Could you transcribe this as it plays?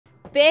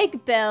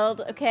big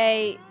build,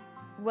 okay?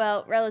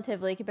 Well,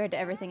 relatively compared to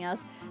everything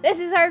else. This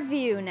is our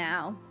view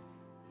now.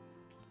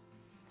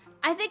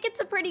 I think it's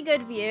a pretty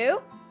good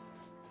view.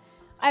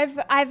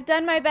 I've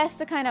done my best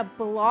to kind of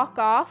block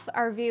off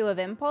our view of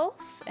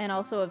Impulse and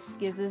also of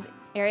Skiz's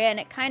area, and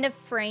it kind of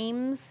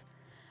frames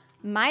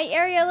my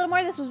area a little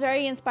more. This was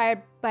very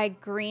inspired by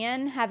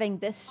Grian having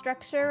this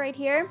structure right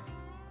here.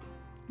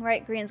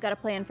 Right, Grian's got a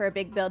plan for a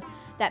big build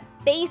that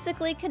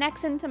basically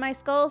connects into my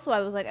skull, so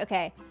I was like,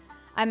 okay,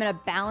 I'm gonna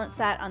balance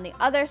that on the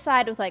other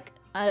side with like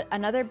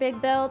another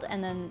big build,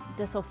 and then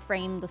this will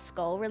frame the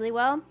skull really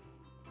well.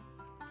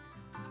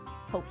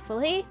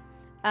 Hopefully.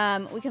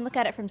 We can look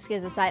at it from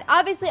Skiz's side.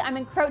 Obviously, I'm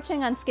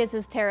encroaching on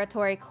Skiz's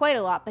territory quite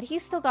a lot, but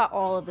he's still got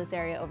all of this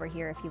area over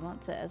here if he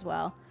wants it as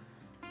well.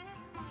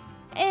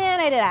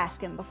 And I did ask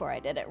him before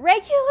I did it.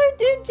 Regular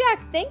Dude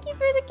Jack, thank you for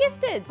the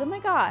gifteds. Oh my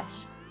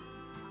gosh.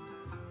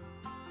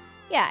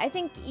 Yeah, I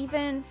think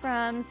even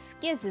from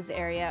Skiz's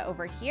area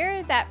over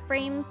here, that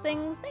frames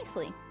things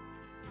nicely.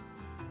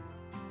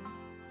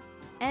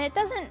 And it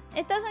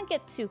doesn't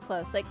get too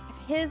close. Like, if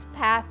his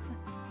path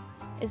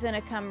is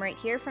gonna come right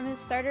here from his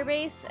starter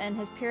base, and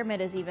his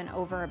pyramid is even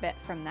over a bit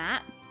from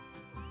that.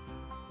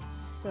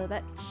 So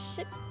that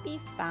should be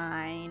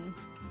fine.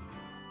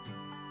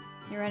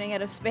 You're running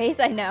out of space?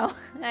 I know.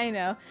 I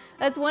know.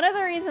 That's one of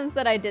the reasons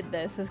that I did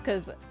this, is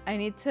because I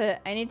need to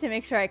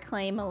make sure I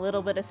claim a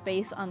little bit of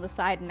space on the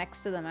side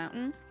next to the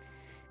mountain.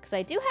 Because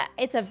I do have,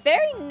 it's a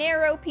very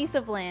narrow piece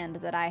of land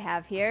that I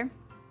have here.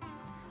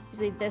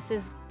 Usually this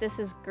is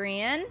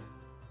Grian,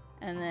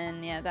 and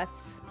then yeah, that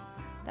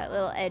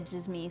little edge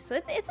is me. So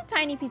it's a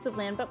tiny piece of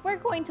land, but we're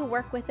going to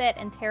work with it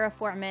and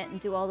terraform it and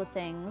do all the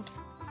things.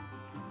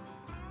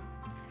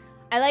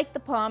 I like the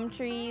palm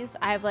trees.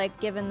 I've like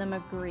given them a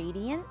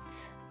gradient.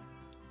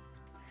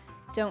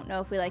 Don't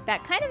know if we like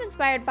that. Kind of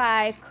inspired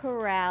by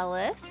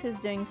Corrales, who's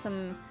doing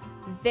some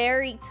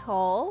very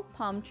tall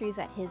palm trees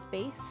at his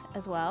base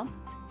as well.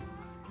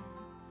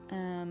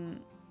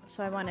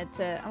 So I wanted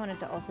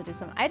to also do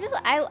some.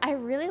 I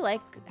really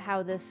like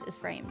how this is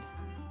framed.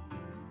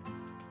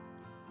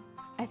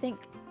 I think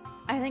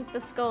the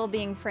skull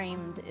being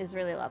framed is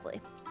really lovely.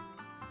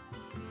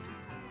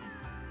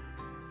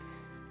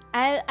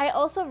 I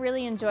also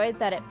really enjoyed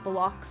that it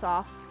blocks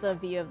off the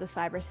view of the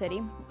Cyber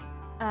City.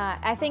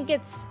 I think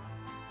it's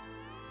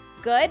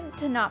good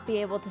to not be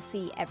able to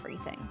see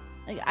everything.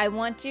 Like, I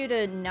want you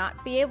to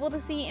not be able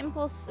to see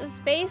Impulse's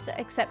space,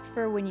 except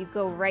for when you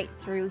go right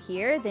through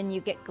here, then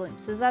you get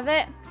glimpses of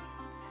it.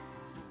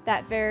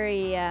 That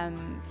very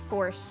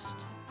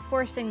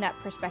forcing that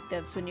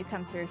perspective, so when you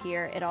come through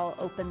here, it all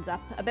opens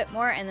up a bit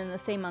more, and then the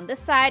same on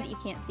this side, you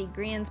can't see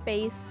Grian's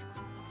base.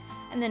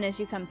 And then as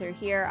you come through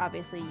here,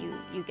 obviously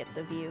you get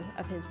the view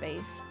of his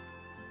base.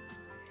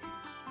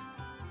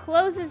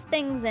 Closes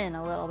things in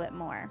a little bit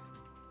more.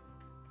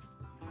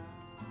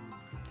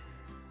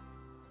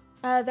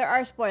 There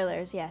are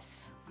spoilers,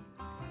 yes.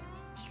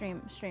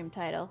 Stream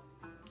title.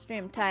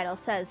 Stream title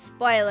says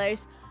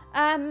spoilers.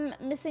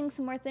 Missing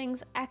some more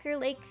things. Acker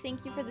Lake,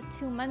 thank you for the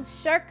 2 months.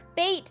 Shark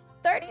Bait,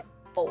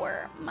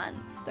 34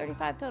 months.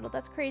 35 total,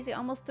 that's crazy.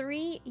 Almost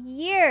 3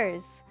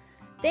 years.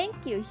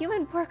 Thank you.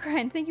 Human Pork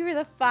Rind, thank you for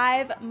the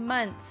 5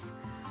 months.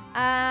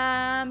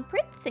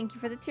 Prit, thank you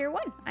for the tier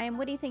 1. I am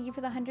Woody, thank you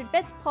for the 100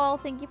 bits. Paul,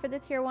 thank you for the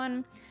tier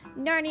 1.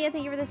 Narnia,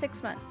 thank you for the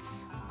 6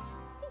 months.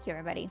 Thank you,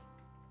 everybody.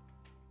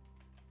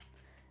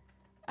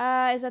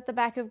 Is that the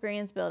back of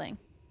Grian's building?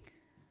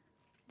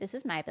 This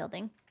is my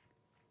building.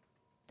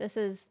 This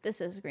is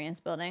Grian's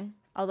building.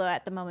 Although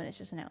at the moment it's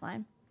just an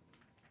outline.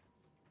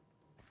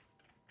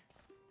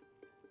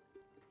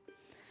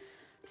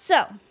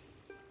 So,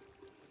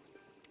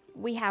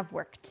 we have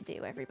work to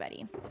do,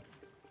 everybody.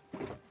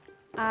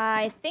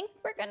 I think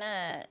we're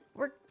gonna,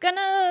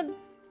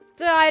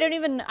 I don't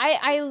even know.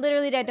 I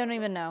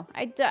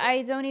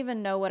don't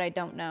even know what I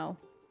don't know.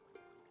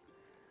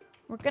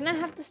 We're gonna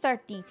have to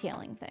start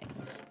detailing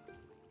things.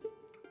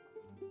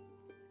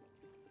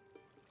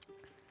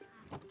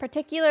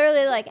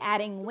 Particularly like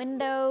adding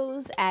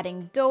windows,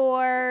 adding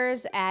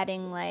doors,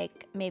 adding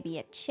like maybe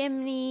a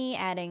chimney,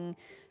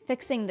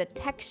 fixing the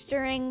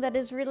texturing that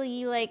is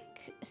really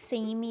like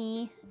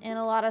samey in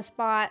a lot of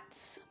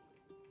spots.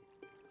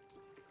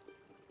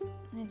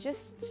 And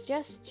just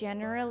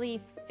generally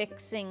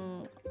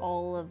fixing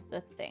all of the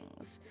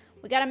things.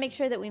 We gotta make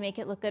sure that we make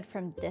it look good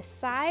from this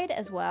side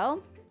as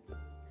well.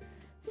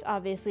 So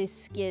obviously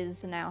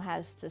Skiz now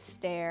has to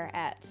stare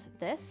at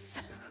this.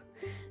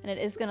 And it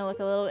is gonna look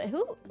a little bit,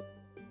 who?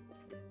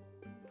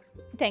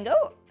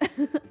 Tango?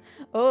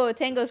 Oh,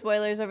 Tango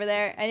spoilers over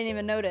there. I didn't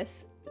even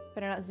notice.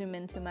 Better not zoom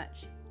in too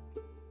much.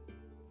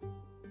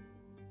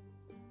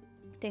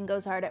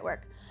 Tango's hard at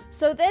work.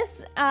 So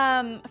this,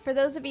 for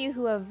those of you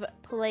who have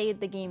played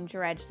the game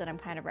Dredge that I'm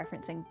kind of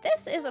referencing,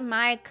 this is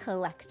my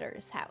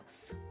collector's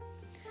house.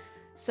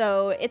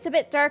 So it's a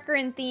bit darker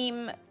in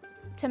theme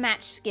to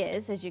match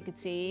Skiz, as you can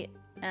see.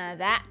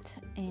 That,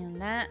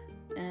 and that,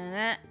 and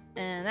that,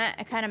 and that.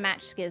 I kind of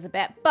match Skiz a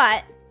bit,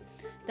 but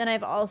then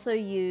I've also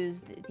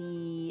used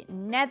the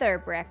nether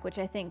brick, which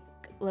I think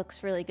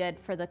looks really good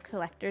for the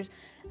collectors.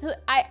 So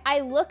I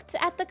looked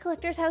at the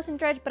collector's house in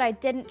Dredge, but I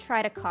didn't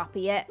try to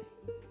copy it.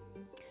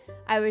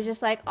 I was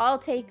just like, I'll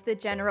take the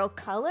general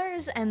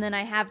colors, and then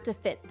I have to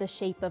fit the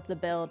shape of the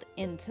build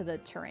into the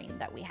terrain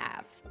that we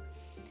have.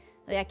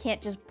 Like, I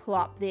can't just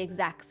plop the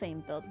exact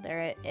same build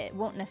there. It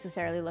won't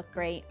necessarily look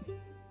great.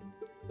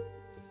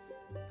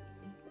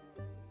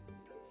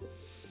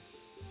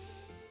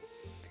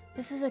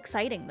 This is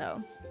exciting,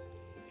 though.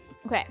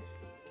 Okay.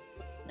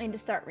 I need to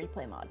start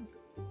replay mod.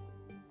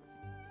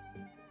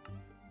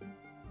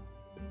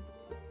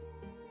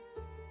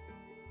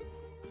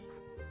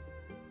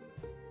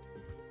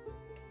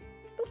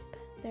 Boop.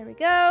 There we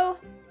go.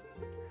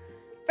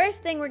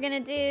 First thing we're gonna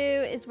do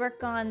is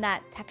work on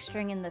that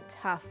texturing in the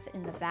tuff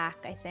in the back,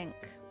 I think.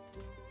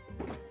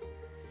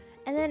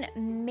 And then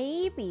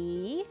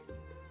maybe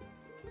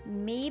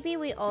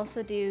we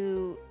also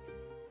do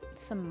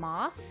some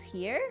moss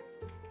here.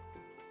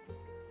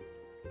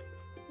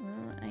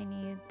 I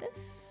need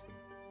this.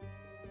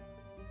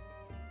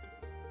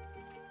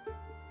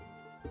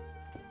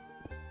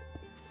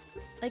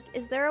 Like,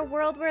 is there a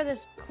world where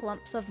there's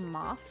clumps of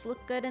moss look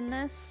good in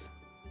this?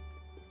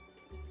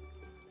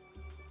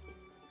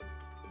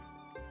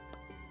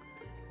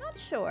 Not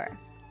sure.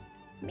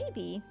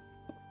 Maybe.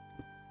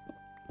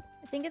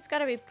 I think it's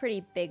gotta be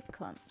pretty big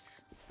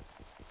clumps.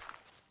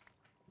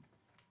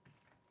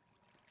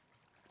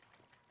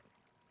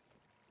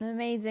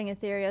 Amazing,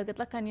 Ethereal. Good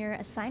luck on your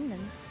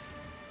assignments.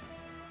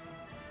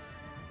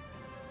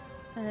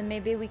 And then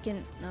maybe we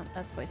can... No,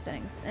 that's voice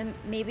settings. And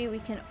maybe we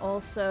can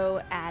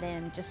also add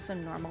in just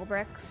some normal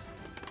bricks.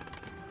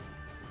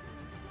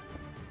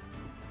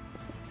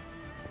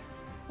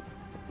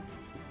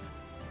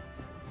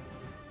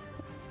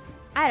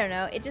 I don't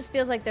know. It just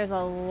feels like there's a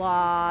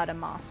lot of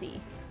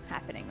mossy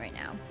happening right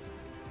now.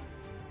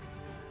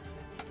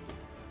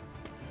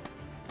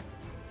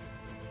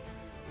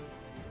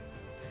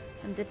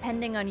 I'm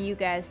depending on you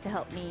guys to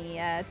help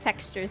me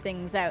texture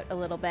things out a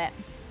little bit.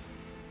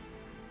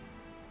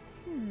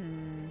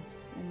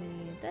 Let me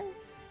need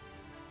this.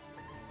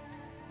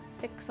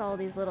 Fix all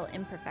these little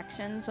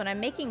imperfections. When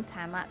I'm making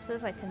time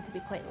lapses, I tend to be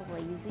quite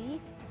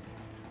lazy.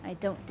 I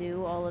don't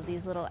do all of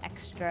these little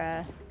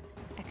extra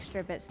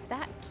bits.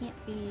 That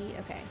can't be...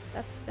 Okay,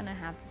 that's gonna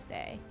have to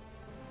stay.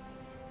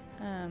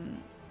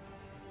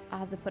 I'll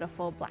have to put a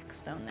full black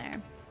stone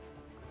there.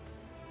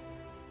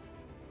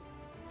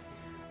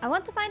 I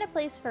want to find a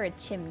place for a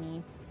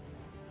chimney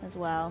as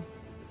well.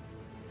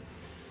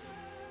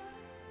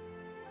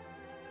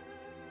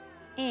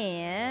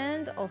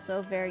 And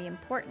also, very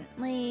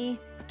importantly,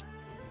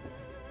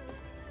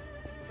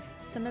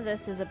 some of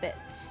this is a bit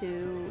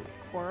too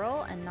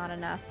coral and not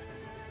enough,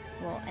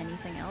 well,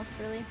 anything else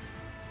really.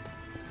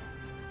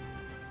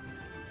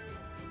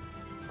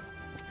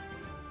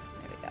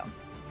 There we go.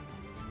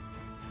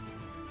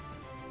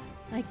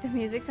 Like, the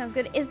music sounds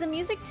good. Is the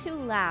music too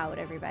loud,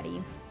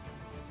 everybody?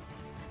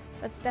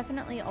 That's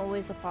definitely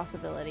always a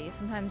possibility.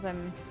 Sometimes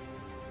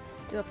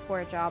do a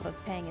poor job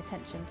of paying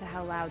attention to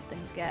how loud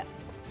things get.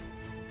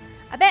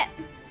 I bet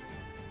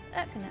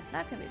that can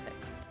be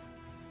fixed.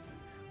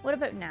 What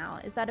about now?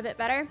 Is that a bit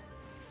better?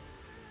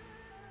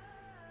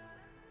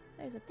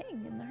 There's a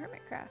ping in the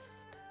Hermitcraft.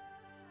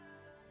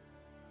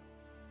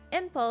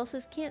 Impulse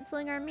is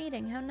canceling our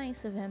meeting. How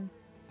nice of him.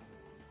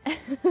 All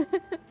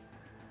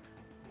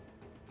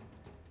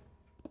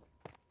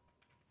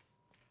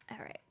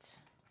right.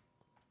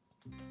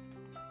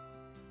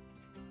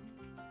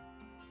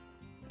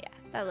 Yeah,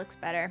 that looks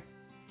better.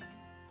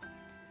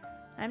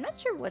 I'm not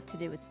sure what to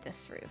do with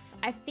this roof.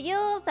 I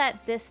feel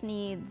that this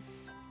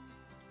needs...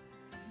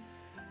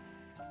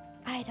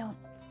 I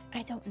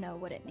don't know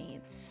what it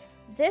needs.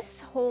 This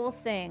whole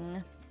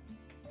thing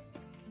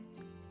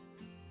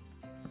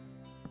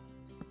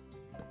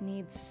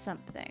needs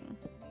something.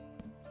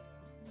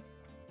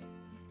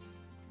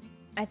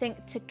 I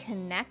think to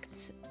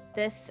connect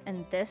this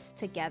and this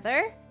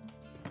together,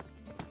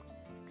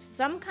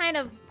 some kind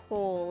of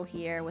pole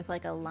here with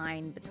like a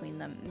line between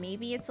them.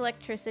 Maybe it's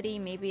electricity,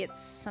 maybe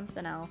it's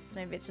something else,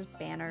 maybe it's just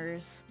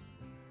banners.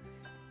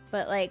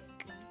 But like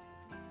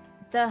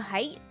the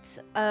height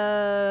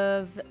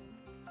of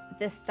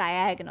this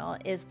diagonal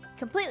is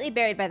completely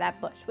buried by that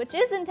bush, which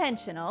is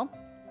intentional.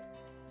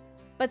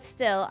 But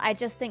still, I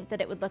just think that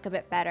it would look a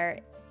bit better,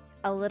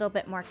 a little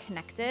bit more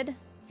connected.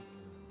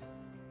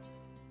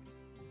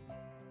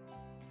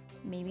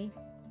 Maybe.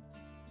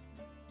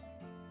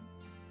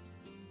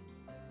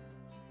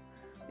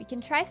 We can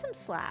try some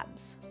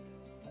slabs.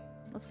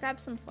 Let's grab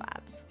some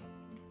slabs.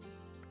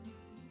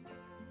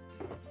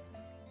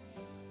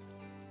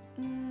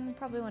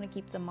 Probably want to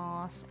keep the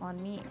moss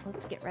on me.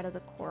 Let's get rid of the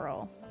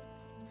coral.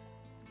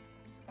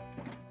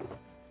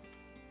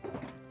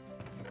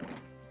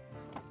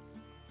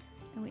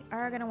 And we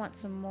are going to want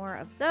some more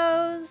of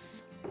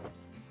those.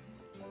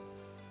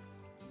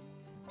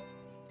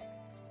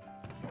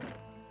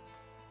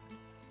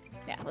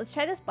 Yeah, let's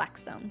try this black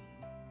stone.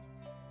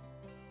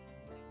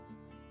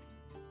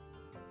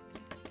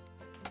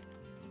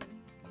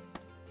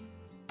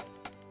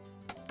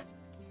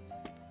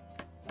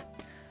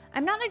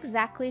 I'm not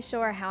exactly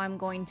sure how I'm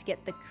going to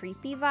get the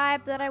creepy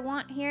vibe that I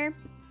want here.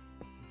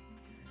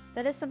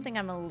 That is something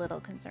I'm a little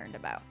concerned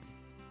about.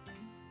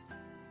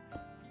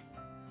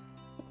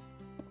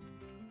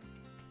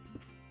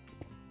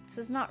 This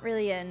is not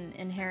really an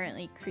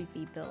inherently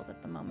creepy build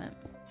at the moment.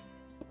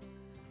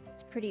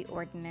 It's pretty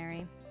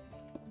ordinary.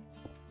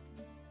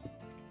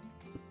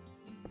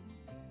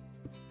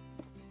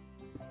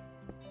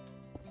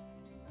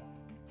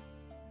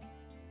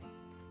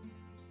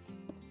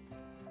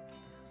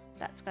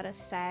 That's got to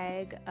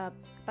sag a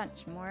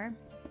bunch more.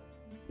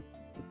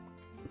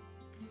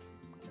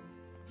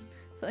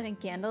 Floating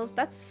candles,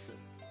 that's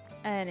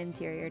an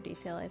interior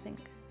detail, I think.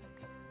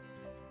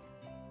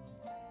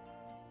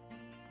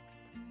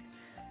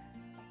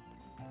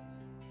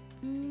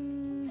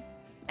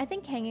 I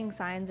think hanging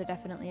signs are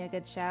definitely a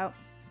good shout.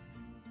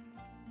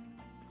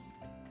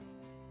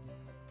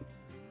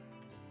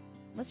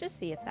 Let's just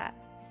see if that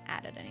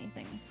added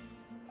anything.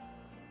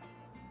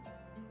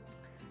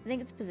 I think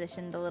it's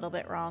positioned a little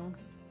bit wrong.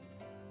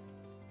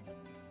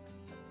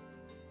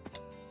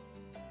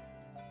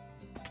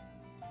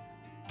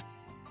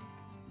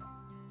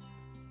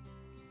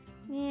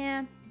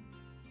 Yeah.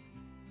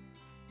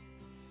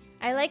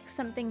 I like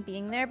something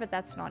being there, but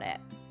that's not it.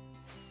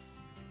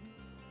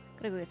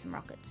 Gotta go get some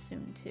rockets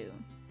soon, too.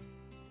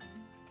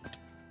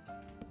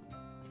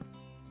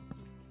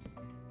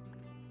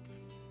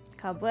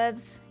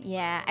 Cobwebs?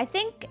 Yeah, I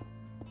think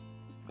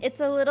it's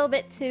a little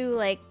bit too,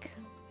 like,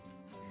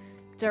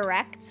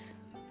 direct.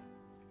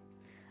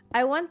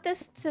 I want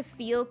this to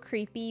feel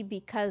creepy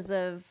because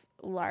of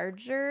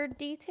larger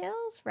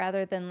details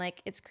rather than,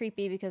 like, it's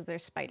creepy because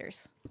there's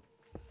spiders.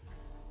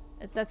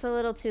 That's a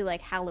little too,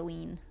 like,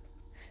 Halloween.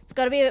 It's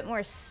got to be a bit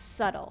more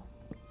subtle.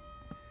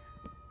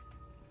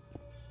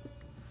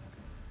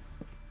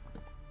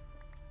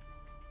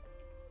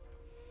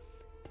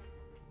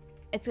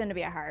 It's going to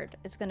be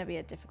it's going to be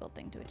a difficult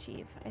thing to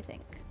achieve, I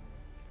think.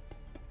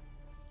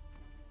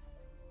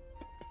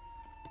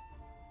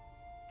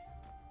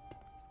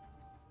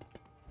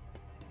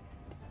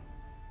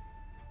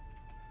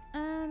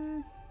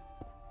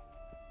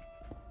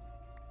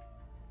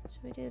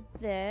 Should we do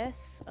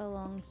this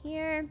along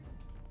here?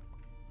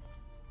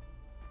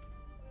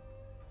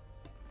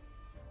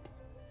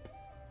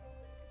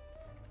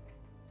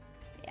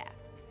 Yeah.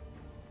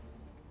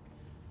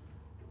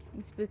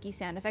 And spooky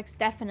sound effects,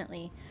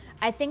 definitely.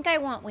 I think I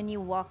want when you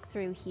walk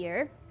through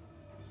here,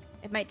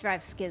 it might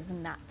drive Skiz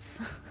nuts,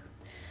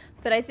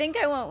 but I think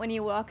I want when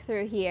you walk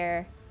through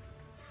here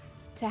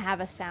to have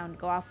a sound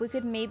go off. We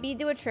could maybe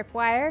do a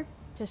tripwire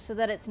just so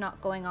that it's not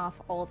going off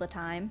all the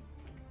time,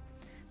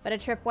 but a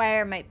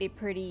tripwire might be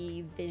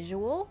pretty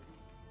visual,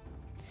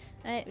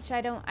 which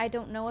I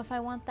don't know if I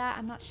want that.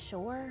 I'm not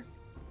sure.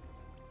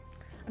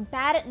 I'm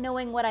bad at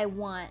knowing what I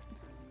want.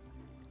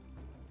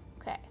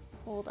 Okay,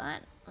 hold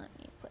on. Let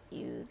me put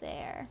you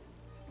there.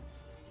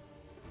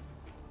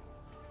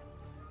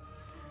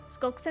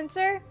 Skulk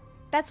sensor?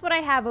 That's what I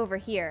have over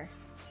here,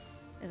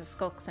 is a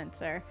skulk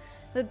sensor.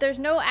 There's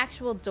no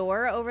actual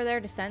door over there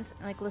to sense.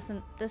 Like,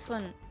 listen, this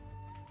one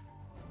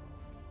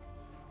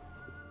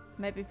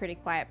might be pretty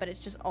quiet, but it's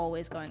just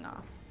always going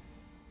off.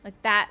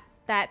 Like, that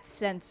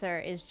sensor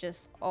is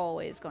just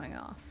always going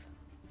off.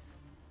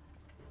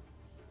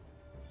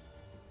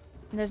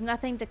 And there's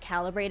nothing to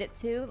calibrate it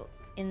to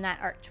in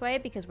that archway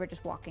because we're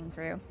just walking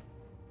through.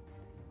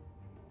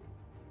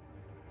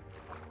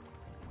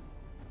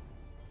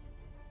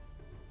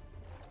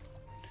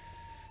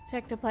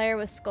 Check the player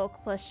with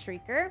Skulk plus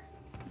Shrieker.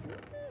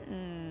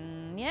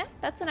 Yeah,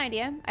 that's an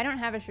idea. I don't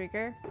have a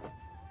Shrieker.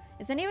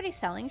 Is anybody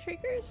selling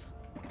Shriekers?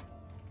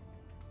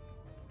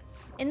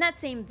 In that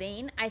same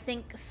vein, I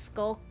think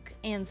Skulk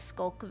and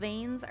Skulk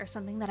Veins are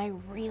something that I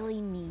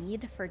really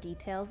need for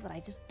details that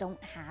I just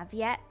don't have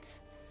yet.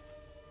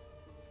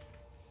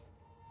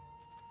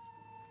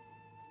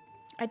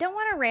 I don't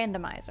want a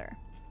randomizer.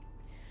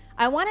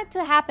 I want it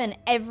to happen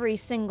every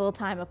single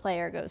time a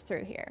player goes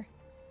through here.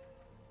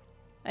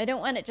 I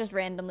don't want it just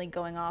randomly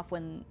going off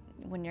when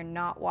you're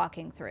not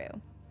walking through.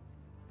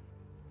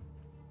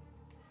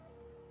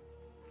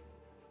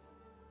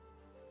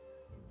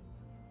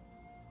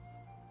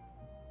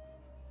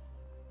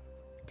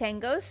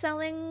 Tango's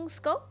selling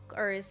Skulk,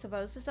 or is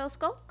supposed to sell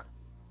Skulk.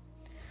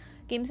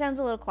 Game sounds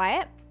a little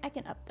quiet. I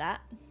can up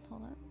that.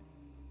 Hold on.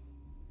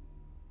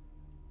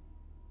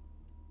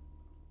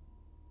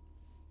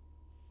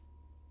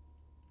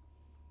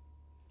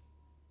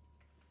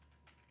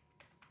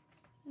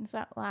 Is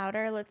that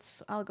louder?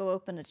 I'll go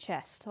open a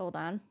chest. Hold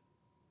on.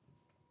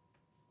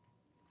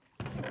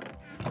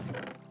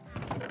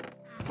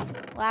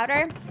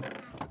 Louder?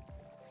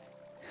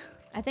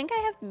 I think I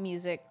have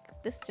music.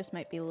 This just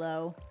might be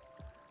low.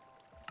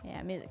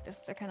 Yeah, music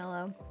discs are kind of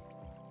low.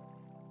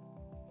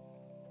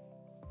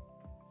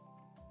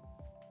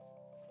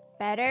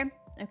 Better?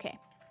 Okay.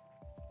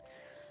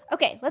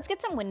 Okay, let's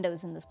get some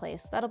windows in this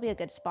place. That'll be a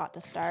good spot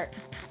to start.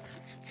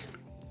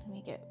 Let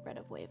me get rid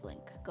of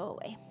Wavelink. Go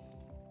away.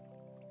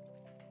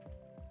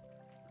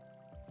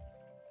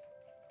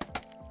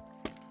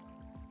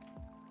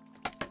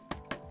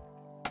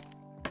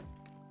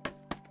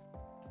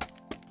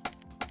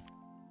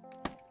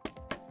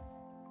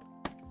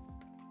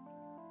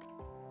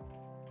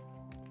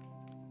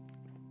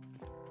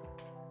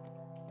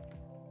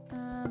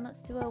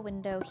 do a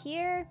window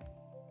here.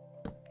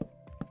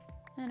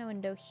 And a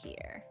window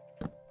here.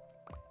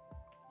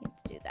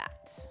 Let's do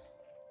that.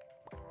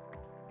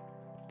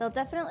 There'll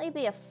definitely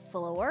be a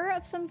floor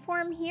of some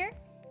form here.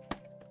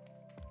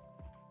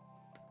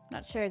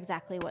 Not sure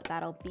exactly what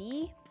that'll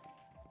be.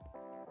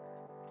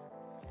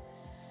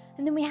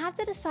 And then we have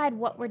to decide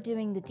what we're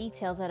doing the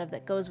details out of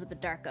that goes with the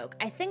dark oak.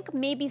 I think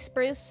maybe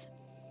spruce.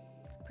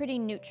 Pretty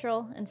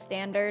neutral and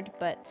standard,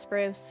 but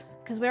spruce.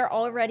 Because we're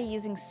already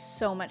using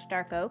so much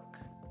dark oak.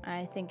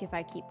 I think if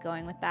I keep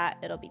going with that,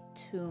 it'll be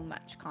too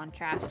much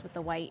contrast with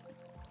the white.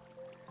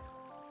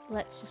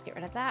 Let's just get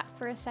rid of that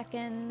for a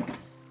second.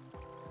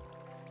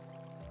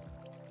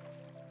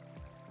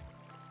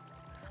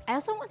 I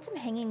also want some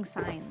hanging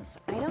signs.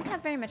 I don't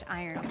have very much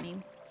iron on me.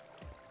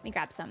 Let me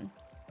grab some.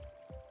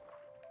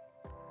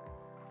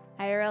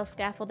 IRL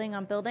scaffolding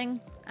on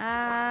building?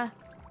 I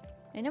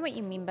know what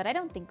you mean, but I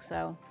don't think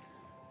so.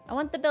 I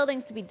want the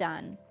buildings to be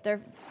done.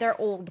 They're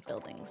old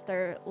buildings.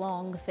 They're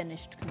long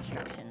finished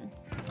construction.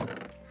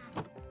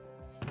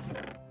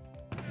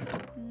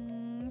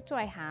 What do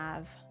I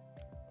have?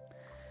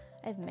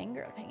 I have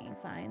mangrove hanging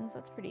signs.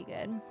 That's pretty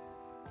good.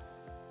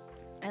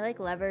 I like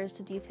levers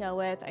to detail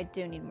with. I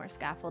do need more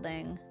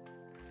scaffolding.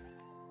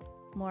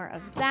 More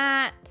of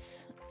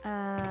that.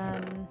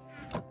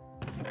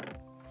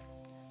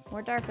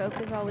 More dark oak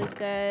is always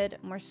good.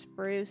 More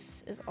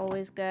spruce is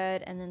always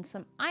good. And then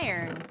some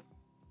iron.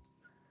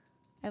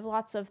 I have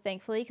lots of,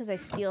 thankfully, because I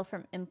steal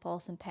from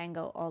Impulse and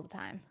Tango all the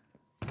time.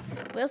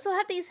 We also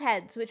have these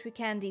heads, which we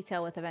can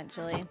detail with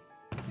eventually.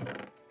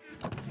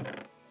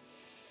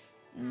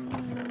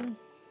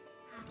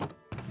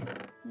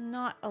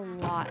 Not a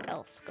lot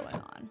else going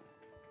on.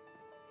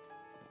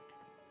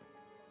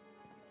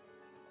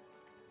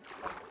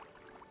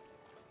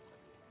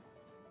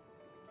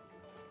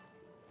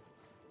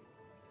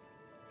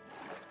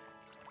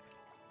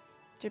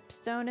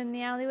 Dripstone in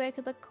the alleyway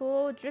could look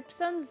cool.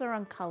 Dripstone's the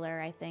wrong color,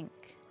 I think.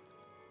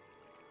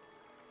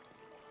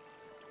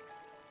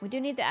 We do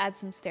need to add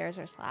some stairs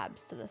or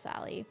slabs to this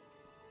alley.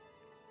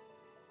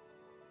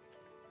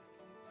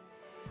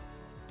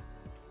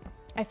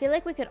 I feel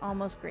like we could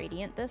almost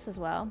gradient this as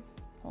well.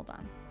 Hold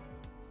on.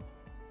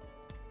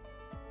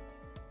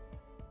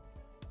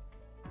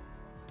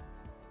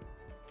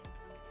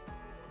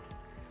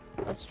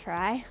 Let's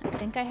try. I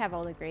think I have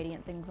all the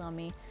gradient things on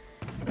me.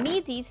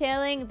 Me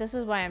detailing, this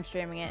is why I'm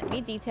streaming it.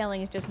 Me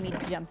detailing is just me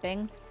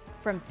jumping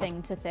from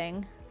thing to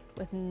thing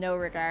with no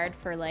regard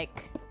for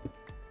like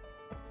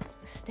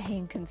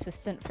staying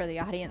consistent for the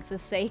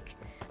audience's sake.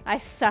 I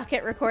suck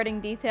at recording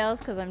details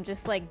because I'm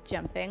just like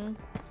jumping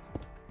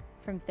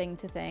from thing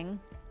to thing.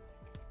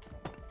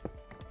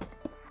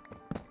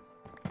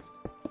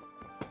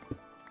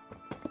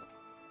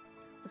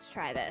 Let's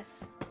try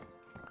this.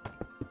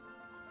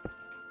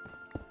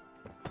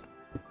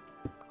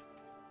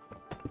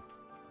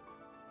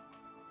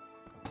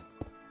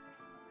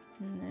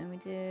 And then we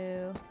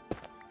do...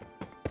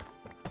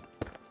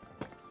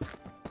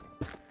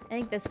 I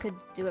think this could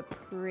do a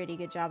pretty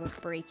good job of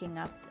breaking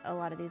up a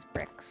lot of these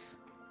bricks.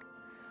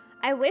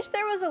 I wish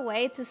there was a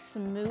way to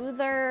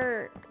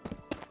smoother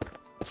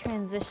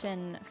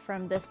transition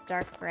from this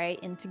dark gray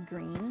into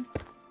green.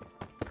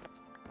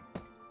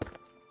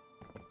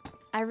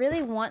 I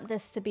really want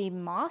this to be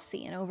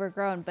mossy and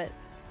overgrown, but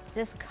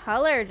this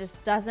color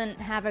just doesn't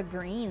have a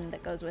green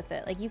that goes with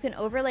it. Like, you can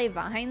overlay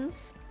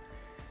vines.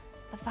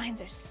 The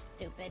vines are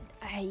stupid.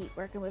 I hate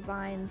working with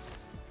vines.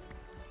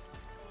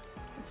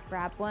 Let's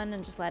grab one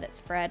and just let it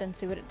spread and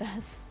see what it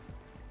does.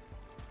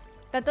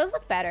 That does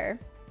look better.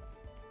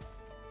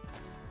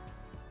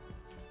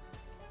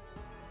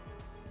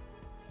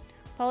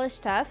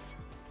 Polished tough.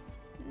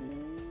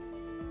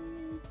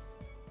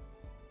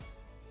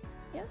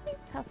 I don't think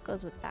tough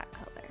goes with that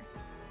color.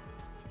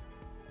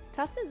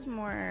 Tough is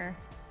more...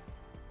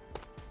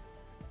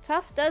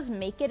 Tough does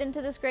make it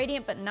into this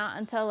gradient, but not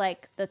until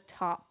like the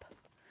top.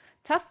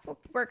 Tough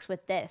works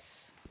with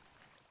this.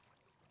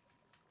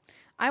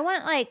 I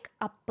want like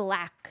a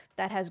black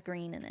that has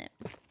green in it.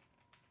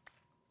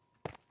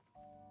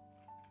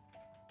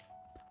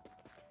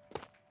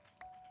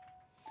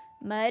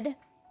 Mud.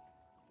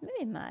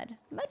 Maybe mud.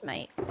 Mud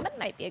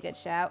might be a good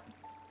shout.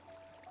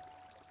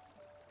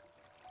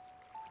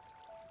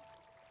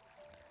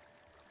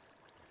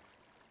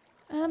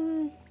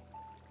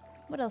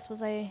 What else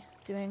was I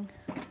doing?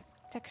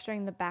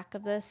 Texturing the back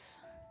of this.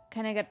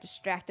 Kind of got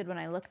distracted when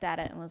I looked at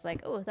it and was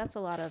like, oh, that's a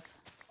lot of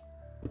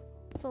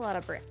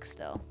brick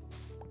still.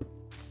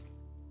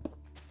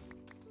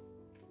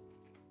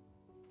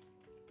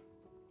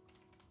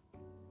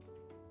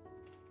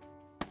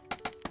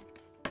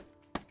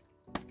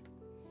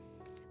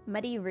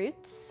 Muddy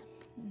roots.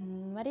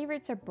 Muddy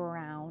roots are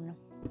brown.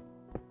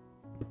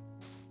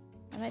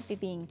 I might be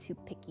being too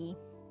picky.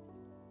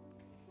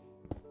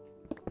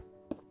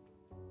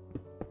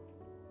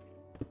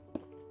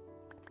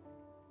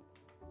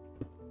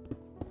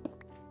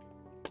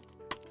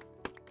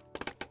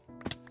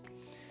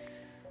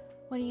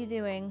 What are you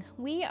doing?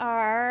 We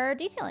are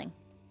detailing.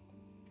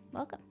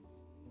 Welcome.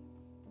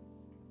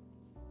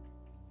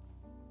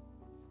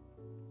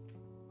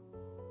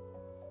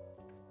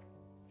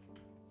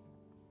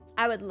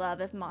 I would love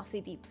if Mossy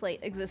Deep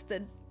Slate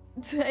existed.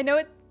 I know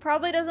it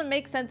probably doesn't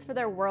make sense for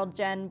their world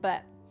gen,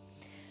 but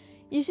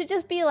you should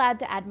just be allowed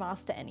to add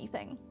moss to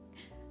anything.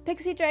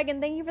 Pixie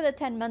Dragon, thank you for the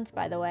 10 months,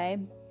 by the way.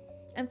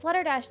 And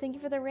Flutterdash, thank you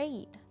for the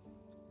raid.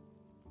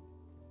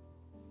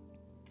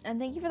 And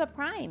thank you for the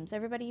primes,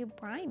 everybody who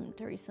primed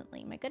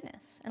recently. My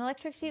goodness. And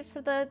Electric Sheep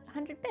for the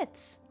 100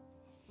 bits.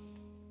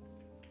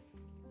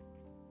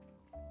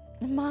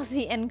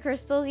 Mossy and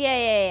crystals.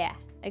 Yeah.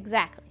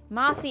 Exactly.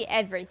 Mossy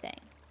everything.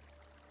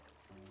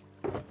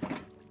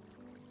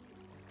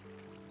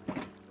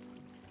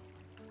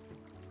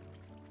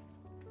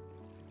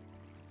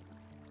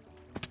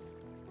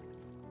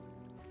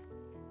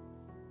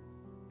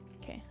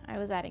 Okay, I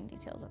was adding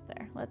details up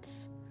there.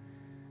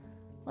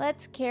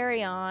 Let's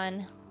carry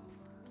on.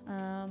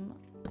 1,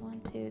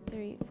 2,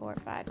 3, 4,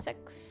 5,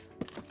 6.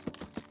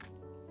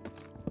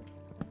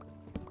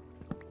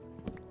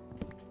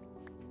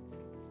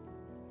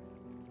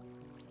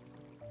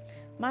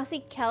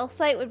 Mossy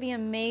calcite would be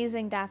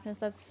amazing, Daphnis.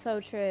 That's so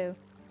true.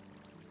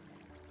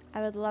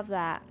 I would love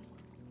that.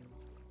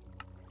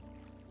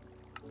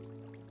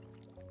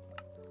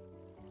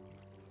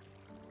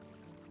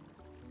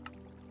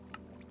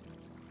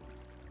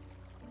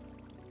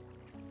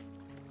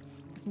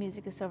 This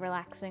music is so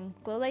relaxing.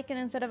 Glow lichen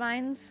instead of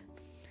vines?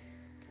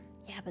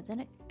 Yeah, but then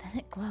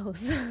it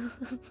glows.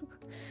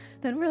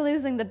 Then we're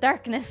losing the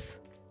darkness.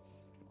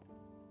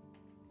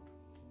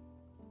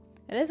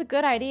 It is a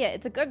good idea.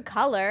 It's a good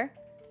color.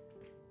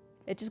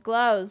 It just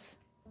glows.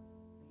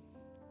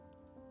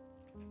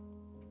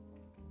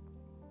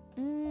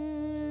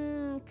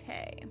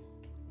 Okay.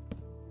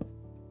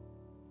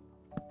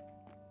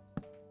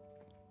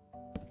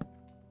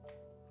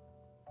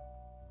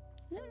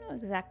 I don't know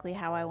exactly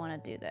how I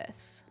want to do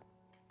this.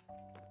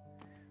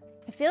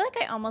 I feel like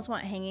I almost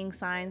want hanging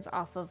signs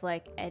off of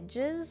like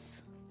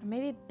edges, or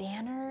maybe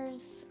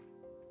banners.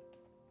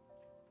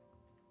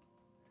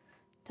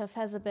 Tuff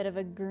has a bit of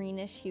a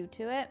greenish hue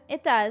to it.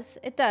 It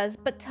does,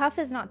 but Tuff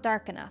is not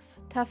dark enough.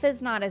 Tuff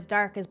is not as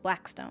dark as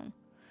Blackstone.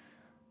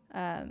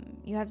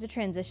 You have to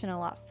transition a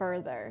lot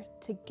further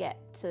to get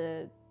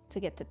to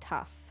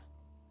Tuff.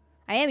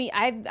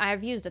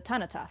 I've used a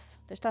ton of Tuff.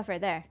 There's Tuff right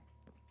there.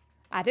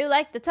 I do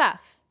like the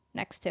Tuff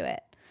next to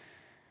it,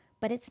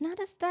 but it's not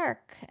as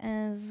dark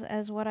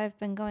as what I've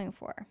been going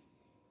for.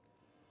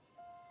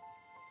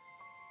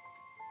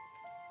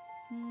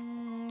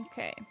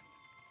 Okay.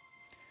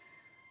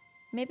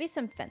 Maybe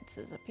some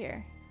fences up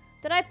here.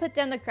 Did I put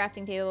down the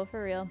crafting table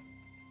for real?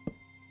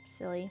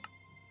 Silly.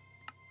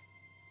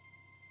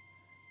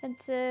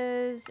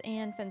 Fences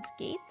and fence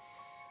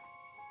gates.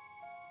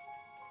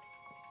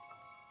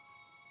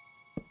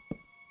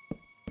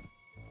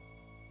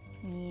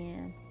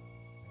 Yeah.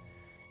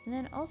 And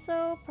then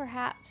also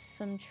perhaps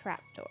some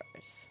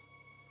trapdoors.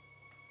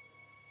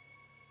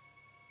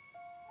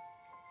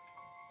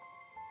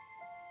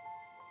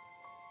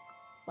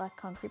 Black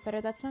concrete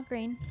better, that's not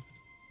green.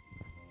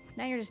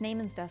 Now you're just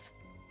naming stuff.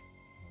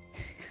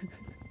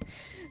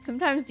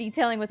 Sometimes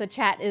detailing with a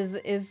chat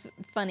is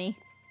funny.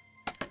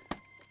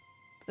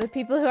 The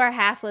people who are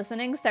half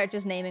listening start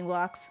just naming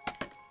blocks.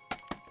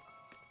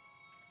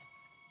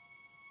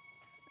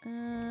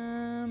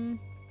 There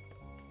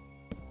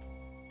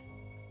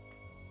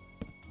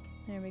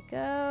we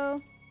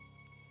go.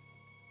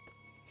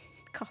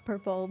 Copper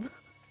bulb.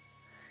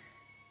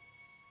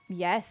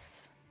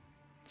 Yes,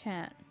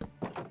 chat.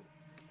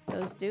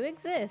 Those do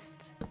exist.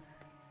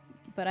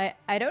 But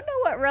I don't know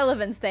what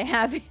relevance they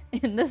have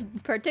in this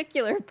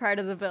particular part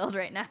of the build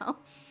right now.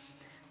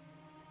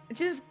 It's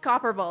just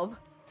copper bulb.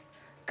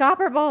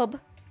 Copper bulb.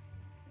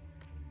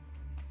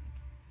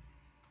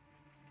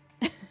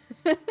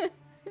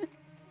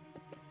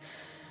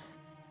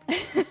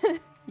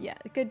 Yeah,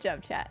 good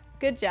job, chat.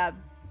 Good job.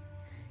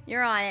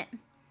 You're on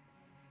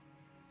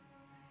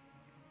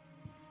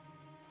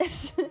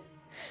it.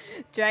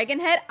 Dragon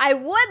head? I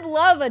would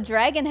love a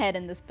dragon head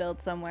in this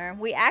build somewhere.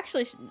 We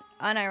actually,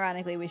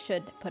 unironically, we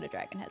should put a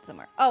dragon head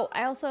somewhere. Oh,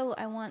 I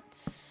want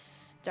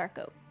dark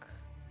oak.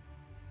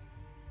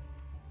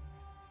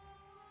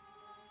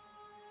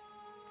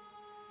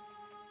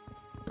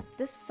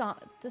 This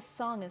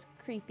song is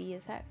creepy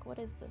as heck. What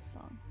is this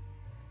song?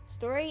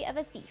 Story of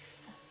a Thief.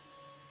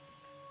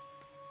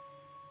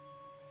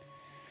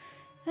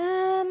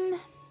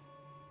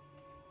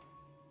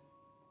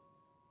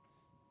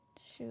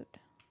 Shoot.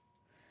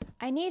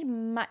 I need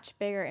much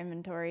bigger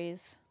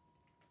inventories.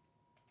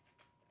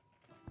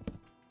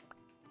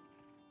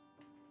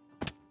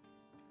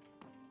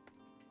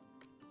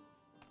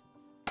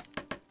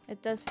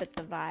 It does fit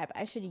the vibe.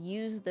 I should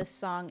use this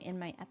song in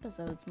my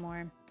episodes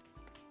more.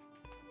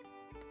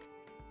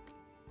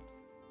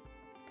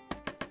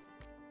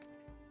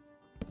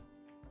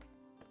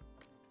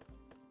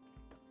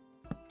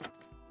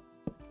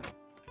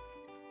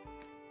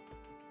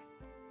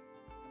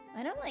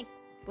 I don't like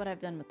what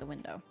I've done with the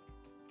window.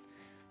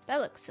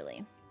 That looks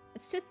silly.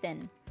 It's too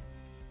thin.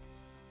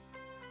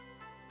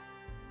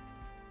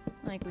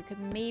 Like we could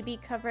maybe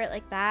cover it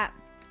like that,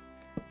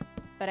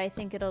 but I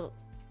think it'll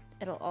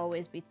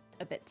always be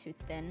a bit too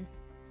thin.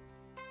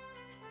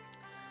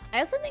 I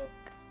also think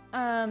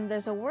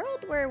there's a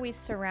world where we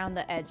surround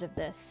the edge of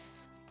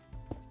this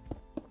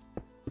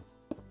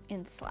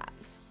in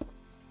slabs.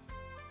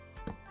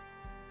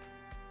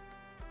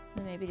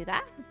 Then maybe do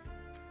that.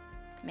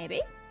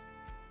 Maybe.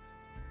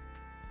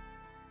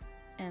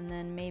 And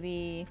then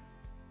maybe...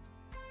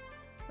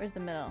 Where's the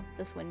middle?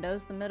 This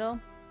window's the middle.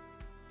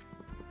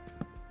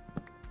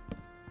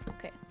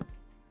 Okay.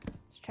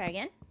 Let's try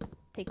again.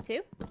 Take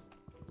two.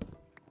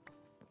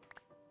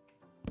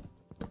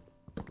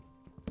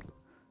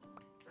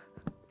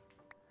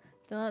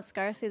 Don't let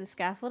Scar see the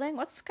scaffolding?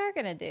 What's Scar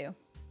gonna do?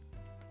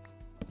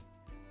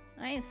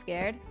 I ain't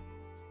scared.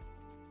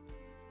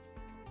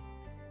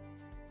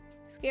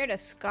 Scared of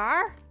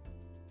Scar?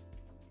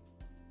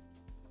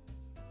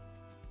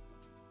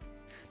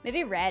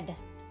 Maybe red.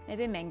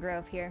 Maybe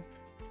mangrove here.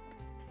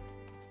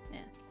 Yeah.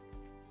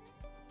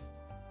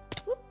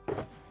 Whoop.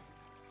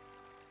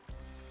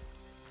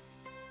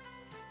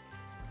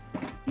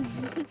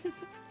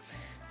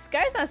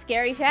 Scar's not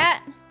scary,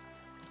 chat.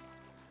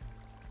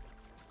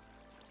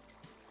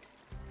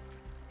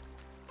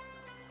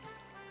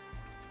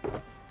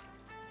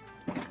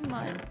 Come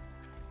on.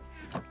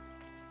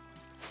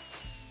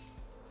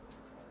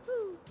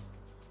 Woo.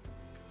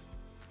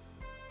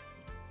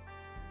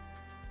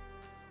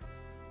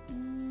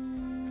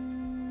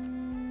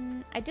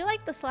 I do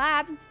like the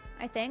slab,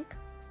 I think.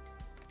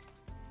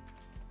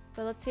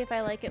 But let's see if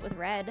I like it with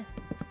red.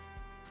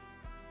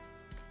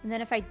 And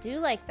then if I do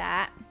like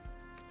that...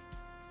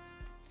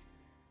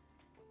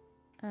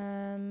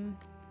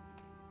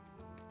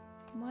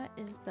 what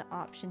is the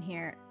option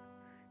here?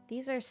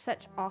 These are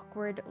such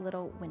awkward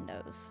little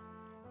windows.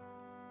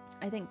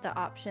 I think the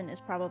option is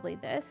probably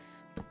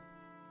this.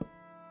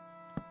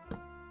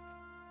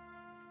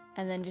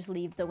 And then just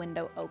leave the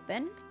window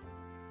open.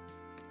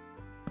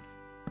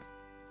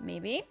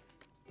 Maybe.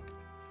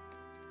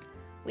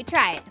 We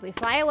try it. We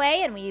fly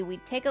away and we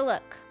take a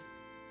look.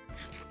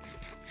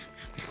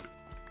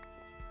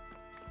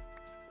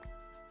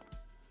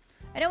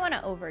 I don't want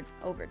to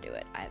overdo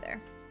it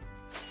either.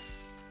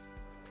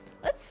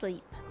 Let's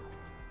sleep.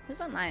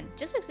 Who's online?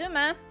 Just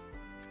Exuma.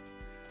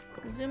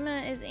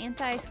 Exuma is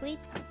anti-sleep,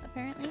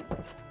 apparently.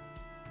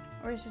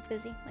 Or is just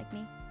busy, like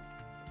me.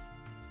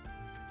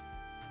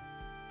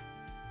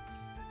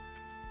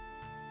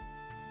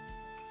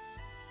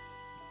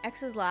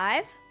 X is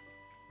live.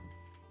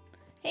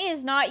 He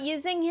is not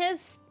using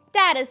his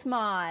status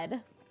mod.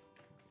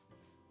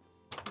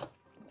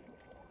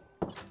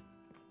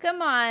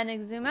 Come on,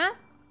 Exuma.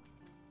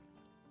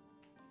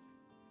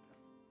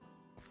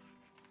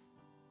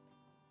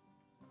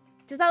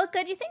 Does that look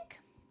good, you think?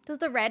 Does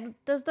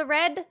the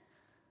red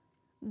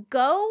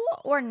go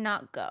or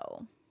not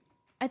go?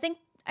 I think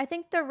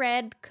the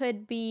red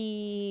could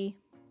be...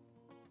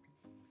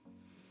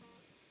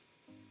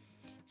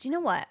 Do you know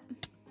what?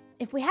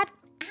 If we had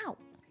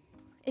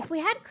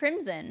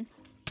crimson,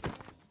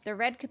 the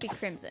red could be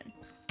crimson.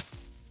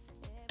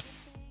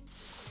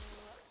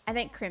 I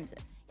think crimson.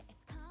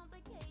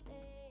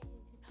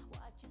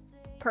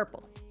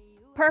 Purple.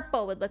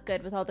 Purple would look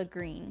good with all the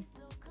green.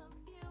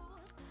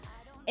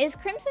 Is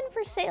crimson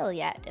for sale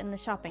yet in the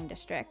shopping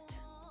district?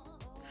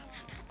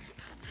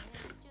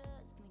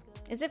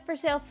 Is it for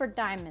sale for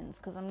diamonds?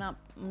 Because I'm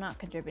not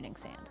contributing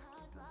sand.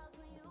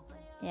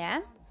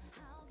 Yeah?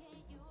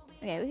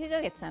 Okay, we could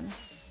go get some.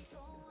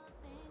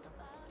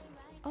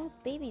 Oh,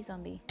 baby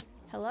zombie.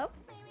 Hello?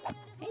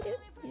 Hey, dude.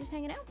 You just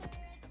hanging out?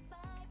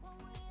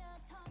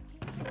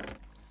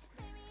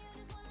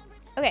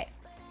 Okay,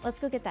 let's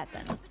go get that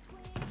then.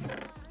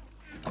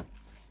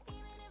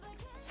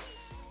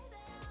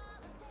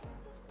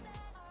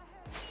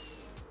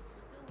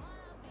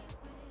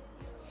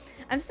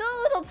 I'm still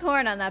a little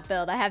torn on that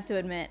build, I have to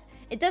admit.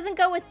 It doesn't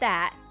go with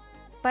that,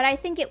 but I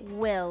think it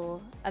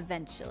will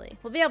eventually.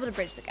 We'll be able to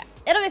bridge the gap.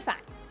 It'll be fine.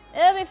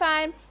 It'll be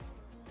fine.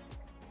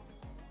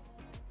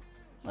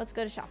 Let's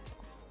go to shop.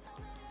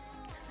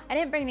 I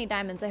didn't bring any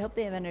diamonds. I hope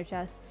they have ender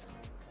chests.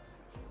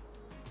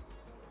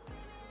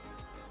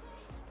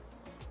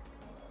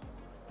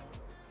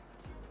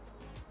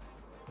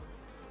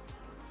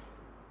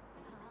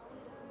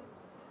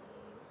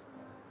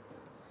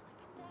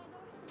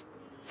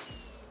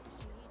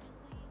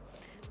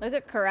 Look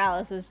at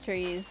Corralis's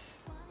trees.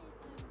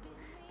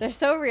 They're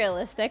so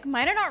realistic.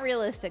 Mine are not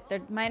realistic.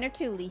 Mine are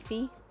too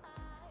leafy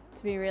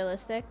to be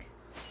realistic.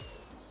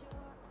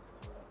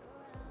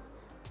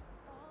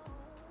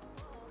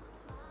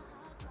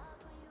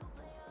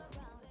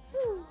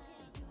 Whew.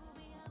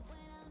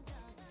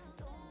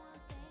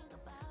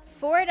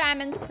 4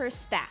 diamonds per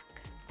stack.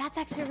 That's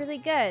actually really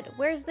good.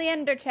 Where's the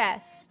ender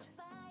chest?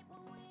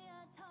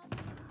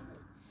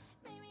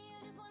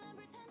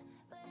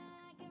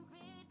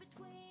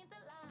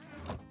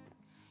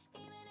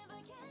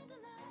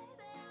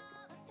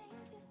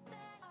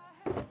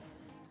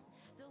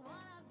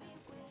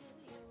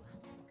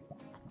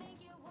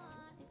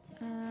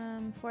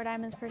 Four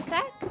diamonds per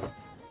stack.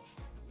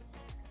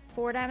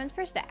 4 diamonds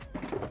per stack.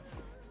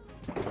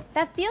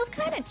 That feels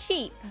kind of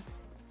cheap.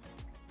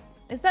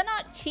 Is that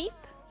not cheap?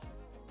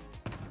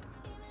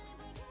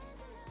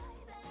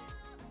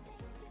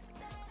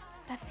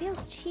 That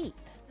feels cheap.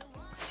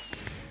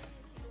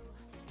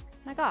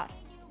 My God.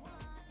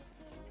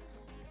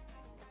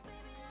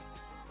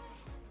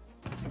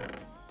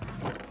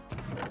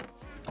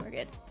 We're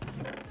good.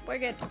 We're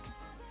good.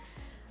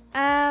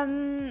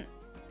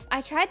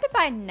 I tried to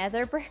buy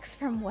nether bricks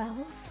from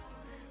Wells.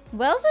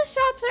 Wells'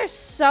 shops are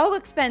so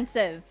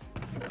expensive.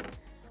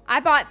 I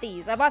bought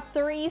these. I bought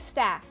 3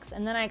 stacks,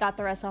 and then I got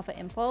the rest off of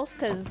Impulse,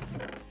 because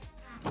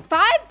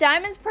 5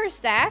 diamonds per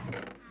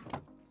stack?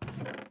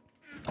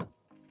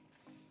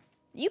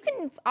 You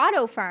can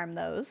auto farm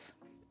those.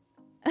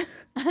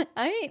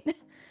 I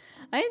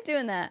ain't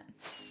doing that.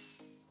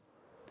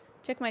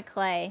 Check my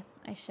clay.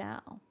 I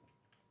shall.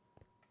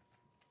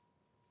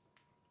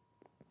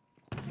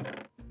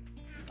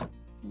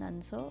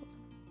 None sold.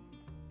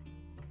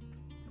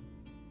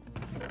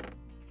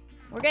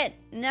 We're good.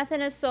 Nothing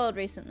has sold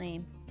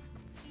recently.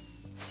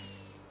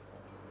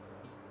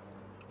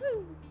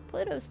 Woo,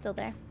 Pluto's still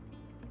there.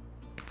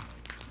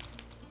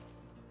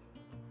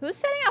 Who's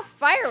setting off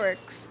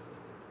fireworks?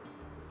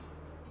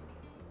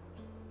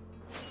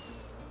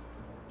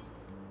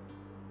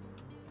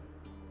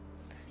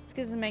 It's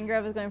because the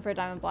mangrove is going for a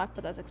diamond block,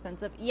 but that's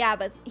expensive. Yeah,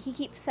 but he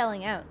keeps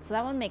selling out, so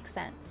that one makes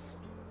sense.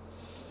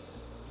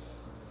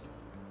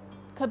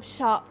 Cub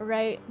shop,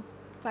 right?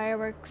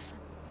 Fireworks.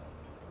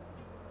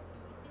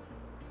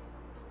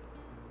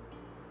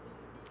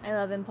 I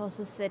love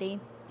Impulse's city.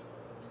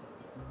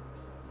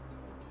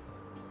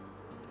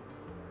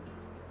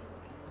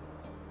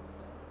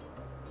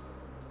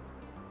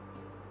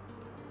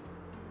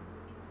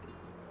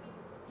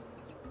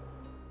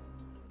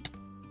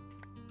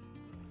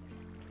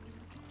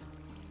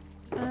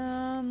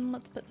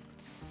 Let's put...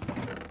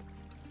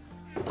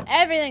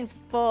 Everything's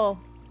full.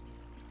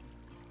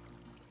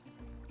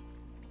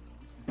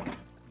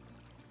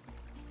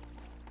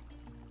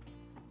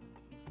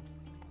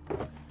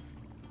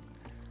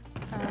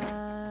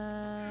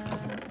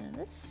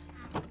 This.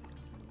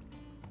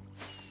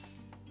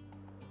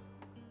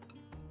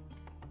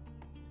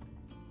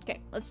 Okay,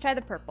 let's try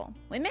the purple.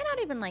 We may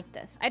not even like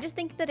this. I just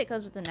think that it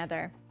goes with the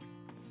nether.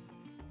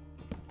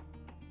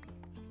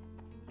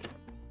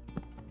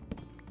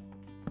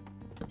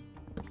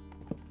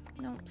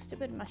 No,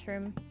 stupid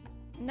mushroom.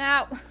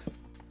 No.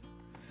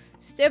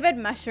 Stupid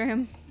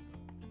mushroom.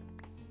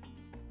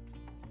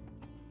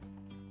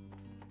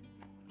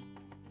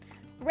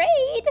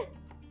 Raid!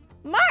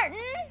 Martin!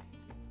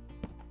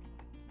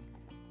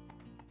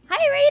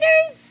 Hi,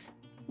 Raiders!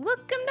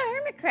 Welcome to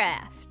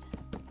Hermitcraft.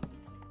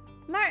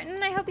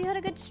 Martin, I hope you had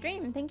a good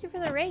stream. Thank you for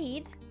the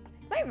raid.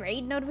 Is my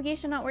raid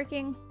notification not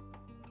working?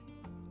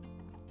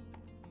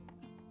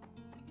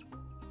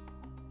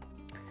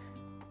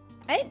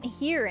 I didn't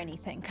hear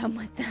anything come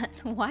with that.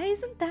 Why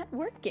isn't that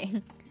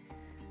working?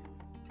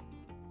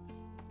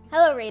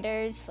 Hello,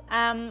 Raiders.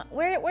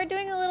 We're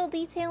doing a little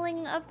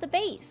detailing of the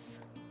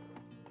base.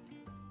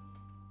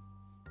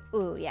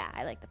 Ooh, yeah,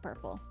 I like the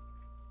purple.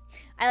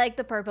 I like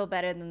the purple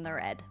better than the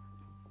red.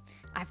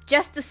 I've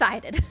just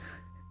decided.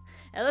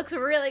 It looks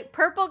really...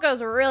 Purple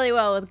goes really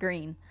well with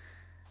green.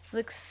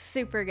 Looks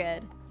super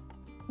good.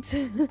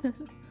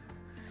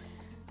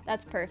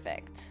 That's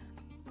perfect.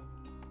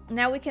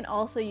 Now we can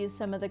also use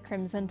some of the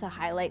crimson to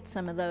highlight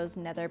some of those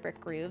nether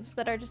brick roofs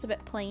that are just a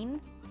bit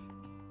plain.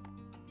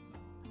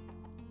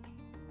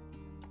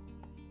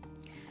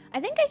 I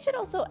think I should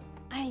also...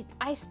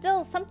 I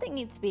still... Something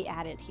needs to be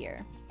added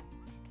here.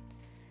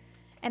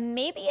 And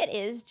maybe it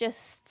is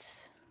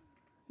just...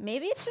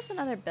 Maybe it's just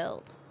another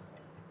build.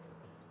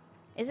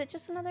 Is it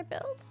just another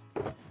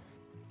build?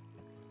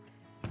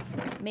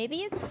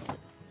 Maybe it's...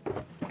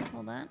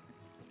 Hold on.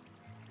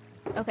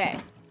 Okay.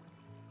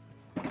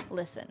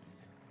 Listen.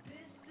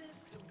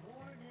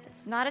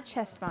 It's not a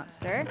chest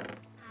monster.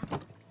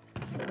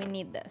 We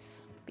need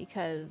this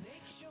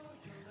because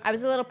I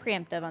was a little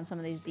preemptive on some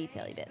of these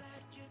detail-y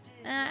bits.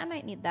 I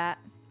might need that.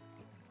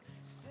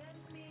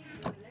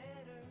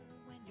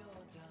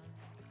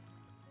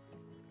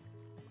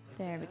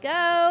 There we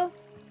go.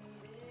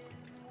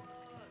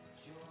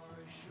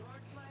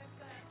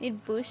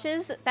 Need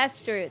bushes? That's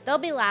true. They'll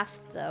be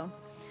last though.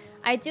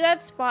 I do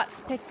have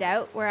spots picked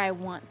out where I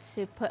want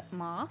to put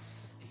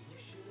moss.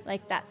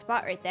 Like that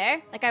spot right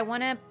there. Like I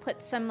want to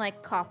put some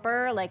like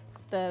copper, like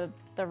the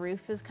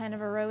roof is kind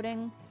of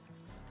eroding.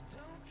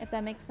 If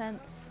that makes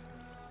sense.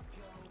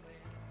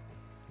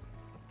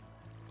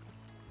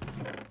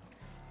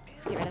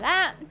 Let's get rid of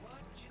that.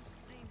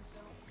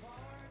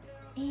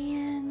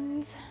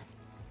 And...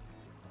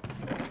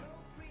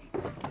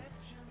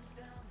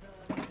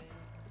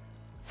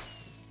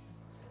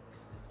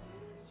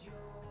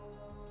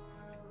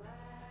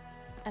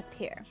 up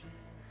here.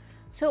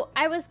 So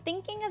I was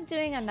thinking of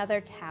doing another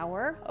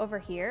tower over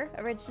here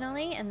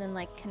originally and then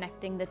like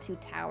connecting the 2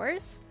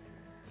 towers.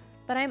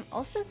 But I'm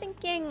also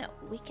thinking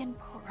we can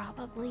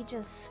probably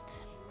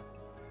just...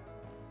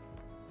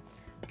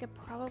 We could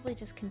probably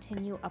just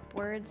continue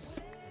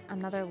upwards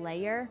another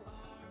layer.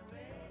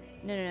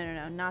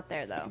 No, not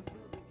there though.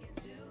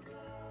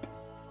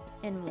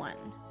 In one.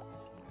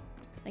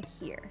 Like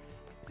here.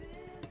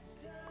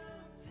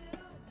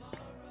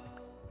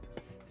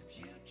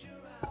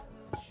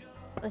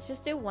 Let's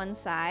just do one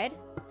side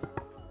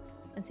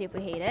and see if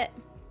we hate it.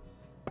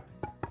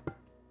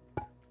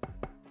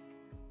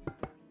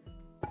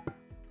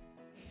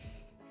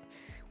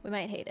 We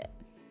might hate it.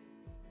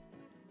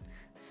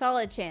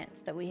 Solid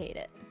chance that we hate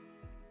it.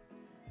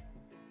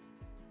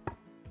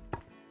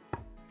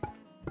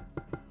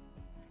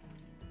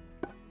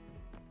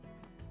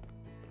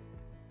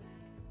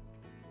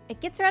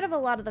 It gets rid of a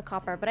lot of the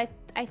copper, but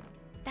I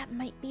that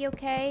might be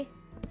okay.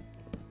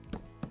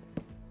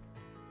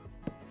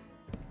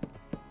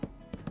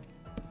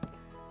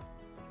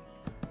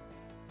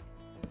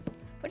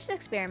 We're just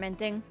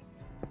experimenting.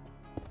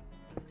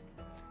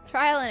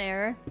 Trial and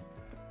error.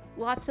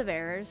 Lots of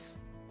errors.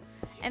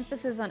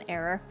 Emphasis on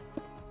error.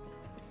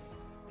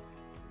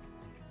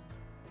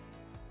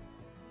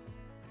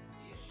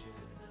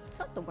 It's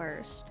not the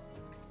worst.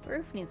 The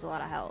roof needs a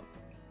lot of help.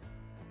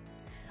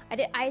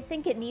 I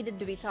think it needed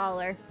to be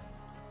taller.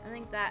 I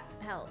think that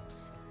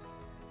helps.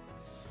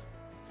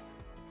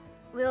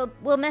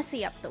 We'll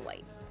messy up the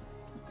white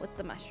with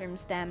the mushroom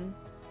stem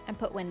and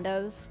put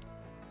windows.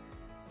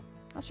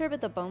 Not sure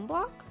about the bone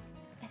block.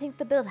 I think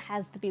the build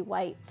has to be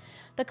white.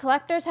 The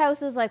collector's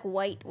house is like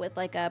white with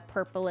like a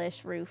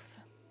purplish roof.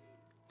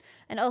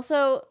 And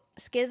also,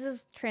 Skiz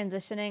is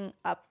transitioning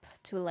up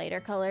to lighter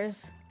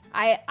colors.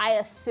 I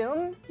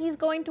assume he's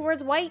going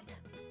towards white.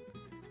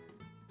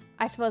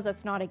 I suppose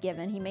that's not a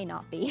given. He may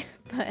not be,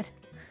 but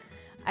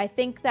I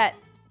think that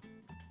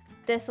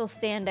this will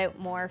stand out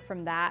more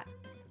from that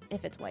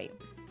if it's white.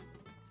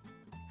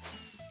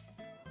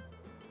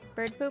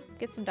 Bird poop,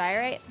 get some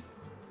diorite.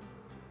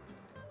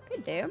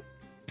 Could do.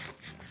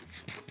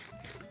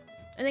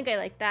 I think I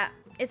like that.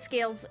 It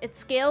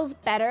scales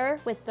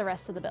better with the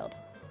rest of the build.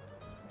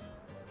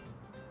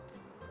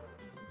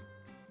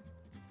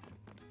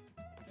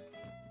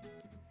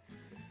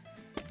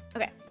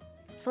 Okay,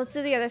 so let's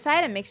do the other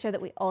side and make sure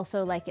that we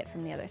also like it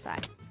from the other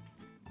side.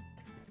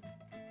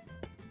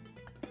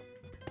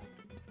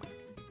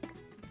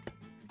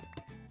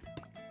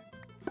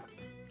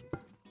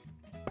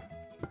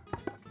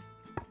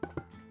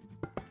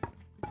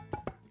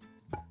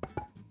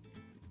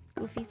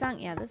 Goofy song?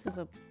 Yeah, this is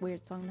a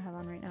weird song to have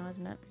on right now,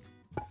 isn't it?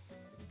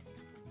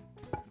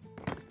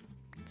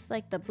 It's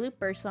like the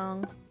blooper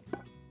song.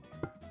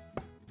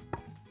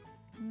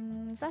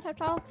 Is that how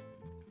tall?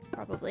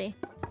 Probably.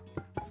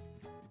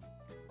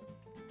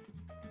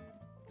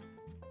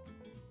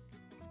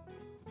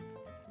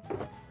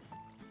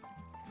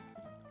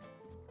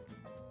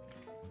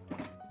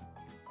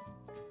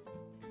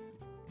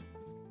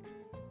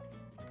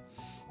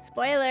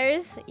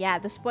 Spoilers! Yeah,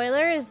 the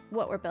spoiler is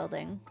what we're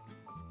building.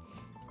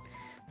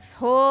 This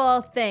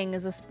whole thing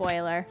is a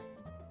spoiler.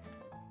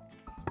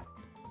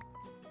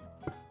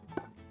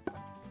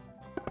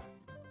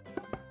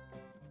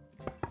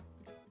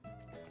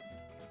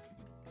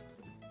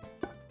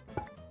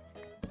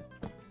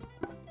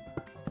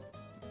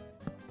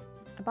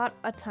 I bought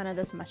a ton of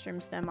this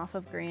mushroom stem off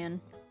of Gran.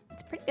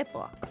 It's a pretty good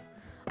block.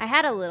 I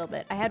had a little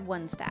bit. I had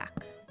one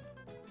stack.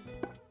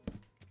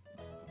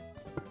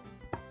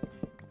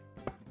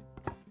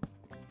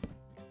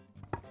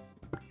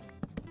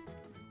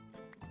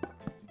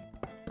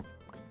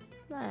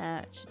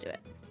 That should do it.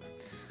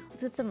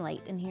 Let's get some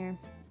light in here.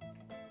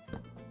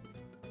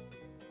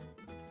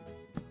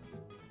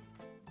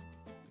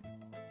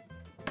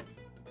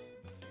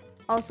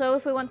 Also,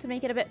 if we want to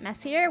make it a bit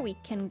messier, we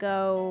can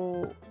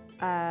go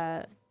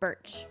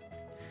birch.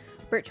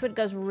 Birchwood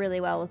goes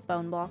really well with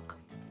bone block,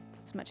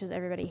 as much as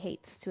everybody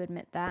hates to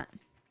admit that.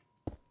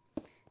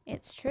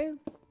 It's true.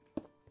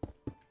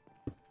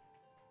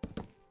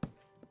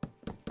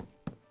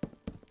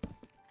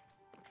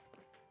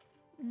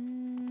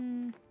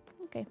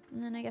 Okay,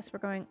 and then I guess we're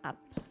going up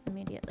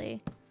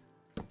immediately.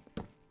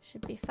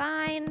 Should be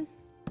fine.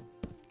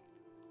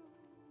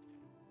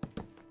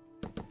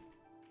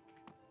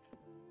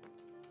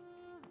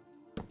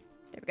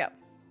 There we go.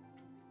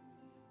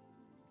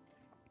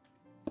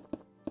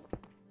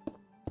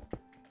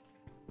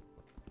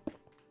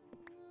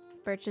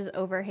 Birch is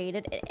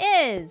overhated. It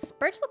is!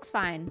 Birch looks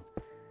fine.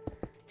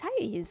 It's how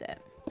you use it.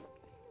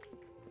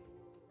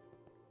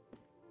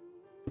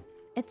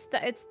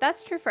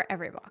 That's true for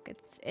every block.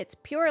 It's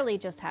purely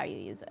just how you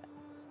use it.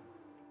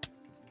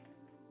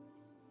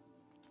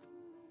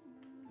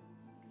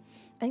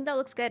 I think that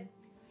looks good.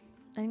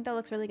 I think that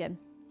looks really good.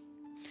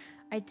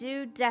 I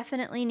do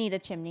definitely need a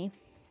chimney.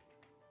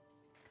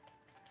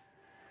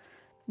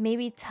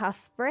 Maybe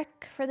tough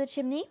brick for the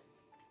chimney.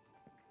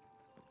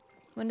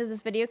 When does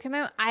this video come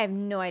out? I have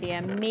no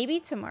idea. Maybe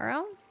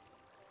tomorrow?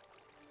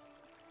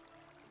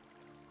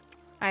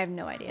 I have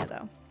no idea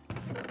though.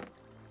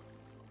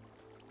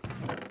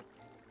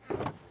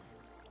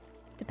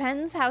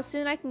 Depends how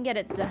soon I can get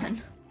it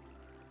done.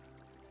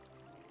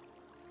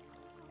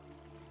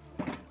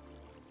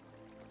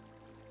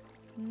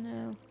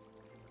 No.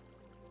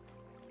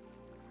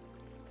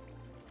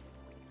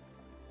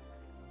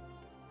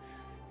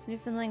 Is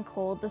Newfoundland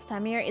cold this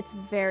time of year? It's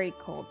very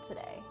cold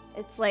today.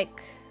 It's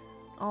like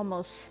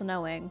almost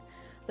snowing.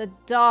 The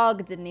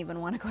dog didn't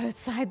even want to go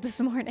outside this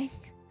morning.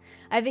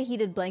 I have a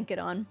heated blanket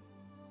on.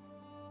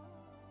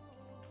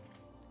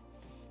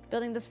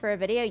 Building this for a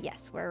video?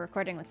 Yes, we're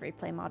recording with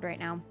replay mod right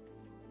now.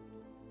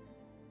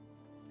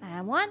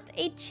 I want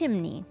a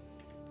chimney.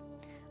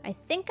 I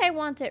think I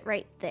want it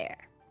right there.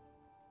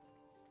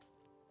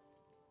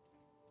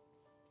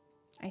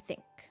 I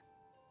think.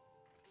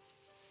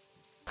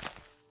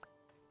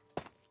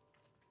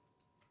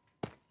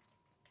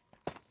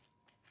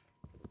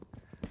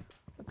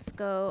 Let's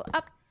go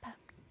up.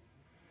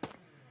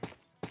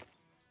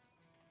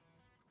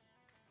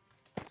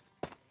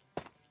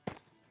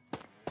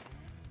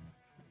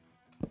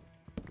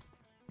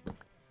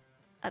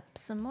 Up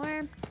some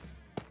more.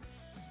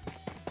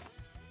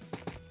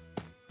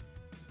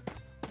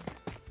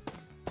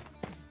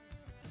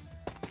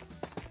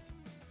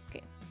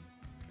 Okay.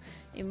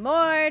 Need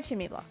more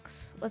chimney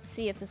blocks. Let's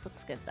see if this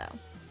looks good though.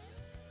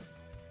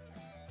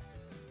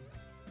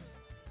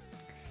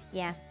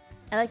 Yeah,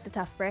 I like the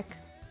tough brick.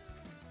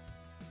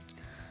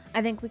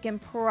 I think we can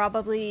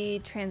probably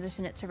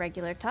transition it to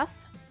regular tough.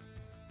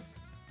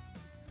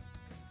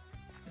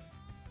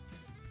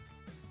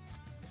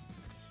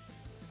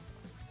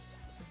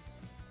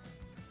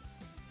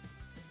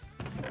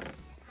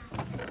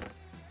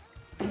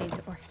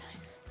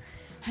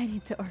 I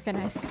need to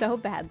organize so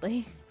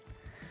badly.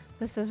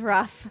 This is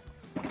rough.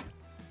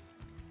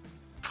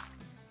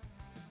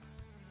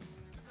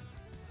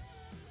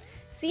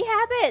 Sea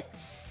Habit,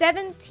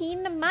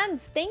 17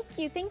 months. Thank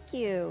you, thank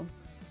you.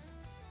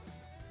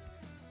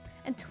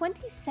 And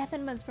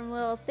 27 months from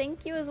Lil.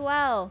 Thank you as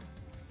well.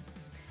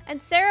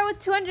 And Sarah with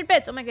 200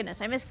 bits. Oh my goodness,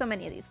 I missed so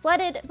many of these.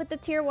 Flooded with the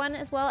tier 1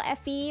 as well.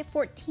 Effie,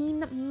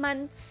 14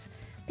 months.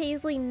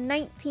 Paisley,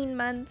 19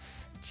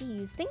 months.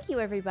 Jeez, thank you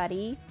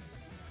everybody.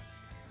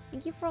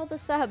 Thank you for all the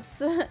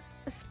subs.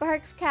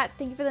 Sparks Cat,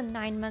 thank you for the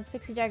 9 months.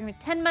 Pixie Dragon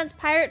for 10 months.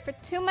 Pirate for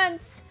 2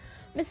 months.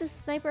 Mrs.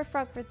 Sniper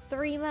Frog for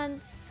 3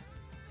 months.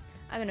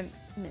 I'm gonna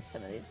miss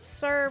some of these.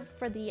 Serve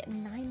for the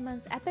 9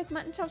 months. Epic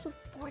Mutton Chops with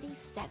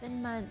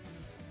 47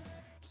 months.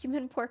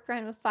 Human Pork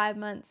Rind with 5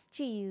 months.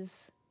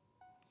 Jeez.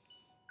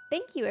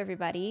 Thank you,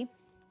 everybody.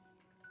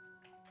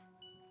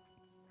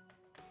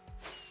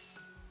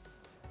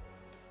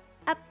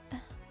 Up.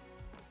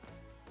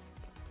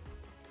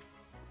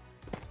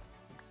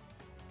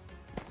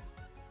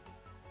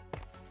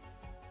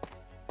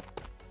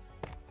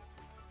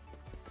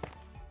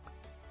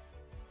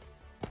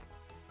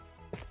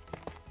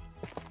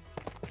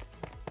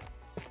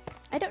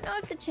 I don't know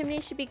if the chimney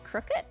should be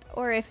crooked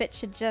or if it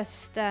should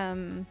just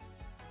stay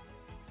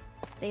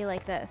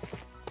like this.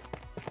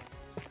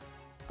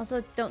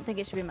 Also, don't think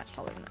it should be much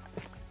taller than that.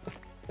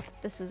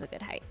 This is a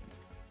good height.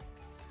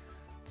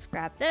 Let's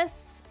grab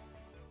this.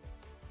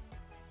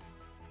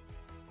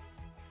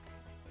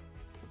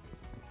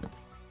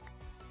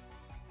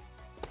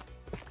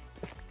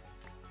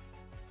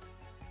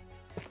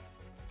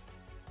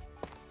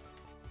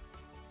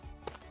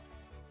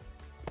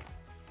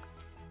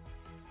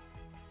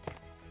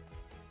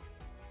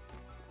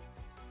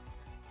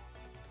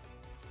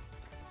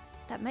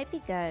 That might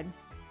be good.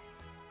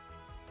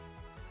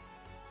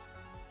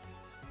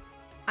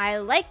 I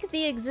like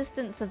the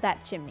existence of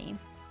that chimney.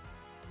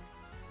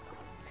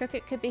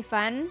 Crooked could be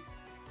fun.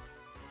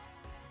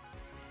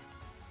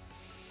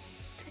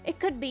 It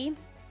could be.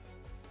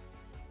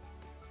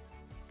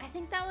 I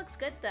think that looks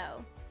good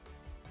though.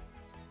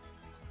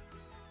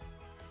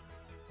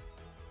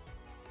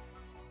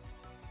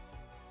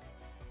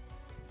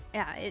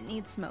 Yeah, it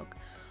needs smoke.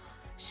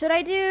 Should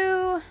I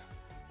do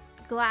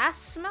glass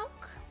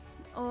smoke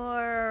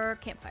or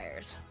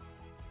campfires?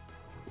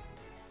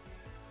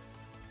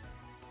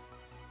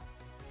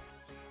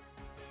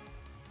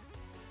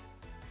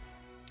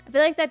 I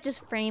feel like that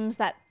just frames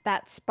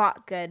that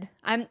spot good.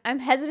 I'm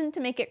hesitant to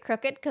make it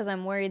crooked because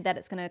I'm worried that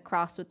it's gonna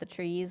cross with the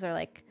trees or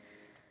like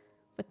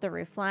with the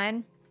roof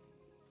line.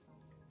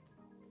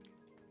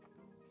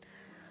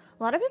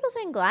 A lot of people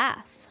saying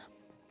glass.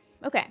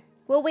 Okay,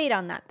 we'll wait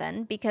on that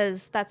then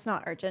because that's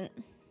not urgent.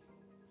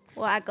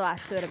 We'll add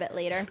glass to it a bit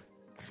later.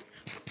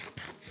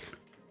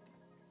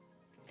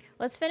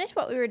 Let's finish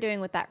what we were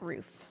doing with that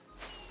roof.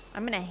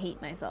 I'm gonna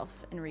hate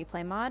myself in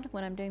replay mod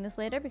when I'm doing this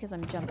later because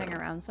I'm jumping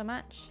around so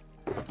much.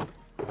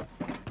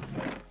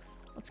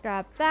 Let's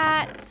grab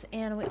that,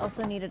 and we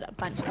also needed a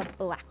bunch of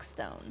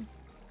blackstone.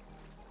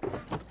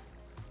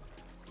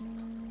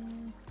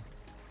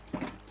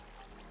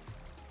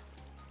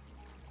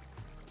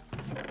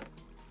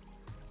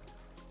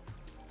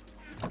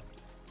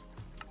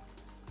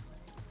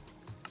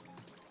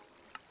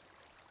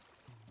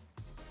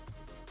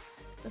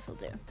 This'll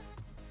do.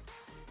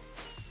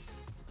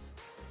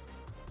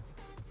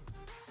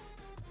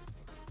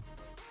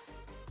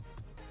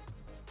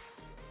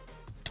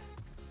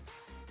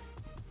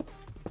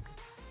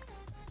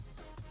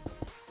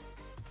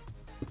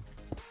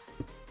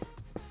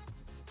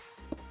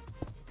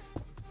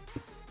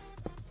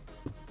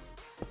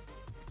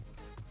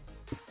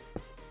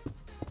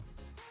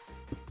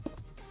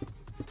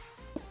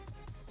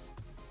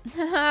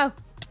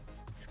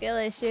 Skill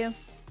issue.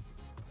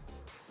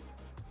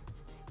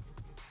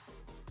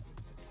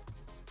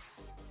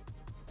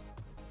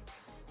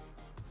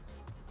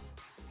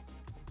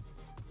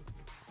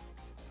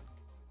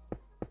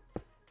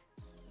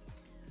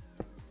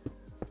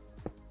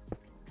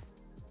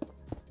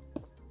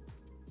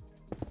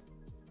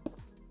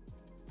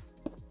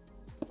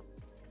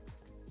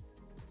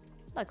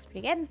 Looks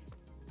pretty good.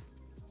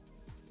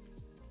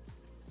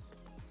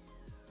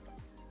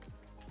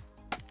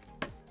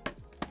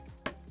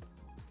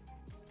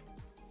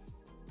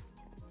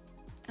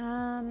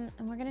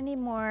 And we're gonna need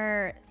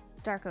more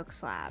dark oak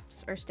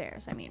slabs, or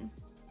stairs, I mean.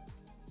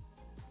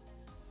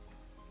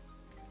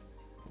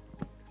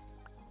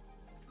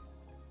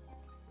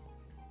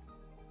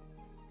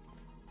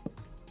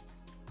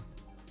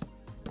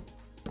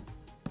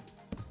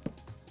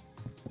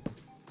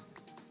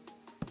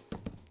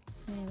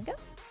 There we go.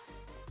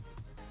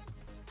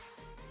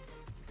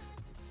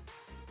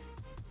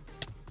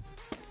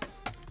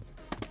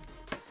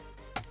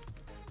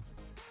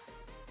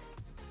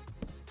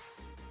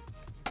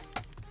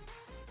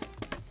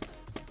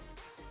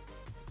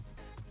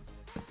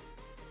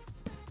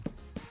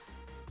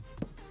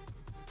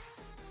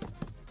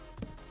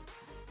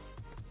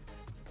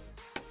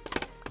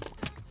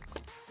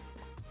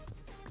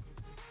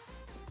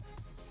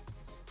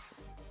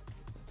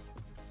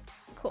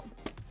 Cool.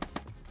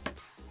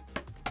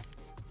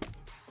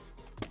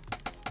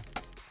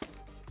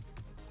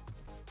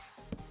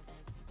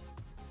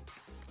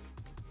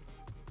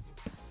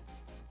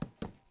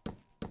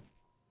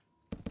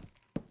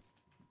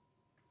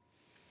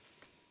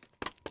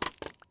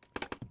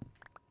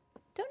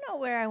 Don't know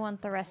where I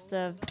want the rest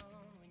of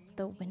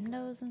the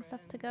windows and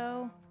stuff to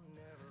go.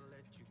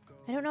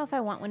 I don't know if I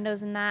want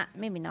windows in that.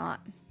 Maybe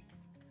not.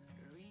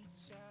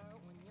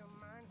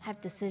 Have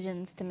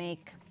decisions to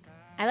make.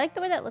 I like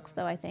the way that looks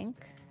though, I think.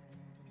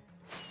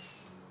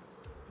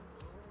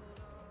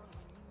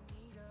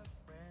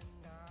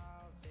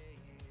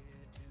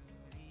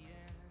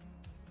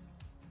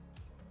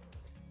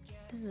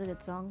 This is a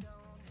good song.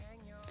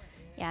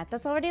 Yeah,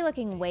 that's already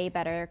looking way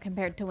better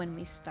compared to when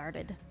we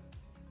started.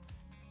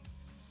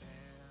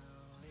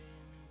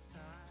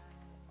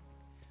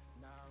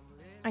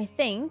 I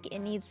think it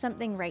needs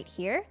something right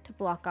here to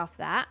block off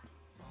that.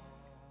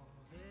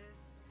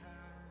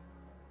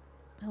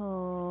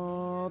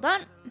 Hold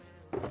on.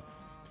 I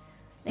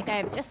think I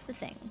have just the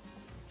thing.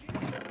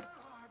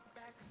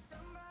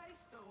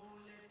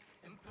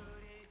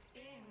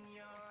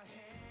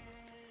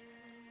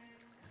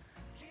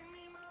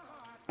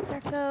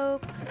 Dark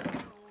oak.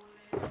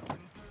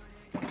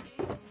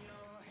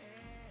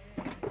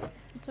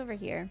 It's over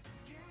here.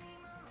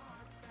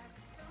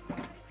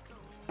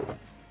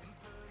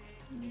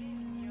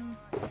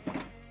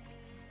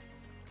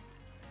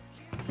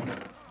 I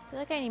feel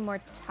like I need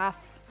more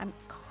tough. I'm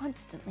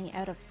constantly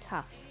out of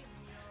tough.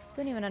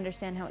 Don't even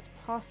understand how it's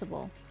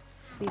possible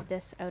to be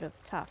this out of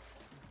tough.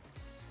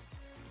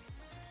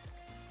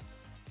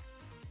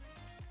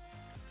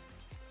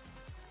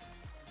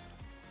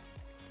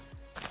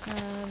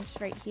 Just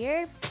right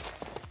here.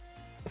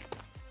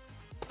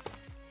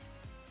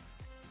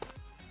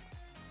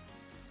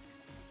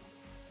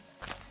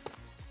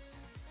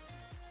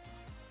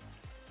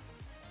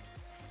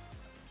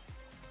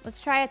 Let's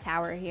try a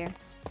tower here.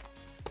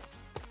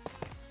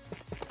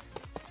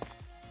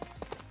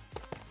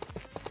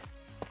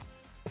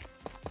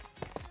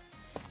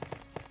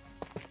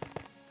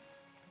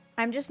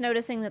 I'm just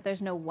noticing that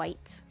there's no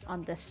white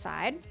on this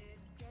side.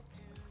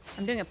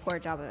 I'm doing a poor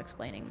job of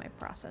explaining my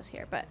process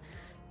here, but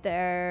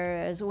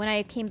there's, when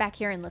I came back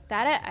here and looked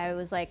at it, I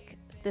was like,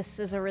 this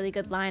is a really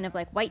good line of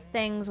like white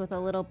things with a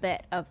little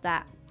bit of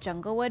that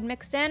jungle wood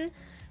mixed in.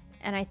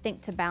 And I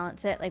think to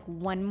balance it, like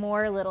one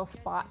more little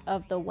spot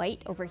of the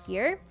white over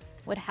here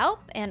would help.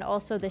 And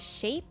also the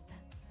shape,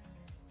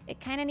 it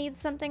kind of needs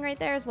something right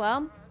there as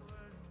well.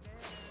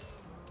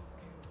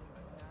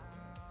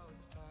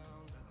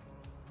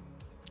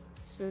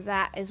 So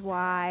that is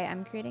why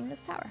I'm creating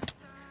this tower.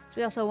 So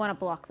we also want to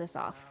block this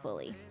off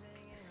fully.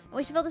 And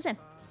we should fill this in.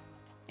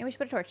 And we should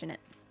put a torch in it.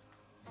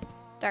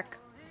 Dark.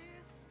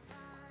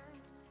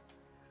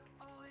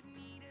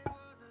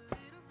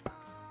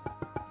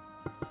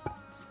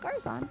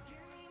 Scars on.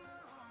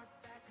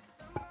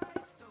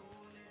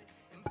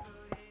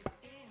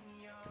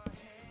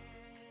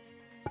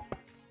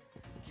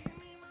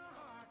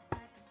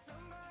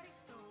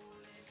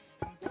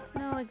 Don't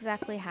know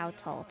exactly how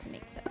tall to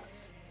make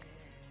this.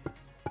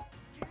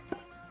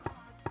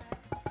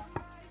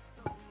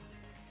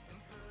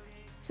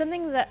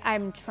 Something that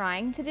I'm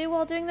trying to do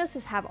while doing this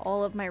is have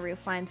all of my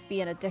roof lines be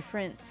in a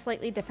different,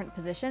 slightly different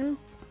position.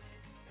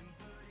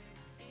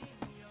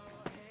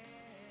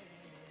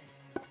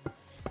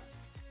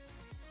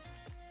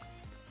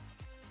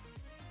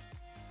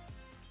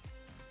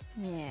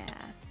 Yeah.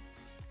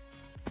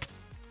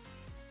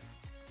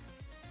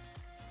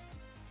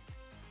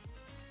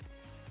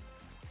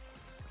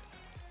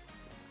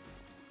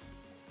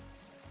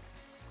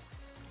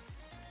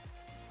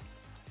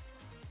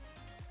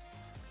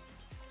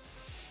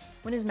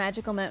 When is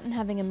Magical Mountain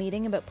having a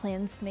meeting about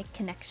plans to make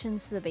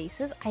connections to the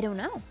bases? I don't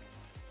know.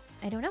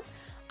 I don't know.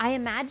 I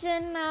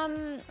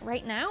imagine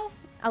right now,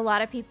 a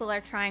lot of people are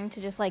trying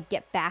to just like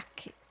get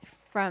back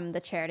from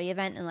the charity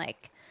event and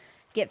like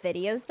get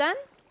videos done.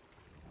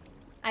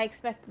 I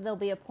expect there'll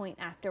be a point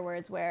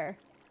afterwards where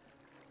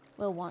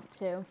we'll want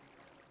to.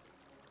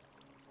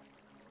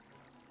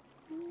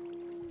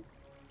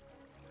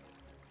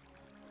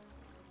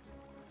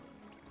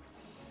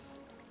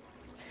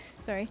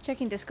 Sorry,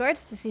 checking Discord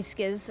to see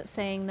Skiz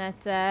saying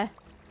that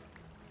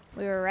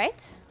we were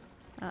right.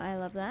 I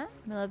love that.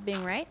 I love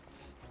being right.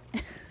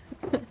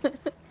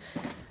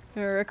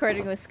 We were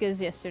recording with Skiz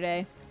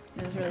yesterday.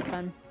 It was really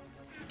fun.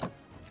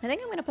 I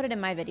think I'm going to put it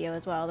in my video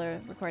as well, the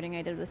recording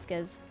I did with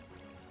Skiz.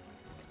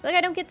 Like,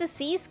 I don't get to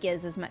see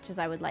Skiz as much as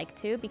I would like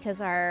to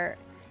because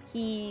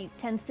he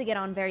tends to get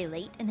on very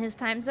late in his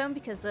time zone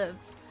because of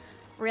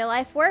real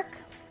life work.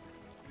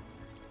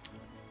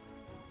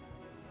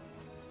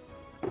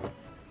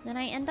 Then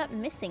I end up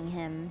missing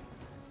him.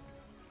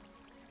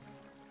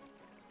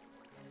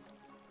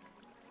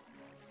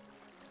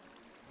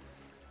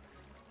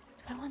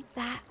 I want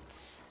that.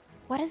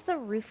 What is the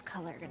roof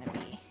color gonna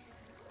be?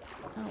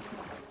 Oh.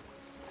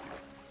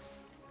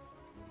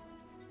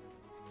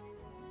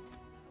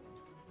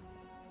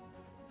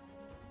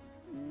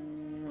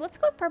 Let's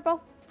go with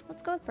purple.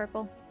 Let's go with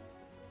purple.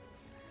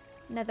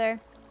 Nether.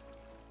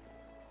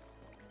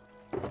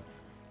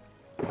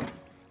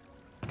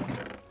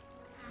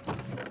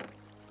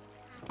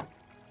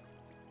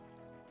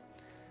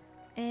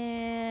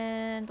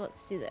 And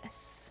let's do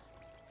this.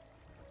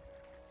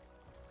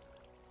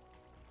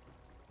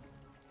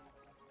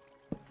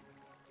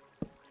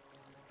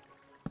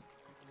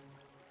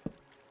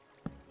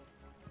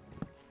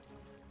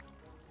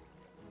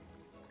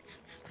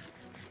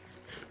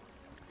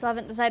 So I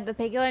haven't decided the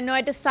paint color. No,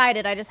 I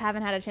decided. I just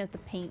haven't had a chance to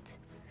paint.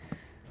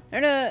 I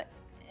don't know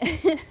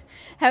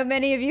how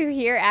many of you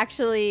here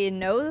actually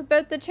know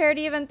about the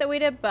charity event that we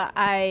did, but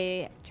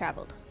I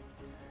traveled.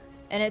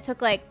 And it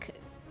took like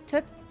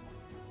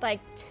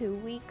 2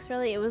 weeks,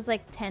 really. It was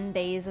like 10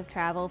 days of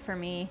travel for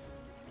me.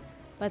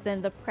 But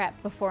then the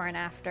prep before and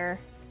after.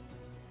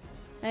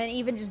 And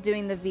even just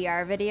doing the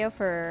VR video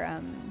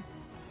for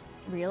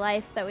Real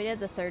Life that we did,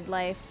 the Third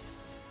Life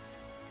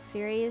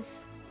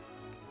series.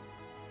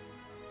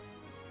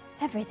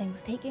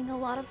 Everything's taking a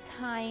lot of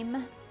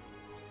time.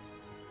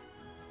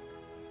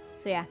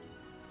 So yeah.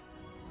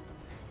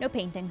 No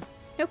painting.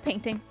 No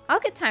painting. I'll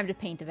get time to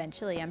paint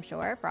eventually, I'm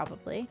sure.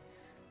 Probably.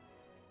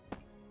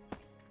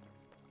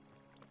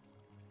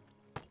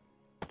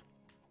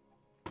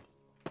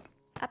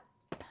 Up.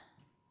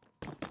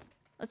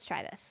 Let's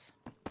try this.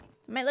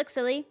 It might look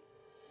silly,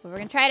 but we're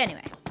gonna try it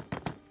anyway.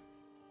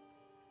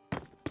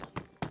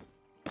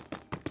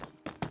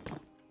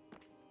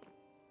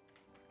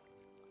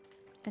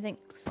 I think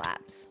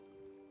slabs.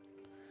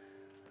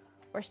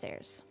 Or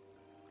stairs.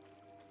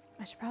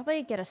 I should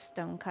probably get a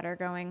stone cutter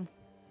going.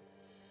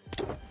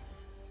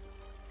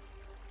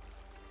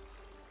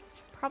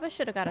 Probably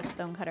should have got a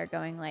stone cutter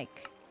going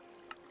like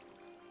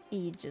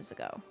ages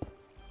ago.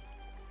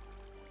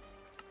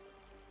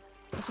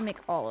 I should make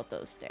all of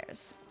those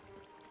stairs.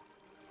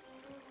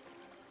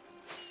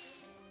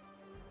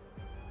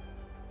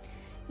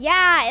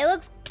 Yeah, it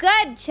looks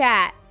good,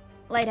 chat.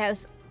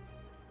 Lighthouse.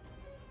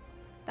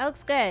 That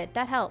looks good.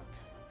 That helped.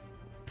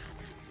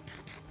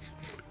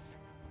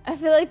 I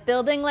feel like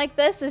building like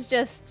this is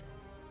just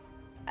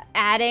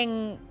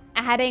adding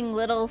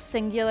little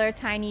singular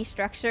tiny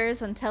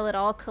structures until it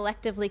all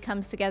collectively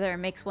comes together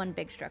and makes one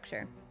big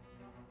structure.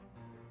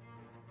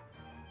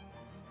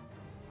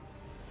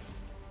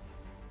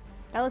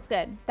 That looks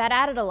good. That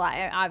added a lot.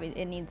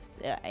 Obviously,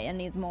 it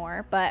needs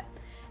more, but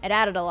it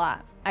added a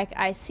lot.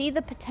 I see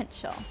the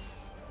potential.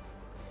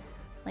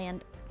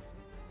 Land.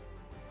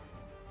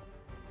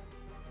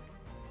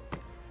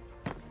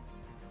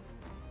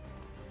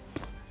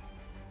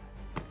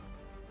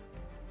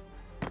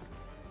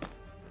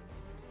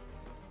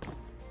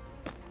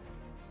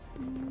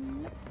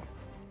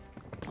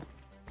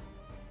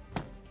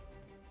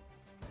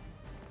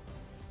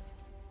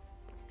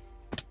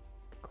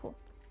 Cool.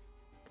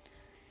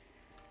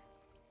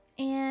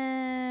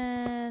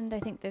 And I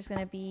think there's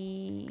gonna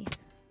be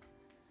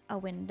a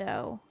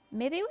window,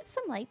 maybe with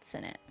some lights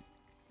in it.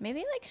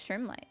 Maybe like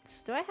shroom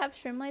lights. Do I have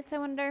shroom lights, I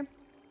wonder?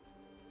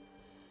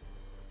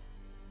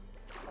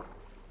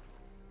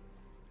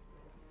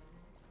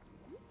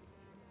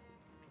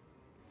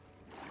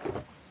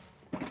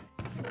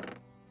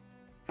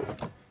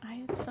 I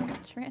have so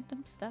much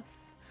random stuff.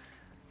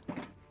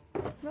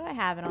 What do I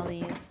have in all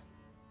these?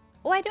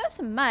 Oh, I do have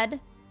some mud.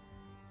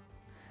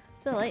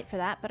 It's a little late for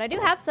that, but I do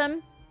have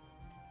some.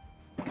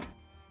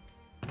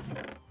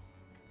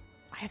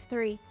 I have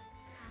 3.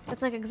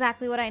 That's like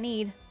exactly what I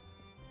need.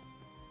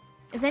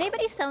 Is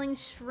anybody selling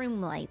shroom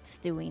lights?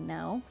 Do we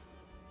know?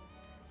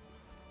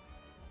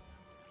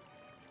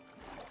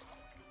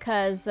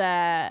 Because,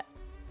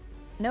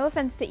 no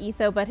offense to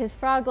Etho, but his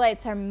frog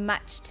lights are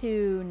much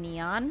too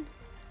neon.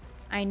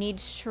 I need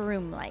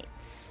shroom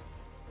lights.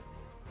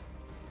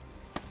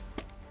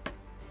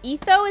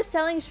 Etho is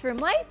selling shroom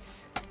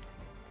lights?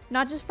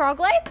 Not just frog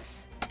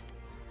lights?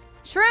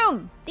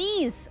 Shroom!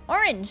 These!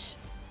 Orange!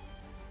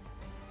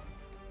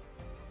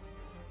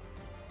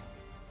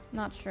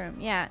 Not shroom.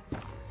 Yeah.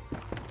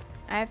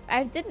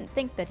 I didn't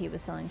think that he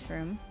was selling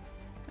shroom.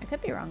 I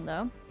could be wrong,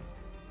 though.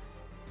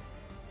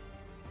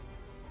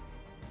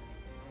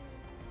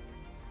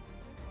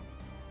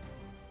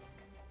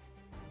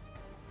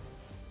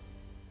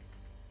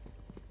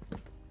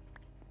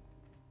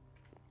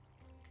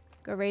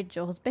 Go raid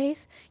Joel's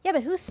base? Yeah,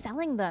 but who's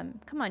selling them?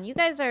 Come on, you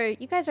guys are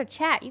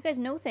chat. You guys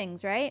know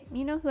things, right?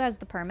 You know who has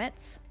the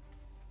permits.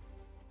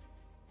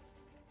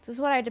 This is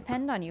what I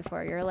depend on you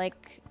for. You're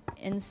like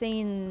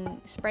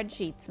insane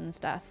spreadsheets and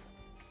stuff.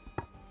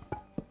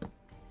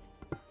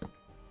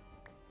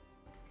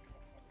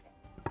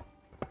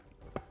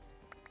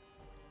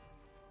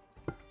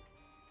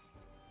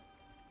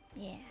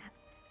 Yeah.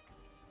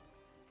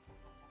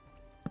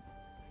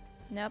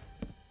 Nope.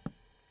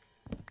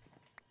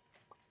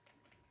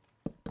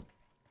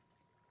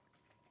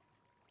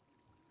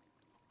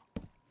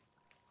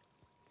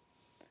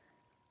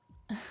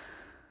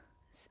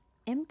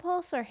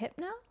 Impulse or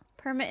Hypno?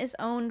 Permit is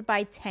owned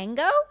by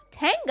Tango?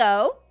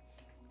 Tango?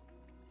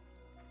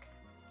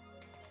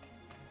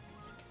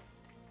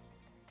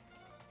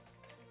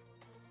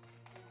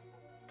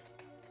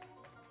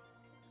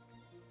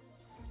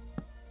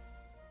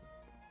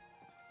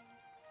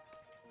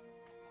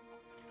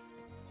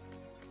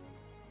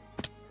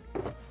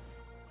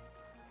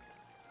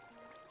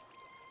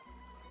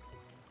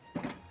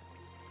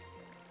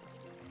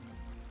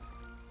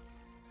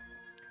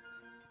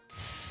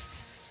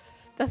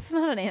 That's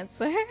not an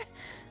answer.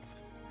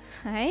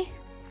 Hi.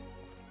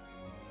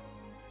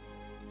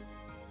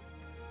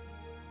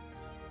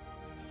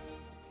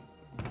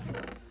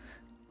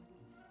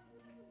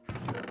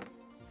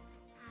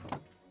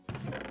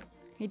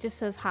 He just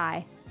says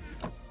hi.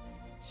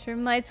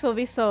 Shroom lights will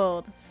be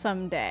sold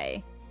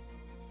someday.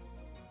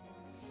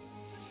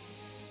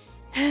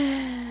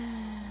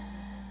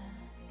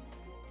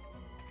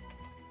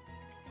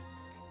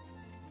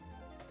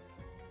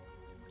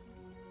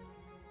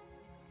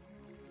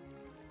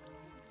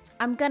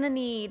 I'm gonna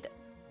need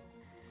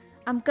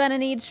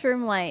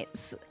shroom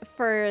lights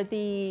for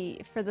the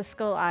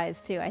skull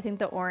eyes too. I think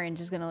the orange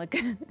is gonna look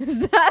good.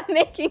 Stop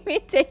making me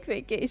take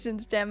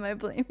vacations, Gem. I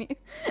blame you.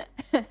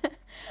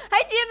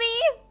 Hi,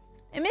 Jimmy.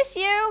 I miss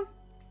you.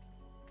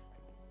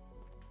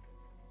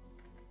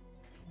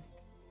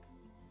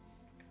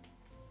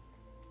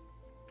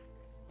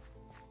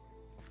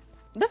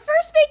 The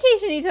first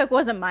vacation he took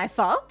wasn't my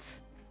fault.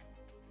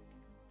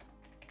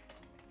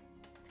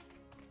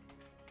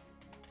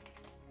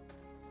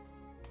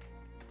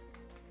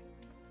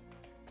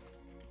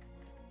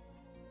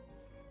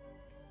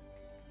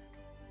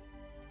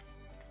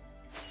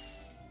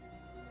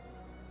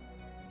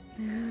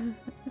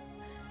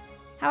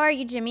 How are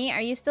you, Jimmy?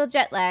 Are you still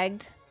jet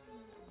lagged?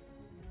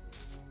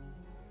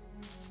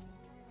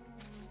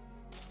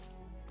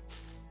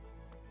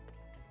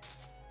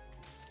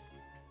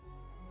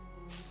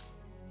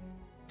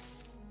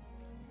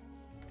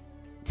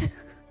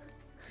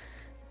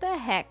 The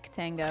heck,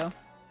 Tango?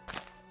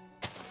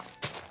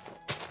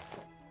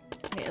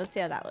 Okay, let's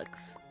see how that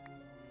looks.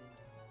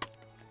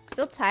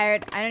 Still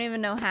tired. I don't even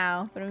know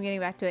how, but I'm getting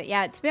back to it.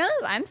 Yeah, to be honest,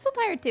 I'm still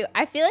tired too.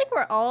 I feel like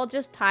we're all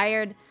just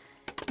tired.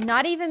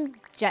 Not even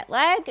jet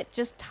lag,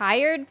 just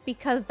tired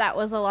because that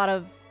was a lot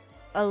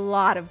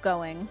of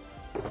going.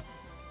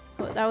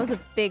 That was a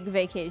big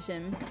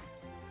vacation.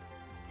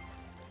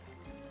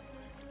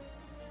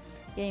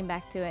 Getting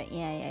back to it.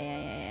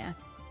 Yeah.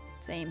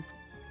 Same,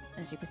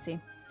 as you can see.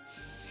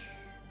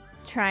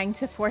 Trying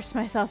to force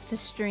myself to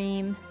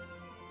stream.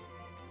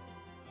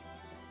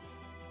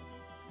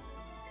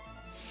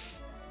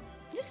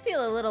 Just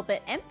feel a little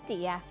bit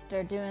empty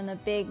after doing a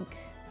big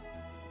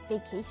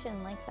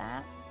vacation like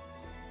that.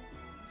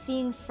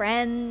 Seeing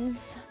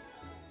friends.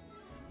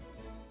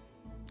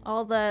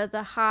 All the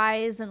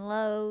highs and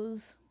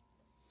lows.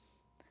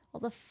 All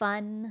the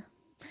fun.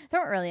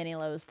 There weren't really any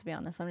lows, to be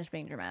honest. I'm just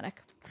being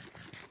dramatic.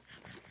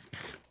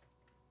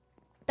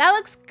 That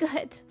looks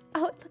good.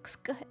 Oh, it looks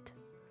good.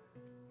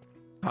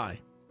 Hi.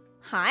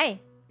 Hi.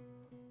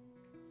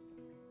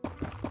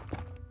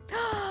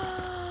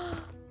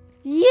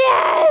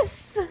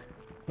 Yes!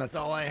 That's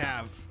all I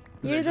have.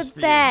 You're the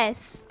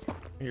best.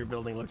 Your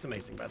building looks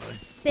amazing, by the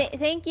way.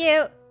 Thank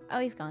you. Oh,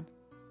 he's gone.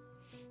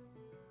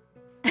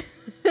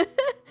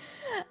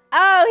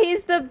 Oh,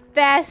 he's the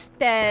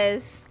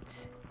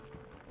bestest.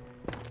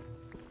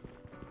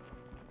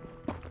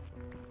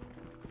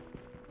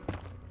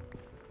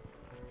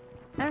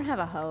 I don't have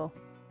a hoe.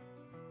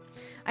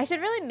 I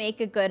should really make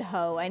a good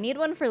hoe. I need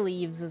one for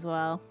leaves as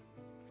well.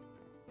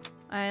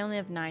 I only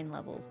have 9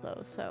 levels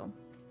though, so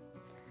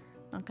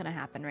not gonna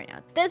happen right now.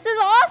 This is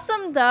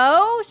awesome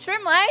though!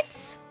 Shroom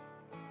lights!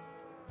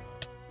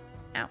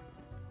 Ow.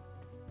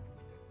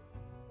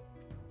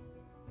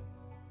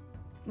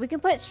 We can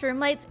put shroom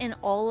lights in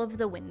all of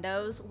the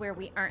windows where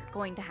we aren't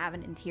going to have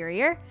an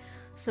interior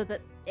so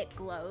that it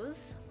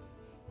glows.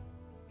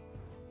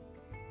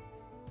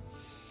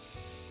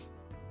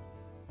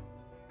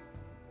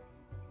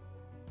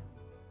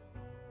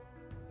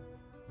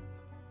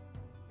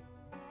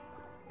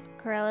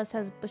 Corellis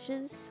has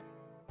bushes.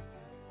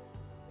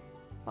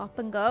 Bop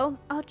and go.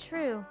 Oh,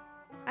 true.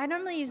 I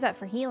normally use that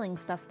for healing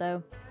stuff,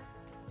 though.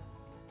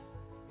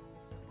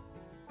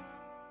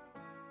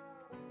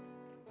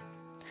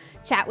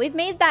 Chat, we've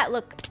made that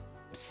look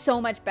so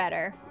much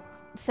better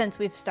since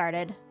we've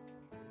started.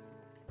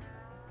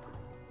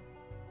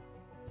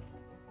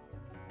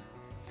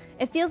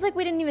 It feels like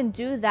we didn't even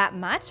do that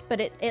much,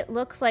 but it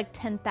looks like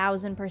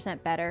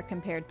 10,000% better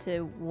compared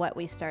to what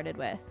we started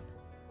with.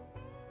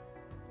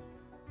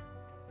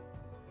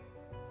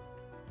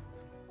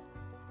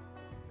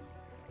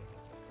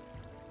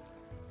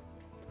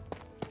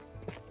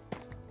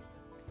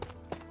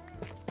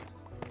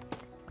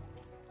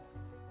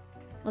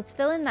 Let's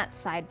fill in that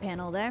side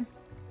panel there.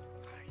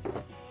 I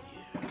see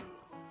you.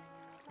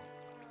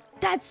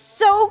 That's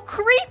so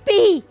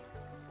creepy!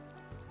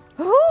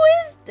 Who?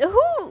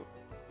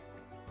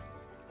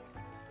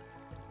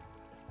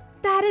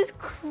 That is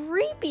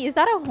creepy. Is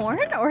that a horn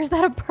or is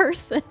that a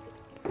person?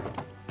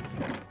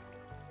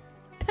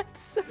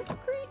 That's so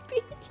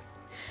creepy.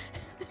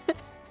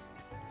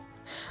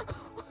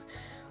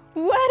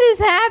 What is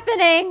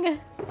happening?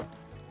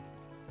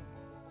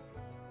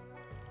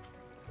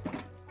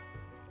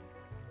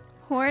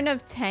 Horn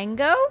of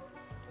Tango?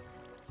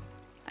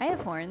 I have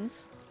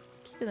horns.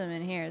 Keeping them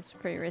in here is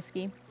pretty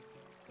risky.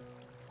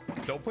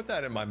 Don't put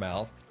that in my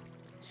mouth.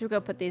 Should go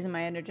put these in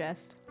my under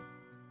chest.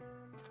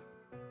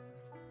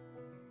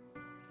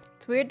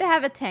 It's weird to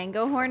have a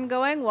tango horn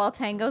going while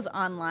tango's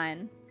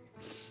online.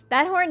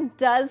 That horn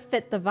does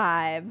fit the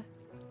vibe.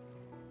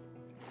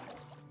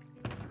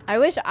 I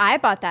wish I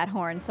bought that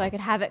horn so I could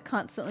have it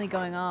constantly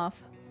going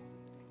off.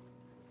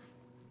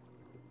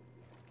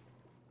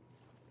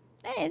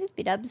 Hey, this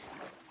B-dubs.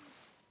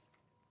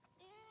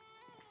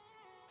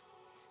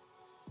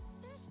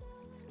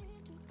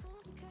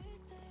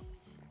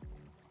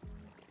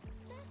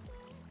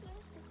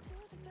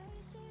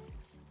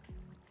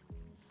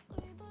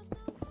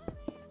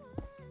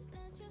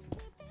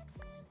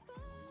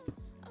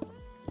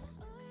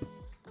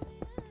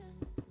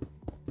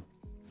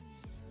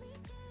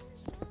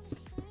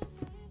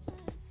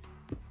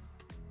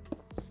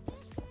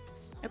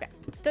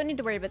 Don't need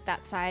to worry about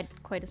that side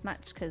quite as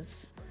much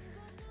because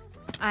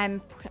I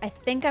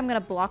think I'm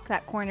gonna block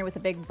that corner with a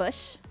big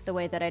bush the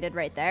way that I did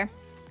right there.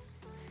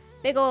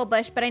 Big old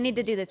bush, but I need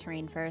to do the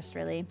terrain first,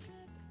 really.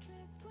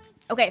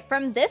 Okay,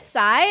 from this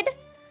side,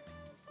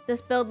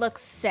 this build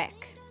looks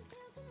sick.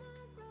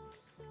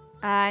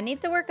 I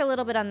need to work a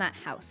little bit on that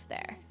house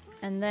there,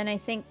 and then I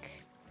think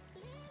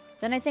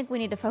we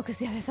need to focus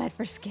the other side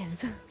for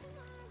skiz.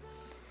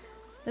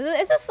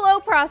 It's a slow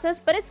process,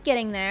 but it's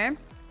getting there.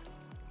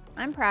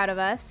 I'm proud of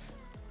us.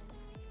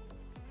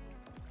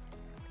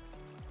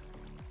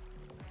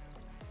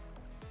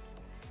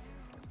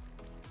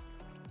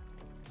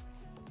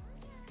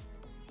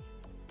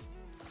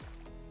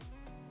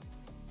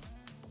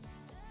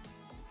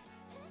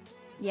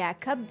 Yeah,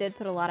 Cub did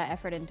put a lot of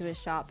effort into his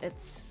shop.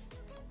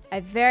 I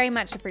very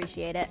much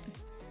appreciate it.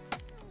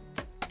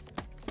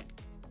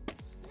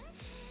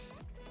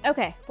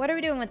 Okay, what are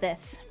we doing with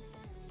this?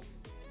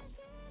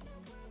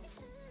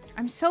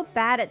 I'm so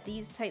bad at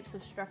these types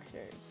of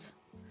structures.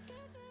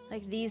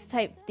 Like these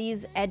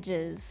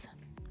edges.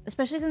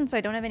 Especially since I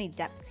don't have any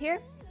depth here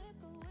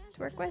to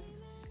work with.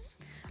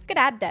 I could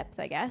add depth,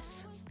 I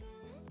guess.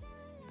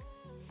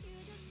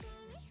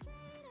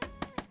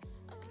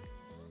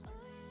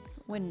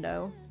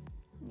 Window.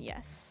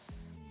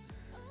 Yes.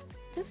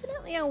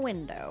 Definitely a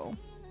window.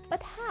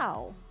 But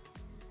how?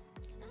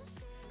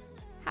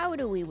 How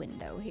do we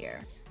window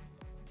here?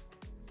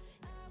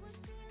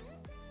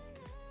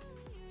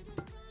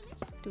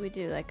 Do we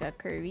do like a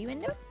curvy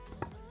window?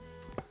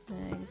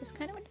 Like this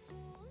kind of window?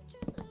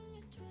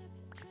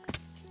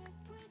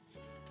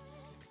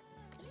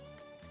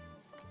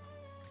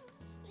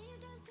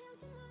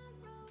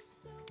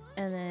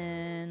 And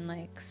then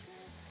like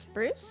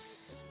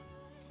spruce?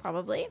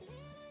 Probably.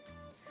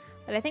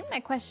 But I think my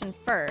question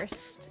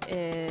first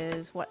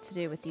is what to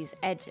do with these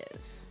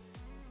edges.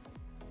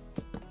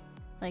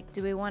 Like,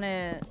 do we want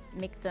to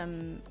make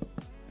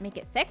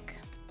it thick?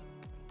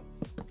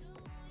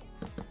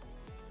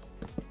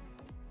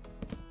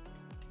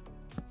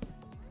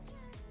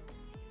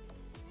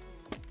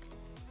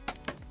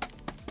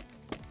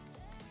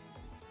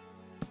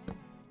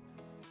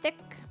 Thick.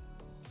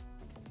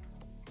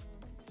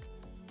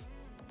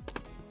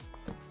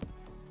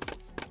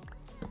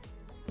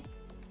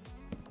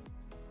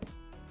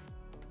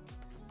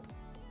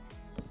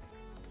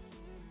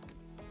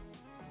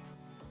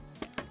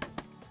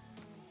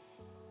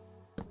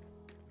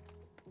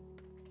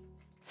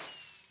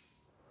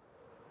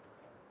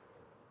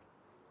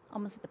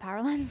 Almost at the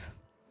power lines.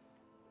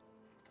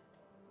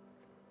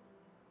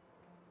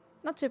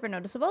 Not super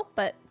noticeable,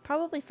 but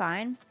probably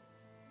fine.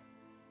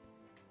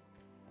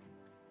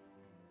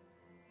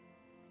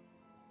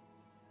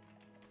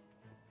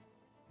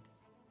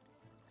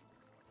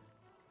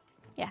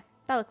 Yeah,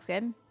 that looks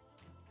good.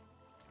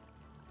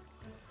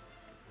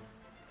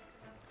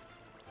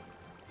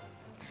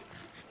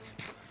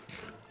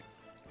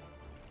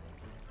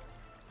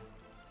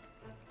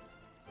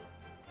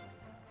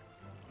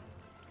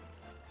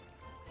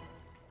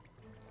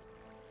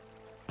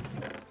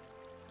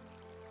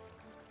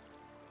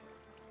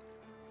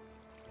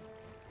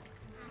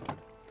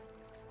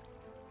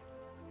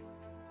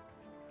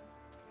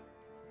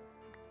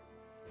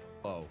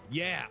 Oh,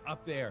 yeah,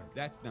 up there.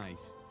 That's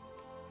nice.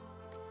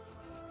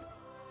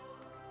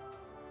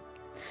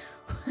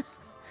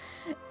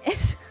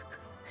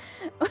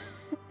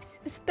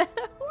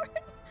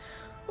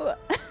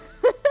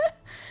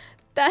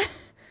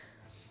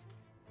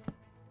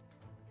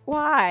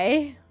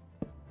 Why?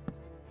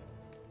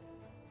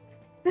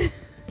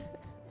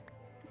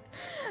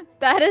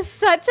 That is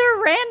such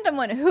a random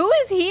one. Who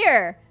is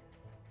here?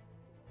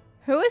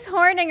 Who is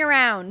horning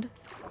around?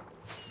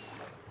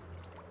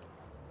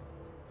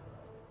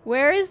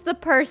 Where is the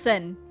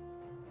person?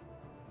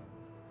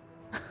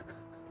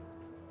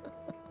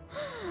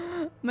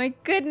 My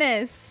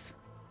goodness.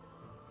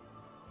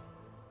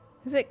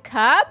 Is it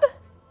Cub?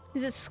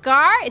 Is it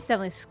Scar? It's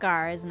definitely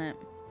Scar, isn't it?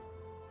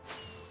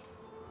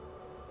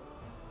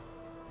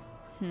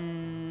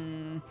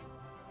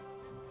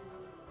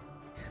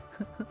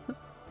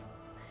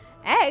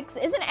 X?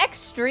 Isn't X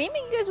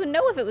streaming? You guys would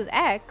know if it was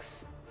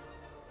X.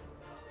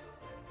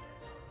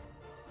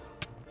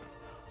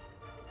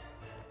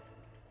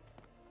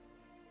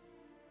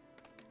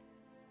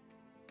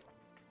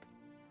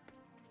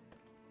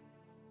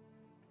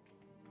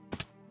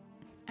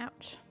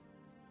 Ouch.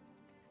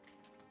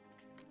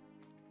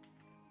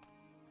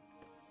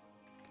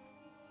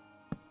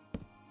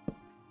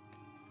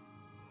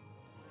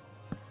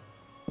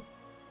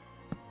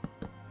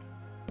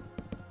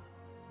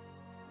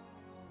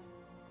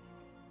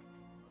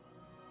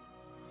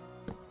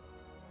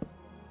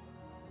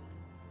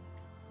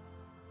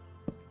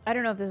 I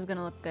don't know if this is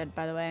gonna look good,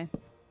 by the way.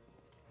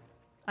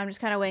 I'm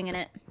just kind of winging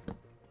it.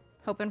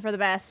 Hoping for the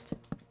best.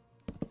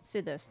 Let's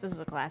do this. This is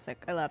a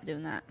classic. I love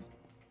doing that.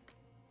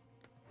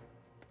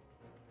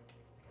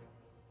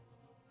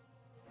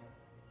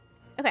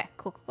 Okay,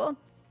 cool, cool, cool.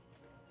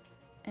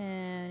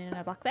 And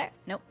another block there.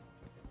 Nope.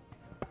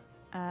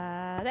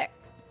 There.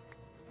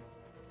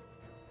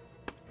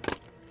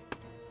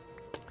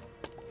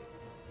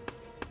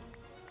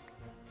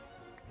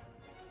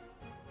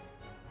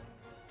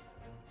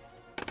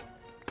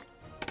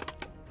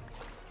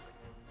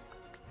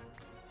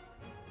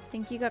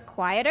 Think you got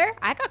quieter?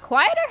 I got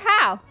quieter?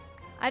 How?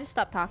 I just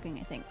stopped talking,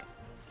 I think.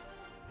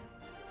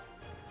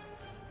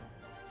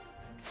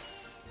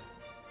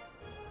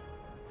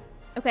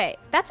 Okay,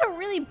 that's a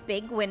really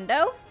big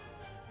window.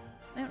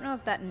 I don't know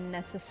if that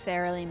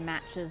necessarily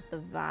matches the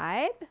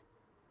vibe.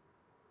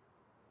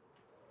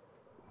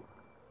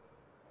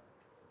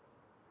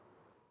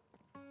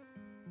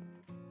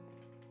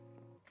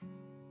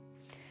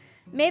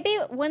 Maybe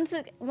once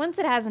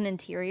it has an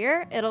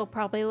interior, it'll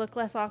probably look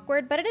less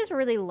awkward, but it is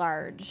really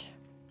large.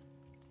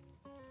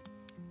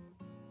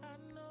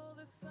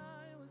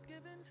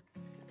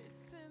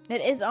 It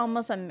is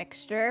almost a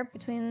mixture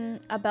between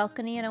a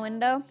balcony and a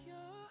window.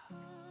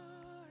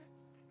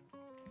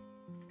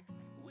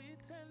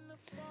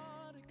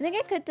 I think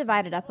I could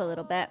divide it up a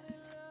little bit.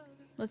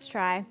 Let's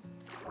try.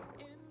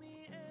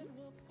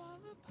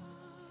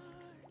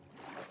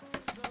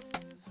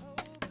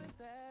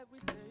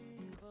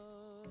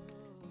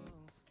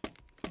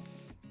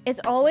 It's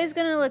always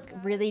gonna look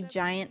really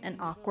giant and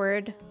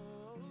awkward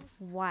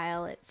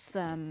while it's,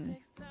 I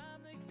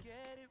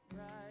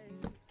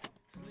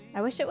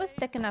wish it was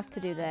thick enough to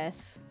do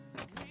this.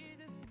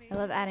 I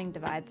love adding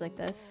divides like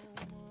this.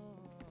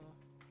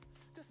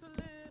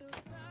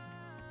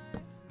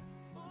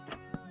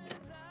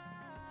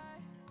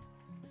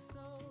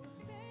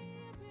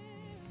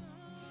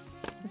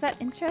 Is that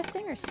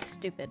interesting or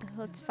stupid?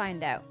 Let's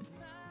find out.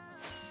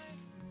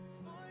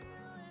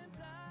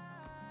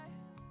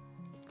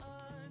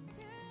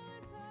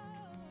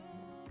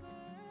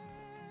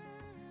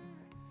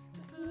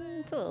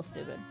 It's a little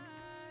stupid.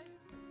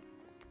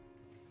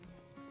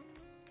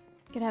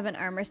 Could have an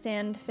armor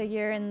stand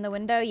figure in the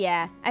window.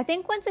 Yeah, I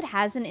think once it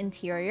has an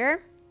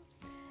interior,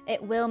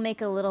 it will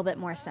make a little bit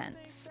more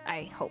sense.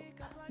 I hope.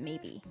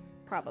 Maybe.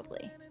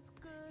 Probably.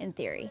 In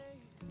theory.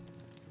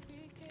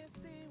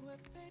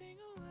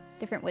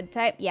 Different wood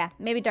type? Yeah,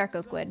 maybe dark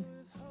oak wood.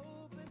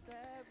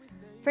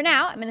 For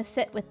now, I'm going to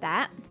sit with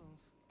that.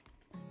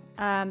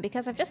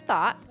 Because I've just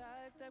thought.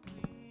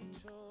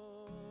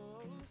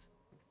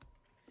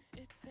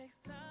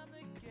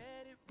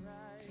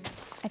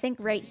 I think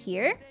right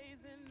here.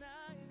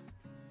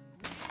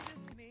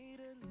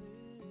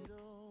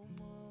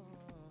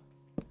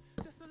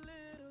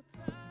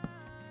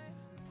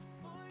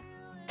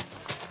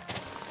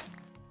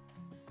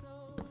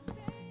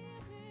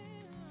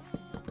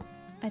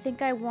 I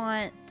think I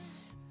want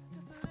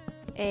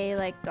a,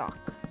 like,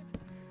 dock.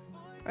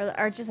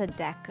 Or just a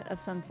deck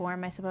of some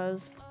form, I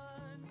suppose.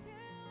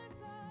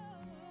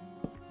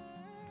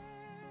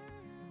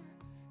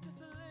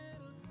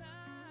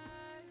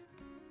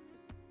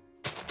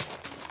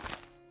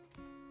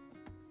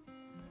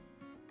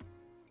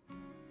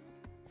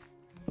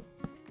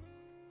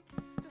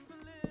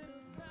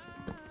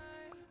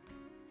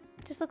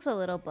 Just looks a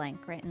little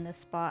blank right in this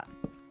spot.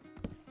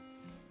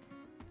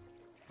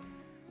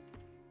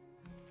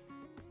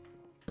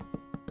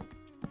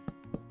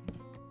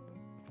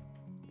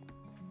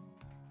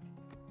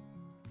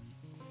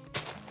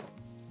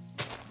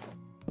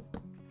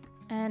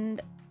 And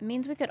it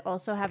means we could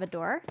also have a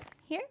door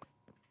here.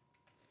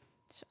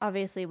 So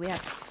obviously we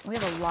have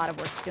a lot of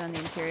work to do on the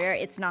interior.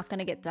 It's not going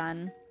to get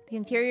done. The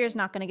interior is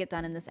not going to get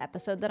done in this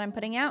episode that I'm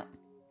putting out.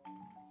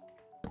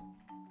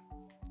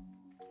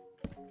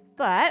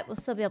 But we'll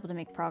still be able to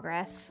make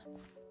progress.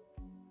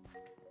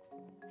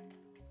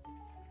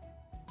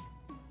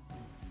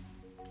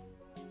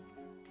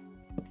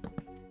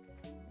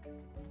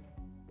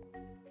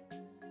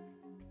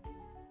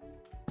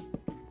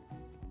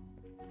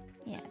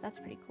 Yeah, that's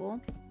pretty cool.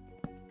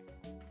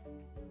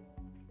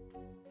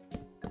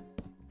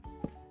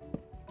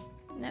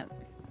 Nope.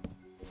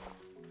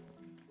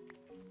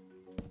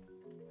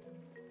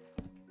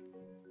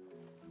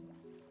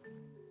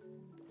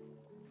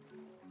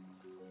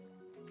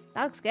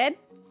 That looks good.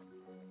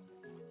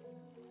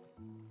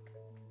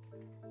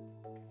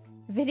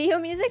 Video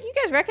music? You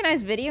guys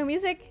recognize video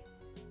music?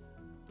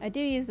 I do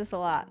use this a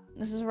lot.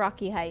 This is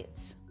Rocky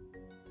Heights.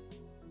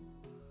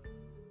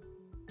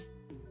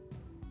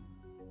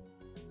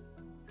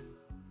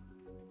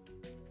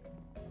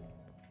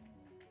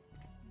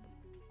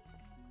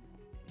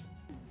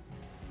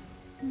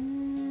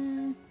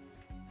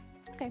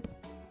 Okay.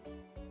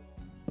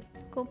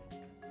 Cool.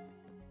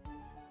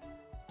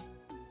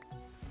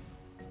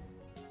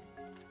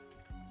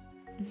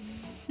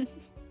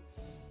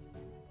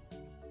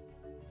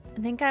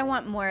 I think I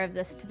want more of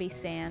this to be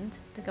sand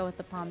to go with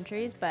the palm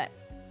trees, but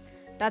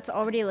that's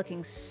already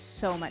looking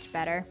so much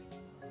better.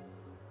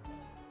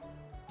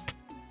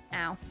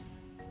 Ow.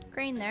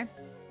 Crane there.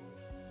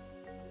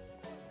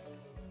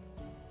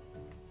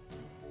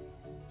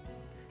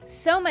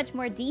 So much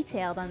more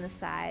detailed on the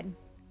side.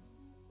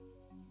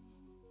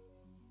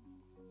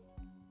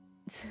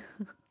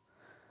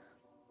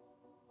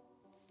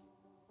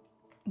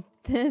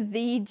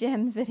 the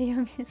gem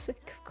video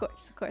music, of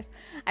course, of course.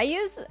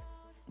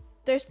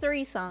 There's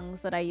 3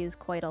 songs that I use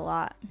quite a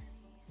lot. I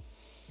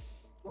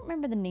don't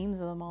remember the names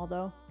of them all,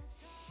 though.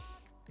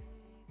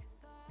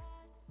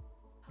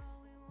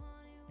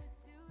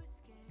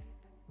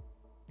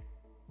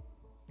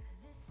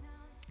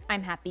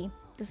 I'm happy.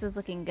 This is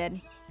looking good.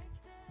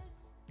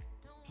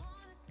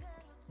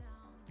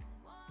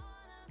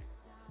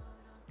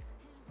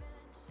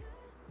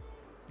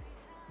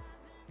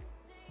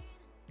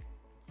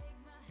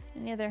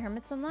 Any other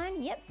hermits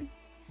online? Yep.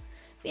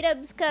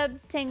 B-dubs, Cub,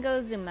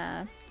 Tango,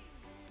 Zuma.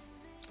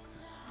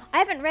 I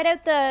haven't read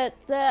out the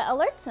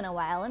alerts in a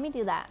while. Let me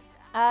do that.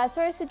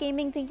 Sorisu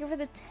Gaming, thank you for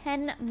the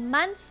 10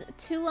 months.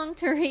 Too long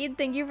to read.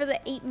 Thank you for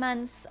the 8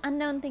 months.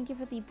 Unknown, thank you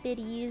for the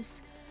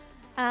biddies.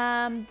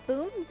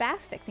 Boom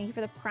Bastic, thank you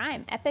for the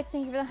Prime. Epic,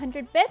 thank you for the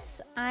 100 bits.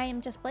 I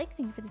am just Blake,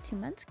 thank you for the 2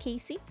 months.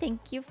 Casey,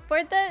 thank you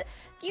for the...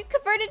 You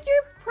converted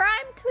your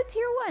Prime to a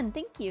tier 1.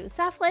 Thank you.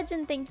 Soft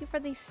Legend, thank you for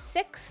the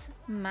 6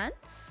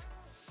 months.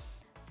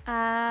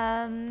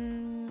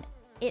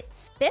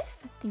 It's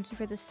Biff, thank you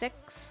for the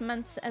 6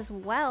 months as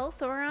well.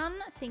 Thoron,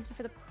 thank you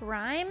for the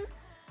Prime.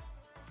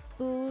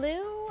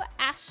 Blue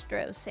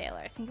Astro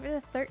Sailor, thank you for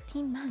the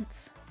 13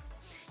 months.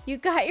 You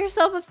got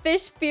yourself a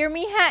Fish Fear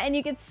Me hat and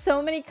you get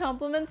so many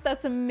compliments.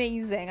 That's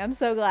amazing. I'm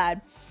so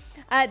glad.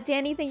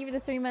 Danny, thank you for the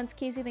 3 months.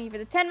 Casey, thank you for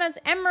the 10 months.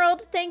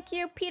 Emerald, thank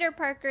you. Peter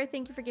Parker,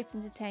 thank you for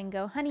gifting to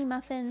Tango. Honey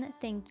Muffin,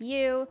 thank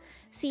you.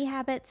 Sea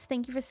Habits,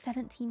 thank you for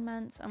 17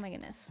 months. Oh my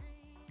goodness.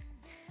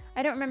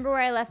 I don't remember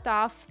where I left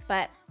off,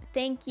 but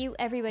thank you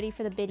everybody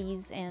for the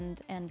biddies and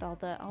all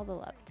the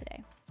love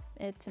today.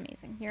 It's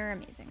amazing. You're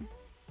amazing.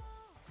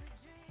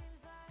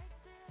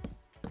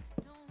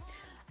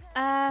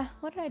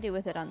 What did I do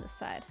with it on this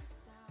side?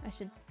 I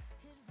should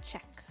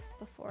check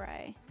before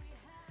I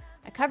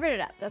covered it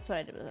up. That's what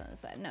I did with it on this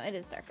side. No, it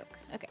is dark oak.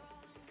 Okay.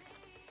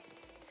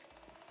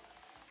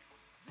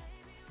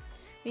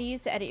 You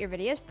use to edit your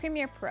videos?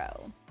 Premiere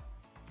Pro.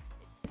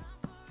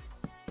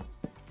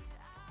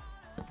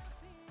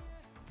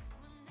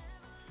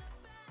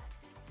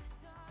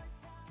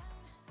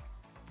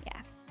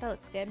 Yeah, that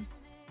looks good.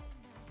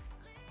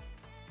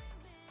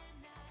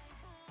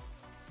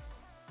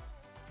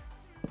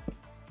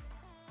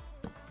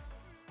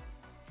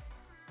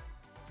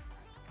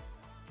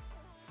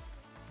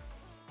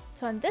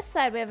 So on this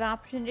side, we have an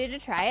opportunity to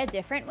try a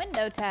different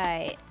window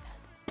type.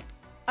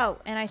 Oh,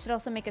 and I should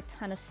also make a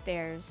ton of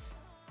stairs.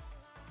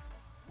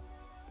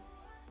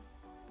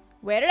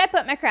 Where did I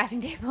put my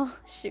crafting table?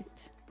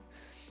 Shoot.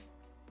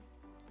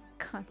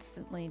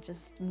 Constantly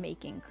just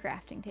making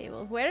crafting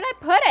tables. Where did I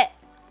put it?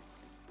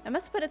 I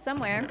must have put it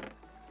somewhere.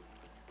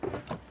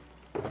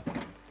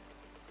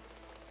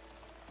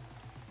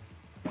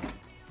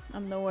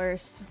 I'm the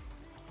worst.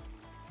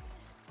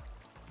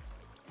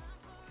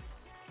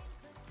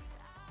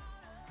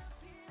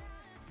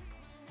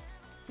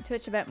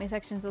 Twitch about me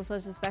section still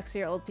shows the specs of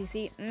your old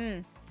PC.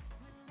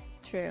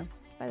 True.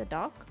 By the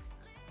dock?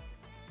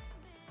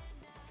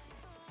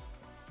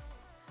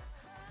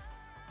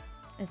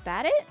 Is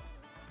that it?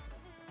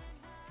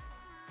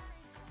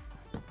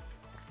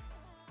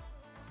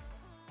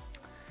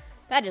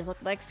 That just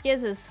looked like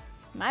skizzes.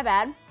 My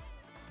bad.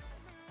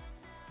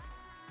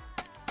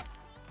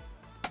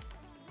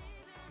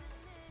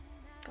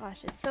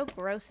 Gosh, it's so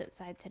gross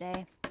outside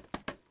today.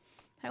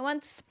 I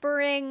want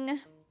spring.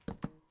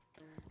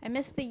 I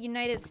miss the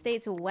United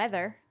States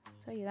weather. I'll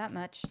tell you that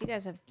much. You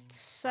guys have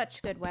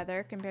such good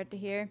weather compared to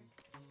here.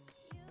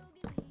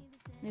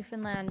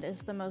 Newfoundland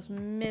is the most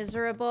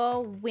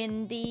miserable,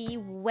 windy,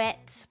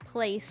 wet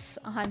place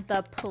on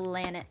the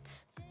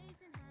planet.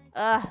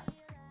 Ugh.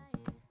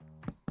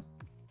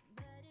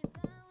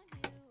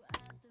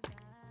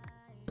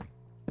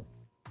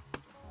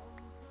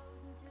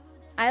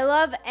 I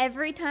love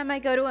every time I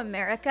go to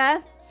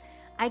America,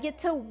 I get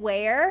to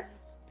wear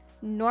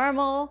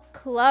normal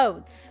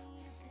clothes.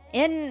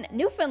 In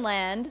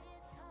Newfoundland,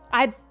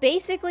 I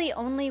basically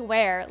only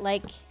wear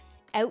like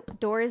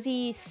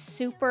outdoorsy,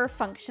 super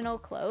functional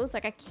clothes.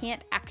 Like I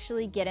can't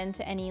actually get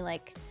into any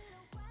like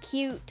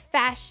cute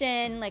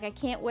fashion. Like I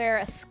can't wear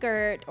a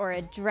skirt or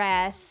a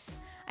dress.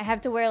 I have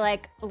to wear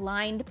like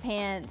lined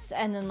pants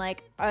and then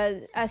like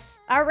a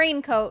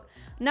raincoat.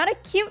 Not a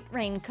cute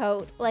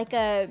raincoat, like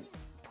a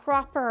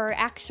proper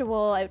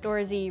actual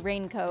outdoorsy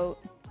raincoat.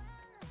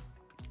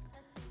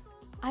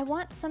 I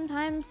want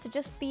sometimes to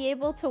just be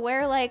able to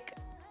wear like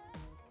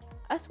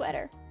a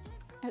sweater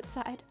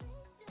outside.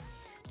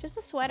 Just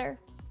a sweater.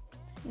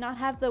 Not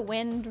have the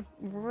wind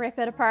rip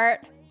it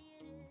apart.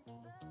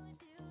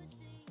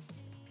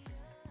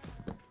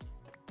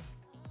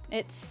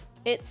 It's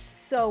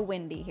so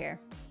windy here.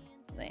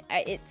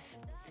 It's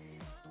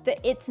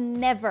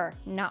never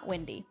not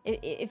windy.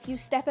 If you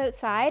step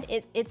outside,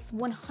 it's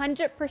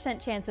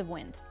 100% chance of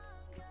wind.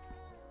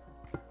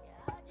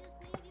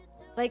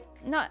 Like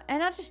not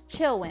just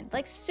chill wind,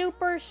 like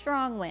super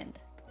strong wind.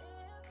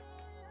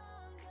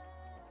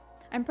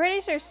 I'm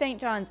pretty sure St.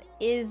 John's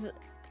is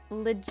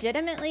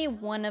legitimately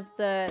one of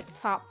the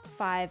top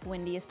 5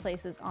 windiest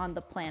places on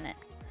the planet.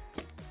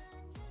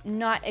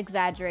 Not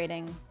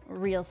exaggerating,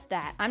 real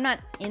stat. I'm not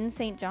in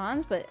St.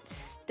 John's, but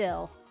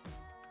still.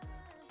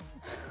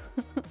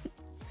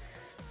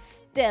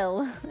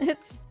 Still,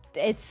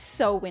 it's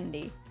so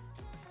windy.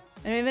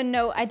 I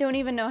don't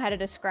even know how to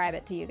describe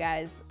it to you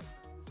guys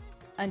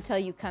until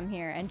you come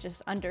here and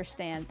just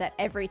understand that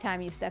every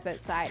time you step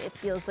outside, it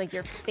feels like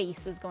your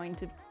face is going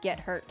to get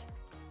hurt.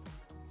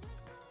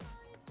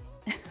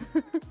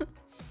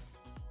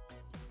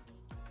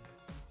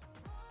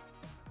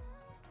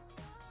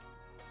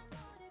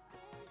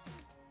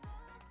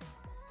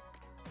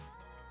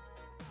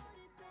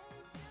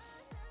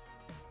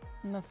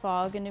 And the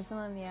fog in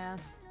Newfoundland, yeah.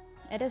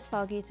 It is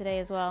foggy today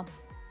as well.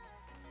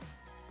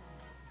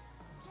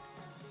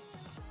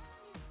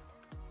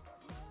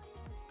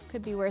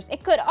 Could be worse.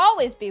 It could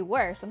always be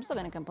worse. I'm still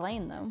gonna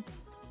complain though.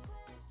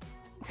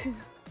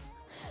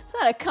 It's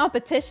not a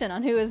competition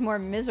on who is more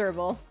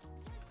miserable.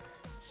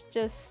 It's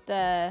just,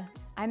 I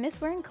miss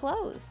wearing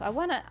clothes. I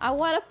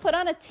wanna put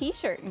on a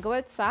t-shirt and go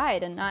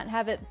outside and not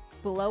have it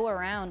blow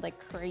around like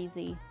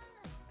crazy.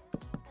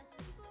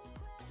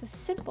 It's a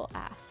simple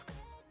ask.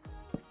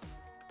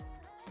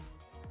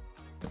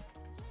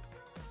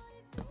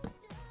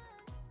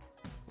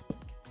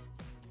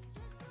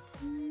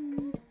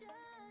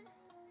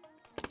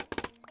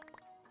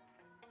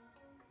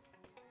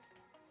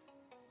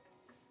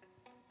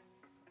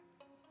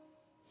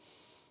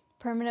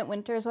 Permanent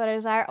winter is what I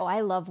desire. Oh,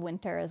 I love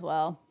winter as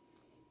well.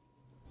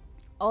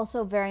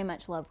 Also very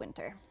much love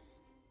winter.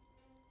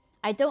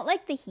 I don't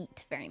like the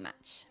heat very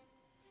much.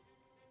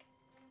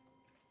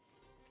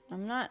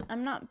 I'm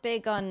not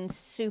big on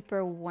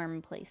super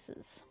warm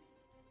places.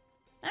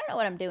 I don't know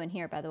what I'm doing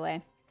here, by the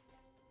way.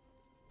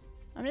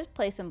 I'm just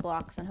placing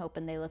blocks and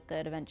hoping they look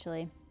good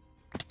eventually.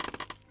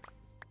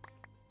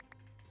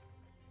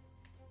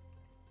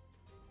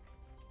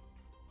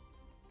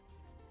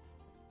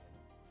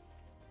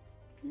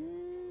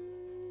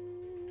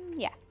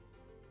 Yeah,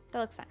 that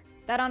looks fine.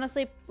 That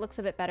honestly looks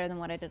a bit better than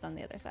what I did on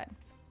the other side.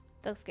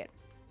 That looks good.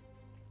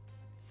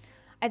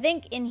 I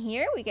think in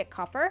here we get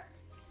copper.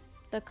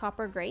 The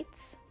copper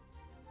grates.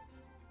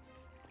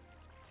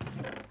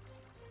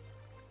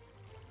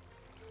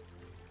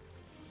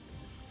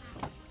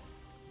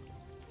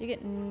 You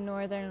get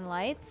northern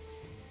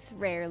lights?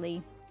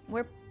 Rarely.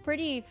 We're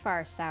pretty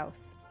far south.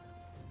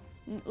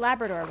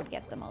 Labrador would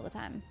get them all the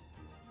time.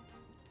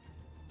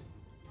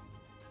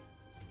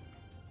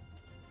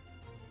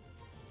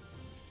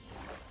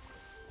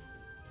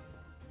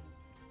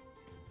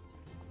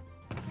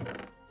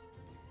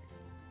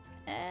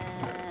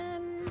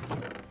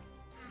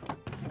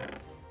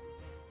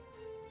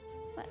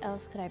 What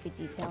else could I be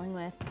detailing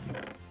with?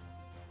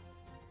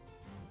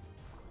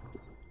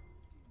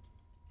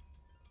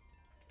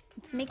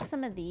 Let's make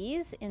some of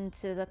these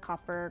into the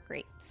copper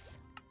grates.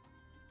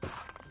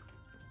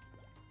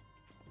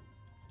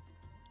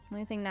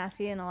 Only thing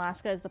nasty in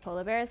Alaska is the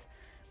polar bears.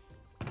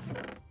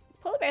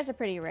 Polar bears are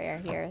pretty rare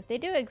here. They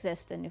do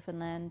exist in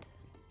Newfoundland.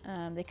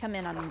 They come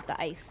in on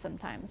the ice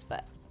sometimes,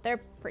 but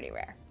they're pretty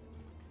rare.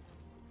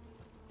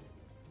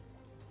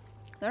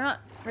 They're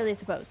not really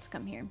supposed to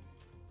come here.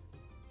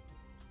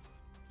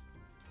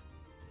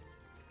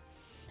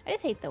 I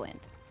just hate the wind.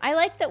 I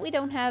like that we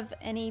don't have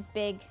any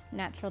big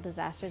natural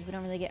disasters. We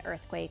don't really get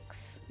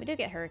earthquakes. We do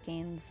get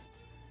hurricanes.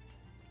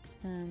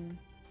 But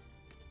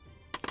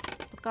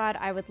God,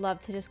 I would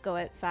love to just go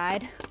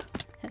outside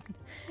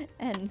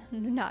and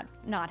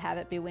not have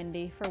it be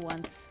windy for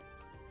once.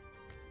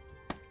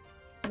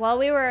 While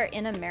we were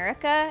in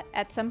America,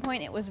 at some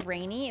point it was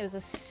rainy. It was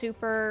a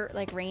super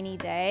like rainy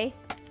day.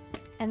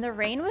 And the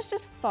rain was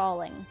just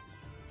falling.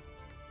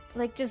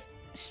 Like just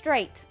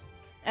straight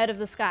out of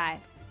the sky.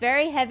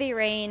 Very heavy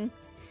rain.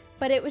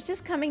 But it was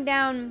just coming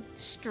down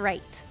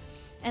straight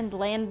and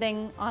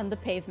landing on the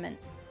pavement.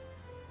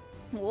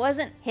 It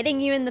wasn't hitting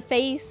you in the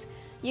face.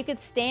 You could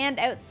stand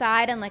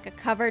outside on like a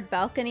covered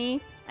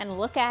balcony and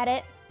look at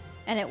it,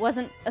 and it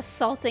wasn't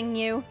assaulting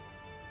you.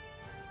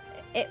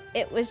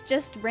 It was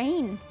just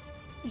rain.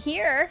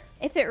 Here,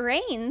 if it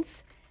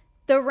rains,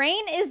 the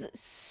rain is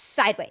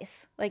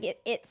sideways. Like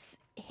it's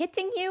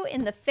hitting you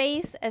in the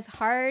face as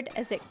hard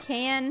as it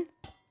can.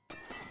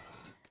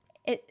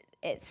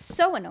 It's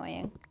so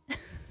annoying.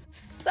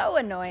 So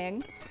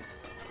annoying.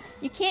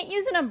 You can't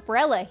use an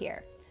umbrella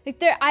here.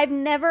 Like I've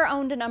never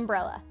owned an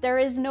umbrella. There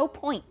is no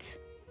point.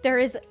 There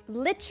is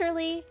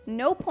literally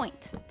no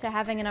point to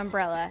having an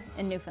umbrella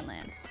in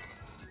Newfoundland.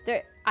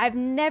 I've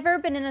never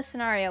been in a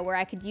scenario where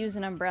I could use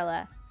an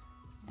umbrella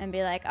and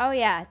be like, oh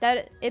yeah,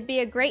 it'd be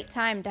a great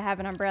time to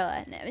have an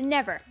umbrella.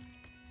 Never.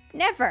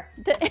 Never.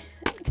 The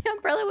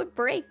umbrella would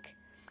break.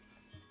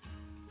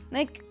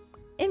 Like,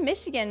 in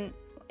Michigan,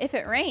 if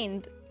it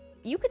rained,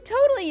 you could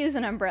totally use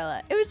an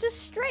umbrella. It was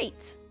just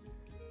straight.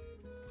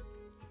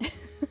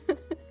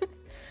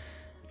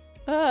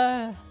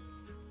 The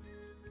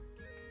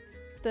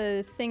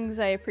things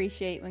I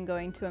appreciate when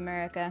going to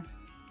America.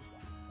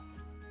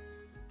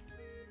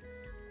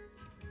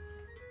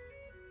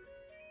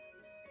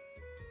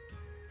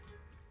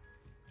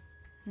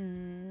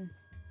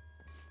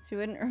 So you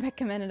wouldn't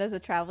recommend it as a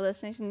travel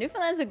destination?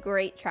 Newfoundland's a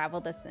great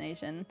travel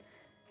destination.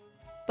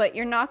 But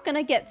you're not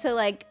gonna get to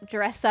like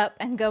dress up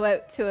and go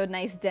out to a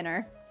nice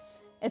dinner.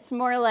 It's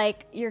more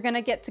like you're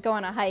gonna get to go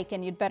on a hike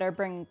and you'd better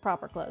bring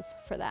proper clothes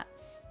for that.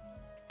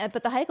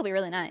 But the hike will be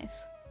really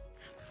nice.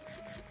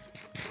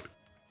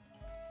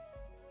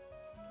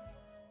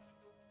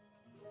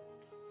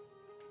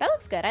 That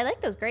looks good. I like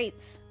those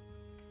grates.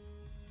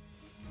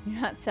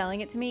 You're not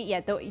selling it to me? Yeah,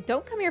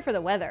 don't come here for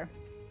the weather.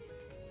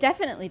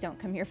 Definitely don't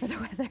come here for the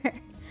weather.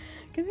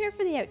 Come here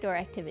for the outdoor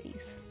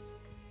activities.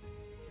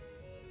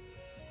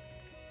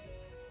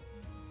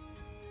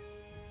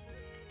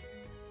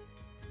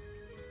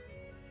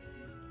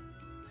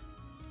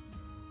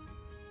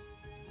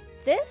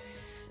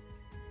 This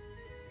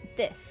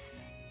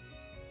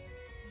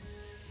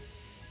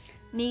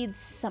needs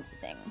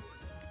something.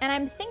 And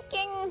I'm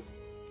thinking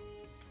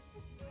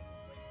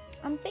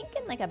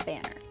like a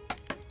banner.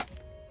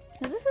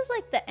 Because this is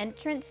like the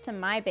entrance to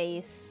my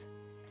base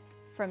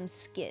from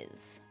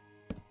Skiz.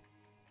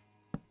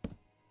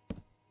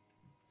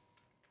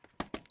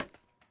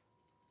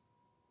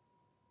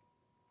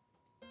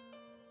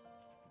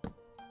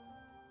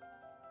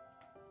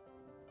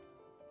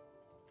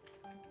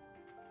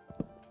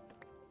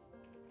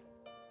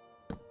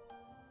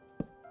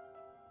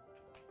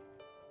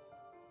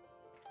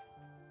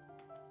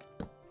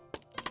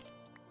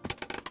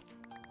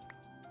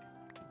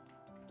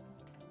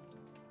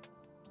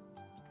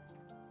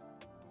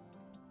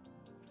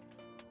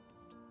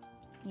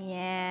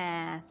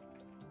 Yeah.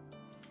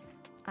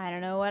 I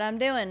don't know what I'm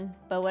doing,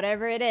 but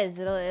whatever it is,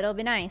 it'll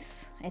be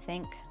nice, I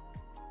think.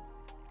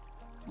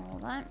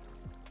 Hold on.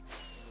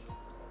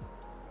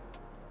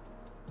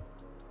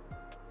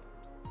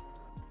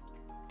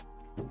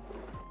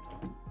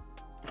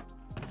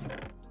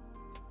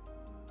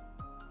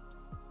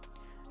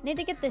 Need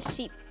to get the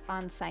sheep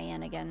on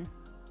cyan again.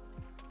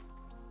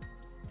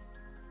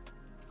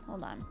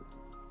 Hold on.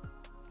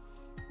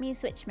 Let me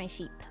switch my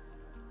sheep.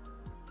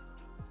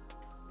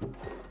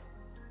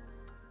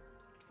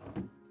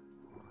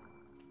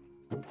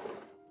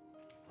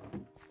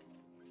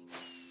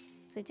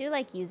 So I do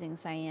like using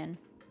cyan.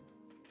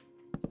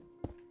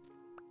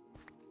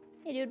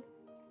 Hey dude.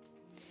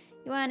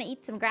 You want to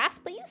eat some grass,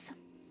 please?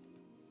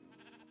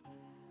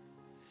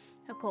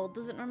 How cold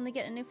does it normally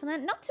get in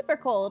Newfoundland? Not super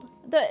cold.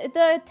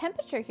 The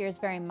temperature here is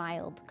very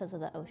mild because of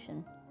the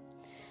ocean.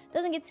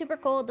 Doesn't get super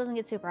cold, doesn't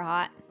get super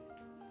hot.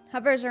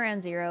 Hovers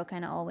around 0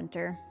 kind of all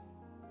winter.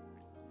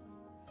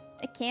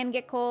 It can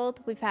get cold.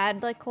 We've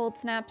had like cold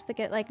snaps that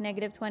get like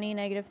 -20,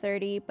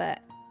 -30, but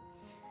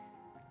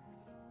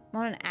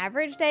on an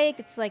average day, it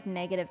gets like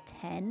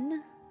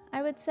 -10,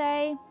 I would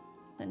say.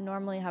 It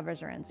normally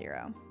hovers around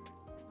 0.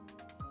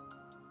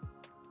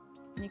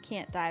 You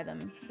can't dye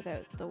them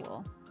without the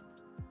wool.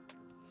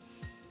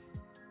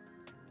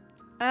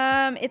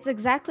 It's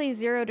exactly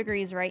 0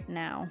 degrees right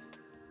now,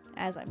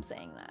 as I'm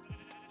saying that.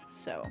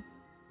 So,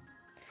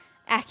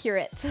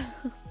 accurate.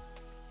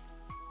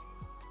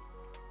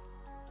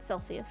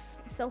 Celsius.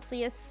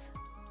 Celsius.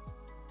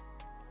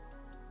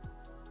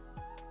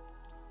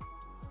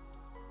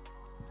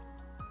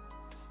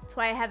 That's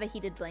why I have a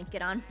heated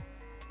blanket on.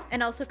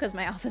 And also because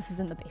my office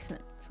is in the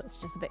basement, so it's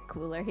just a bit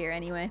cooler here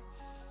anyway.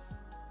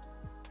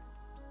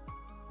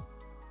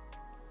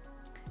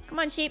 Come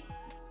on, sheep.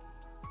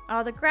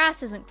 Oh, the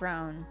grass isn't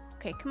grown.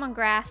 Okay, come on,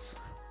 grass.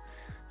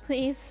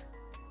 Please.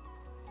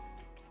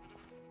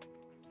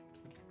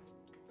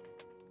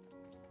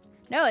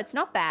 No, it's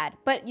not bad.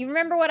 But you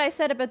remember what I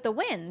said about the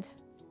wind?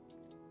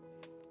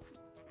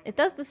 It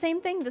does the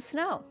same thing to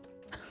snow.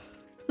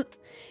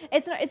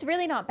 It's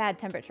really not bad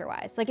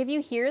temperature-wise. Like, if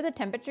you hear the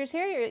temperatures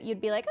here, you'd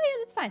be like, oh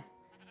yeah, that's fine.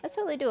 That's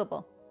totally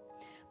doable.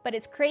 But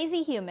it's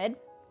crazy humid.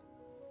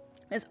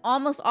 There's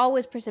almost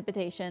always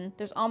precipitation.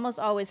 There's almost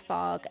always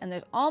fog. And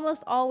there's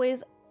almost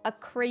always a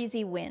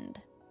crazy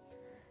wind.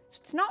 So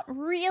it's not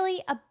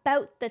really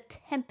about the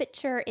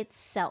temperature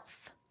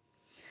itself.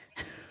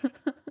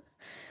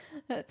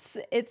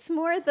 It's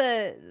more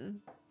the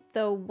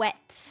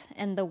wet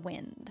and the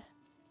wind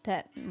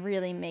that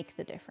really make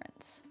the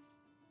difference.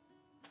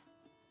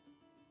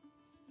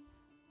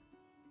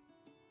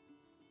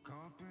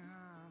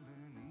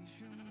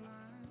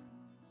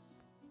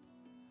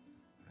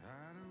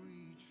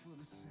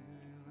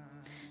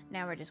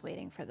 Now we're just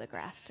waiting for the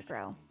grass to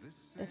grow.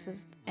 This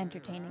is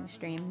entertaining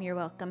stream. You're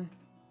welcome.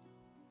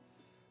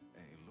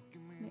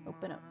 Let me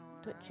open up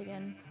Twitch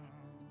again.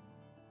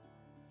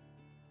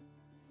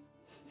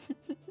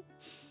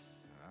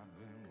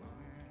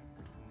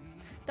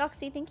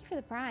 Doxy, thank you for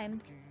the prime.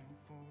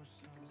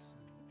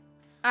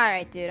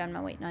 Alright, dude, I'm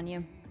not waiting on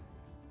you.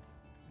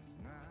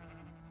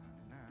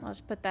 I'll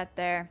just put that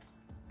there.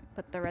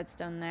 Put the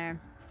redstone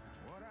there.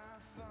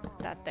 Put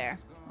that there.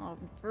 I'll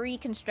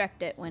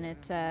reconstruct it when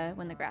it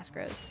when the grass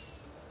grows.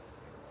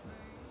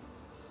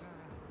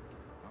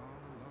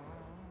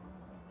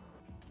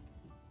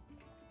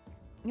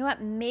 You know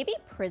what? Maybe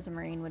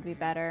prismarine would be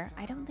better.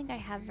 I don't think I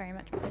have very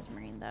much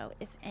prismarine though,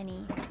 if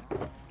any.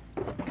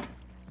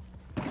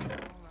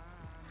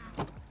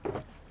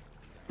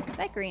 I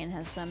bet Green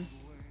has some.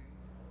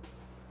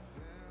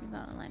 He's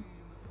not online.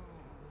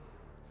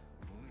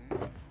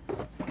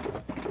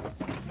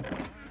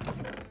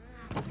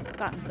 I've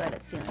gotten good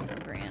at stealing from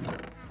Green.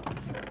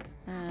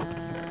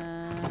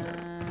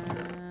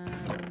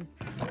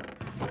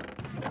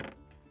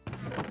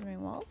 Any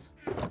walls?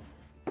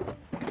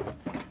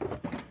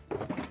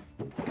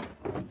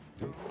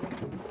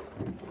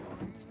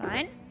 It's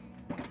fine.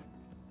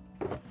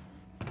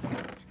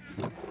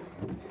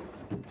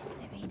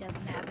 Maybe he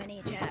doesn't have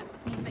any, chat.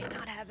 He might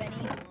not have any.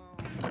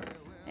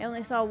 I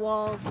only saw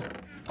walls.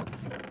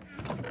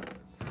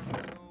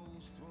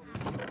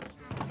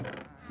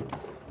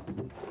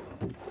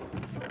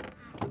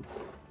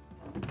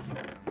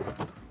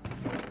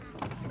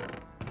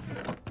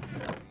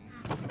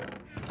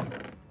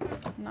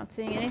 Not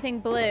seeing anything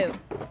blue.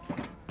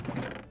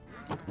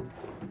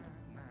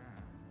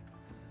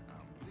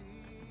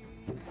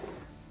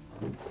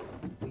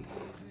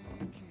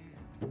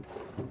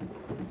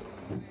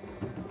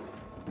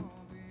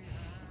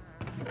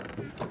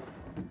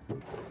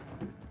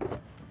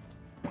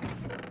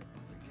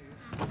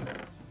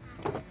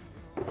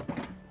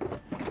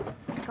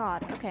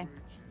 God, okay.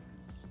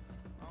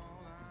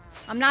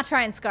 I'm not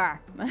trying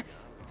Scar.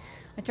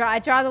 I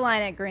draw the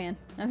line at Gran.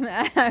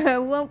 I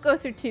won't go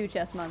through 2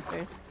 chest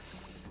monsters.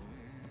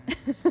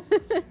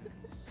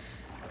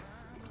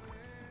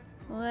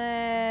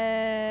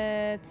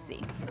 Let's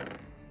see.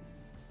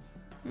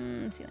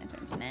 Sea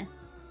lanterns, nah.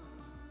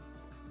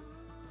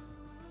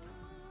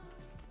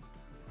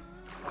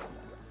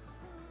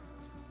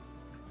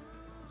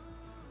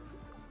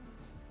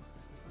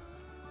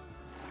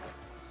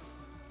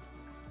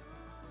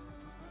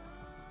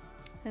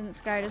 Didn't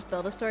Sky just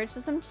build a storage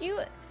system?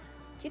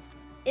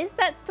 Is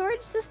that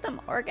storage system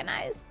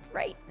organized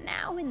right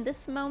now in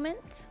this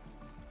moment?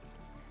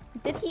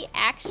 Did he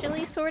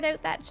actually sort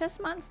out that chest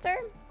monster?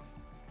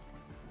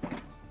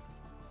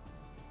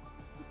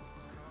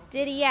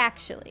 Did he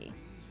actually?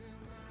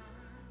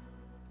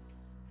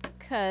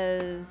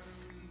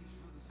 'Cause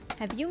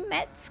have you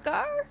met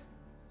Scar?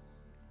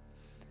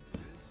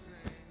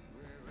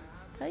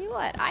 Tell you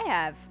what, I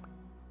have.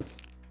 I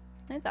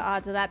think the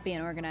odds of that being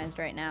organized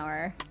right now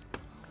are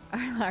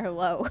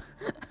low.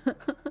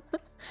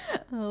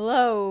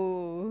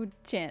 Low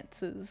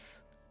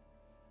chances.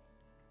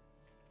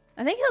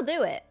 I think he'll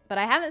do it, but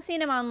I haven't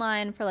seen him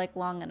online for like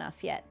long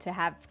enough yet to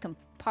have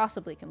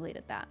possibly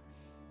completed that.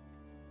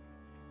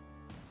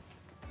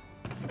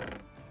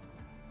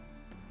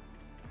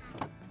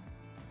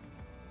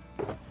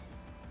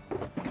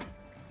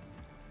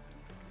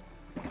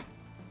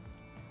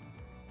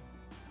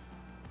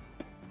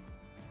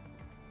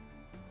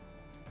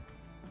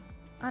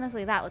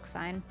 Honestly, that looks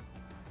fine.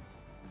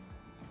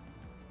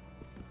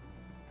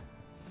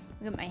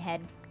 Look at my head.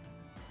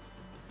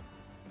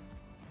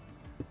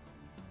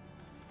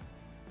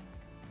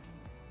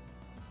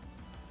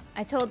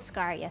 I told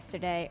Scar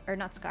yesterday, or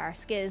not Scar,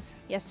 Skiz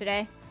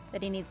yesterday,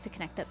 that he needs to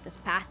connect up this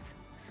path.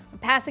 I'm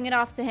passing it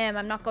off to him.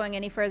 I'm not going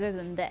any further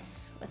than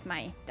this with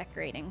my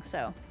decorating,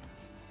 so.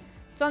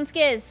 It's on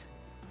Skiz.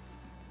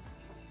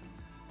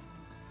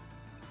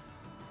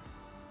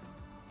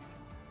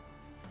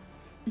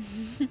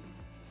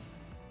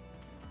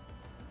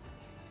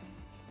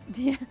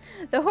 Yeah,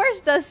 the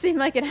horse does seem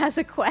like it has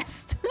a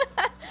quest.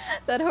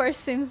 That horse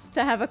seems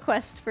to have a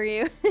quest for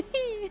you.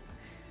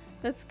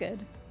 That's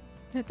good.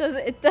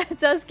 It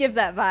does give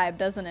that vibe,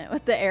 doesn't it?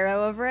 With the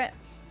arrow over it.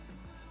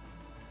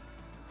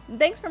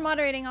 Thanks for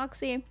moderating,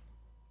 Oxy.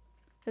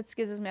 That's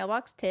Skiz's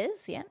mailbox.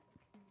 Tis, yeah.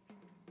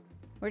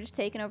 We're just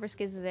taking over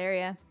Skiz's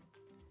area.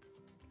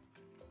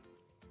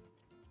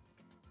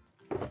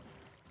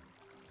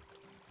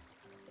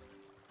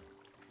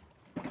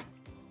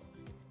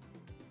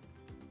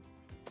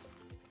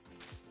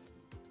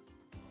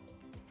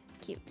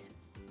 Cute.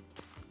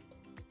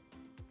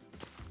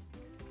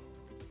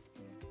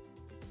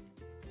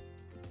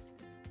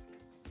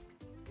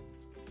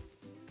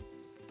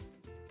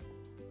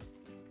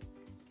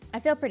 I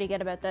feel pretty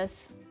good about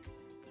this.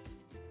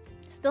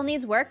 Still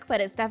needs work,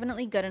 but it's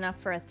definitely good enough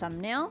for a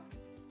thumbnail.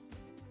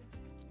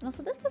 And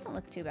also, this doesn't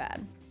look too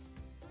bad.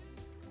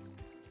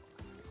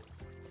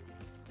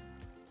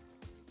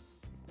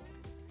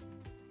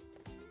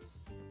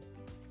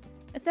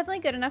 It's definitely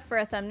good enough for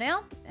a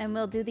thumbnail, and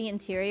we'll do the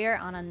interior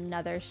on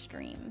another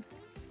stream.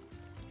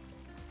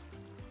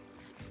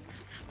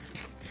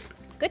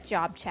 Good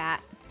job,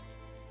 chat.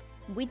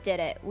 We did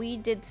it. We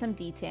did some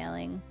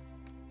detailing.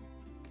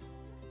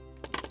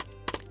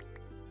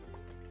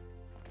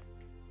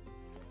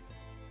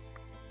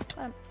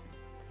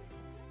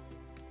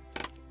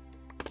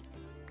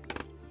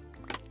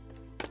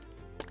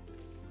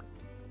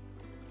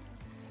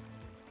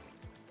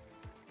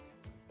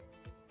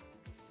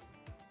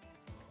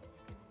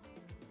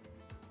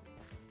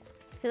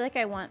 I feel like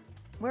I want...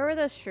 Where were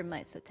those shroom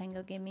lights that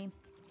Tango gave me?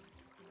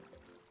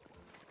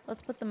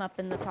 Let's put them up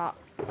in the top.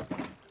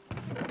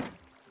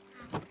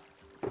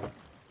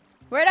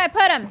 Where'd I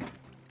put them?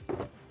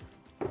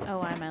 Oh,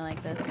 why am I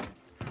like this?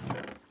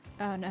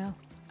 Oh, no.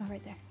 Oh,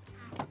 right there.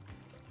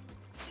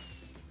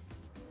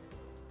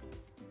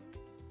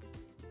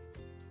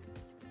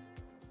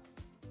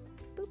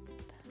 Boop.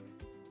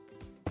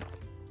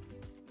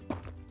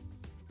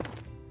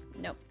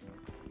 Nope.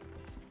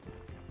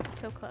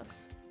 So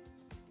close.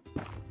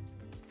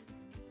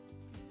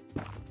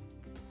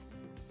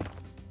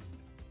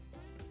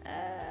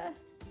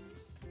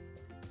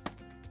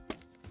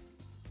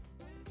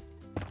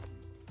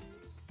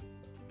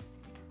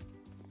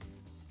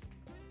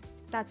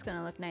 That's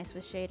gonna look nice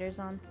with shaders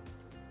on.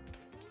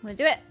 I'm gonna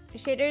do it.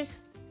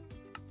 Shaders.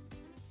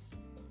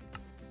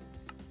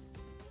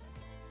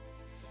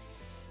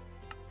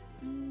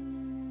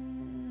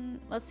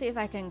 Let's see if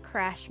I can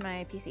crash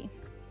my PC.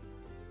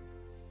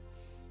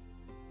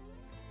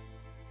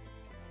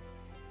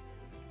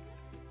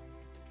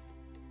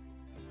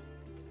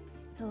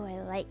 Oh,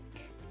 I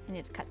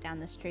need to cut down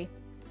this tree.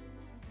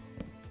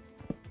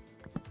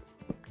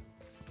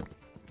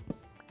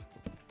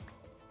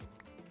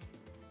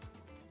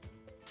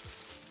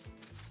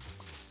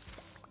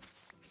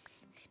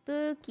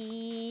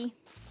 Spooky.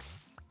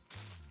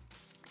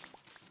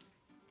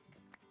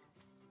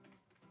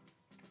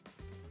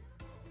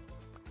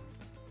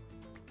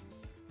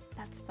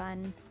 That's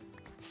fun.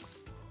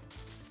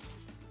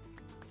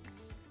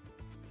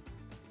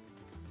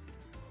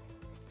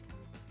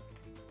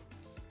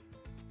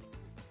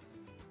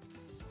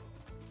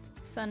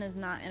 Sun is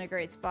not in a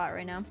great spot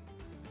right now.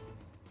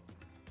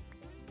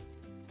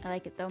 I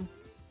like it though.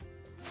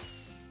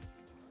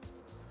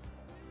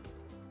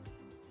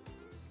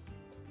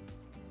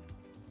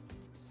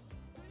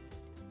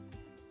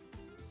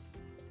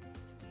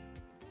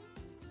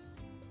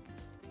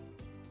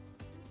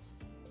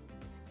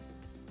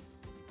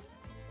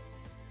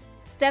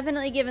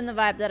 Definitely given the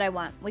vibe that I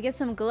want. We get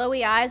some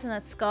glowy eyes in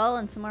that skull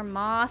and some more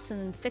moss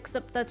and fix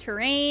up the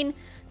terrain.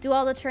 Do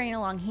all the terrain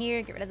along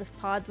here. Get rid of this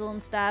podzol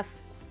and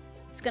stuff.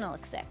 It's gonna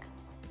look sick.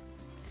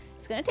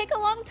 It's gonna take a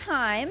long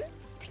time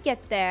to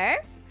get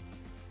there.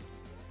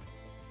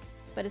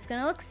 But it's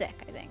gonna look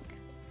sick, I think.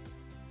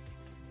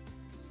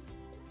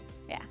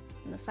 Yeah,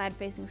 and the side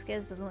facing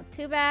skids doesn't look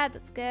too bad.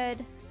 That's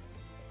good.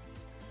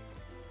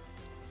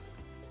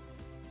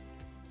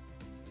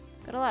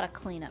 Got a lot of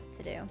cleanup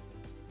to do.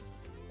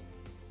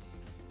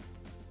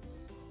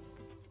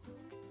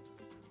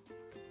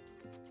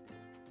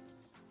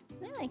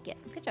 I like it.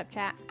 Good job,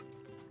 chat.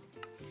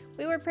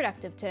 We were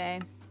productive today.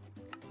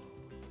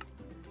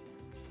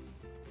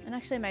 And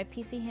actually, my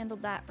PC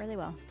handled that really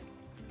well.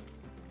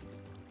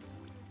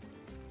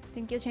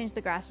 Think you'll change the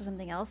grass to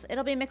something else?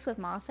 It'll be mixed with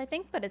moss, I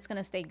think, but it's going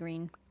to stay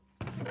green.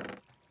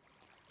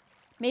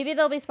 Maybe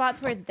there'll be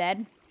spots where it's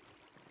dead.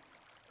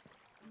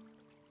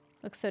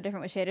 Looks so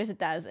different with shaders. It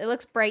does. It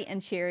looks bright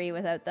and cheery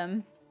without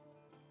them.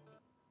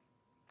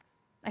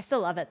 I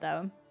still love it,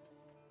 though.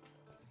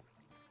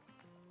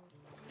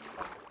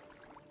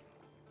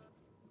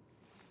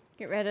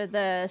 Get rid of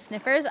the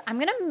sniffers. I'm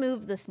gonna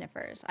move the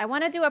sniffers. I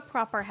want to do a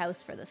proper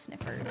house for the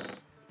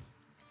sniffers.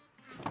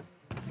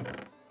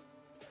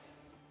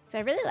 So I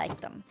really like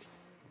them.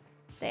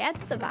 They add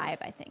to the vibe,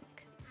 I think.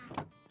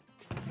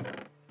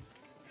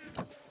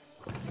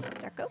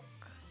 Dark oak.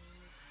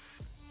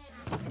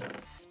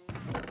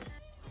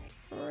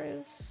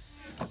 Spruce.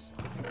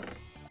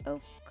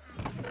 Oak.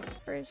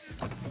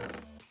 Spruce.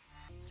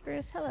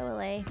 Spruce. Hello,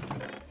 LA.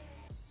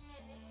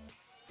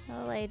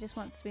 LA just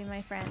wants to be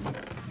my friend.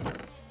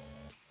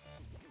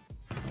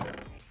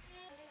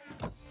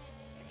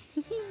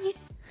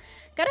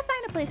 Gotta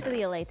find a place for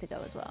the LA to go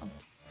as well.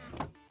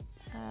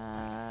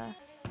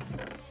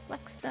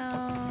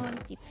 Blackstone,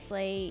 deep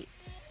slate,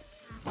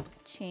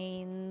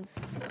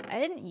 chains. I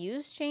didn't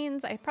use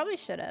chains. I probably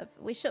should have.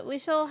 We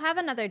shall have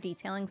another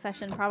detailing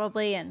session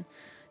probably and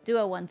do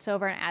a once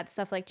over and add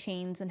stuff like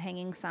chains and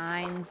hanging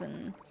signs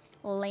and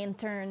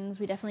lanterns.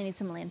 We definitely need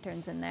some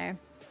lanterns in there.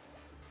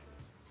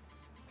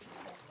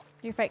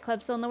 Your Fight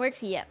Club still in the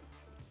works? Yep.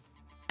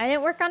 I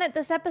didn't work on it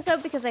this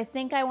episode because I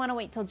think I want to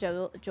wait till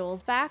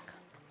Joel's back.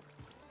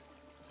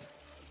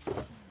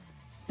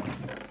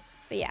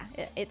 But yeah,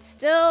 it's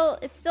still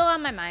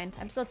on my mind.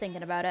 I'm still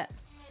thinking about it.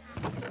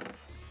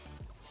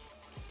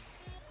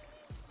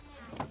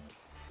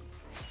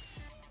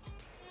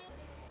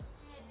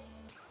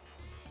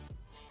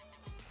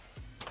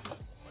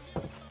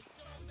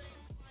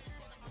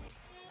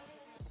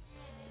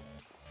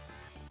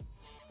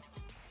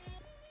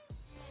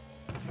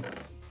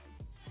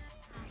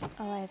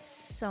 Oh, I have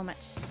so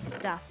much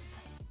stuff.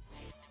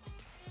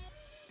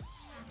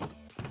 I'm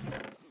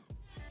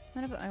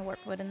gonna put my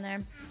warp wood in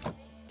there. I'm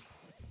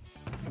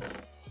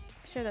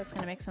sure that's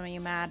gonna make some of you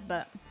mad,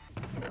 but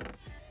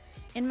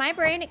in my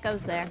brain it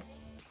goes there.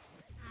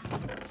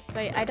 So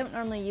I don't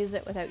normally use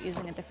it without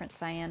using a different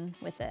cyan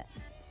with it.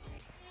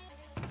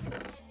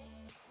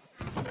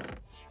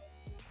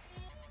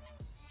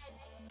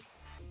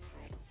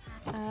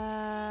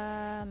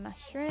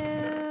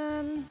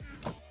 Mushroom,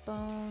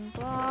 bone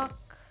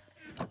block,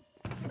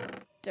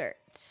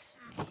 dirt,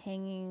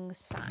 hanging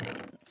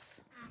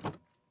signs.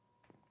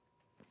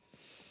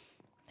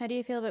 How do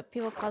you feel about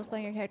people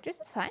cosplaying your characters?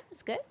 It's fine.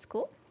 It's good. It's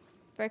cool.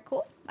 Very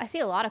cool. I see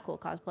a lot of cool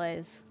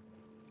cosplays.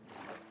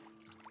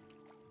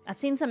 I've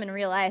seen some in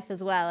real life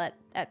as well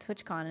at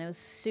TwitchCon, and it was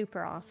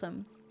super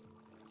awesome.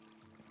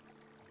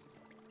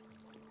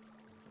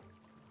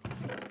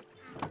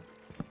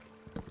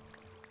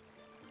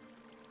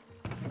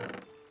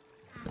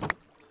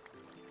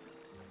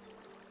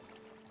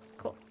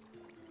 Cool.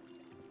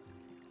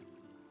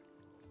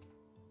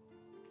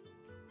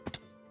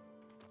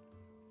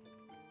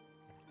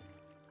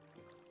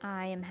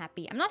 I am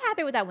happy. I'm not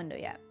happy with that window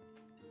yet,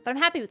 but I'm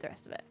happy with the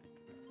rest of it.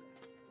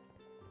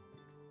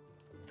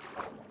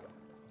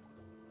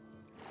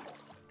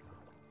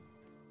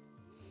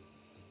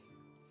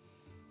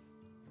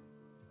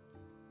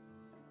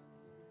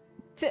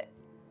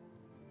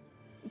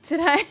 Did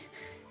I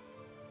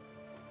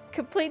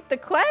complete the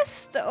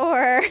quest,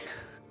 or...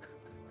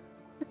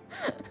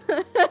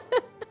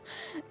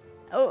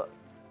 Oh.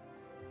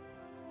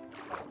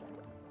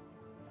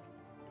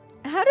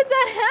 How did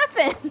that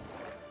happen?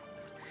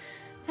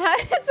 How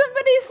did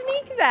somebody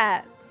sneak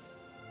that?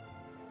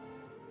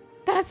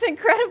 That's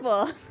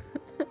incredible.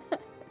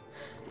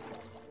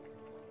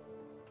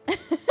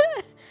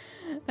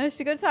 I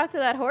should go talk to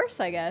that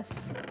horse, I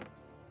guess.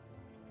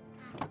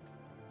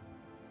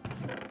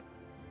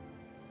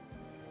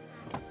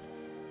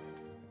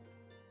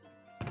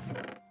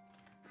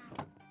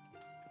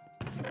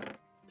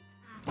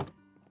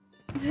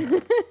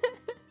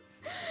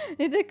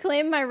 Need to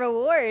claim my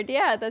reward.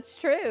 Yeah, that's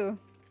true.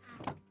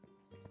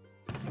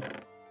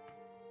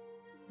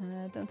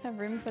 Don't have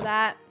room for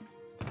that.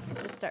 Let's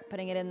just start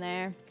putting it in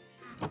there.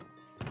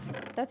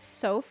 That's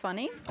so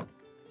funny.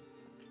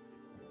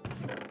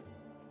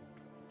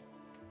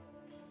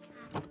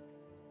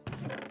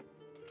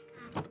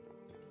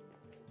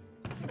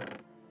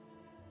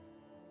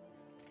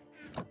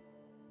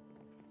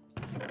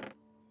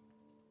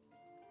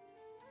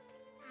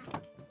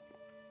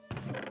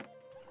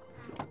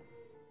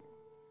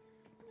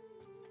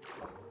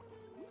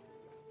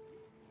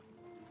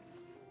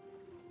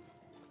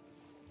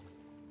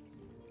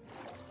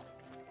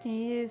 Can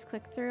you use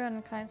click-through on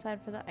the client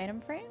side for the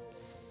item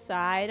frames?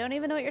 I don't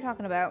even know what you're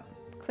talking about.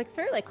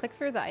 Click-through? Like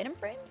click-through the item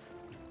frames?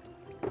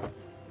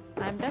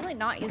 I'm definitely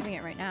not using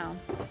it right now.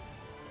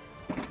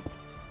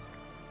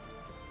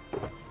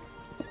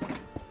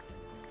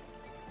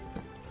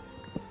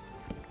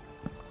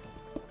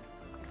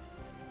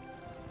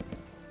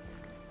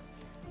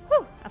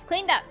 Whew! I've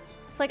cleaned up.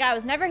 It's like I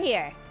was never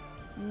here.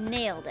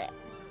 Nailed it.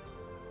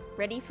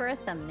 Ready for a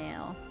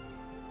thumbnail.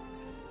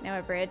 Now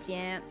a bridge,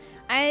 yeah.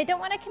 I don't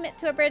want to commit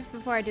to a bridge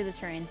before I do the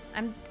terrain.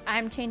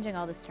 I'm changing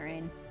all this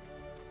terrain.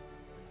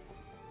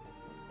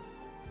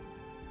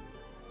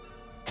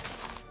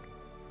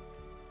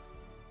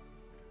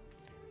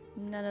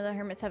 None of the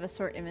hermits have a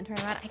sort inventory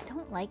mod. I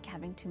don't like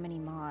having too many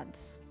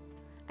mods.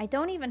 I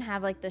don't even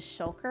have like the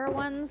shulker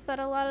ones that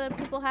a lot of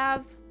people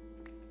have.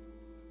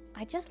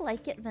 I just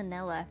like it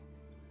vanilla.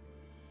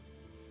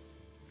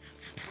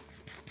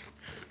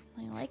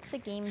 I like the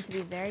game to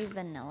be very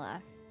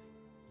vanilla.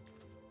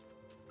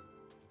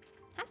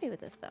 Happy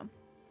with this though.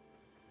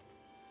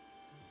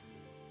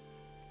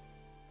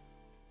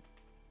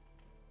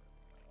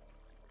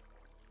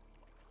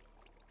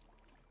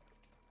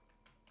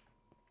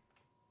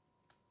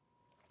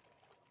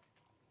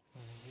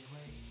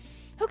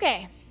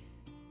 Okay.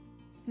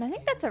 I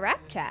think that's a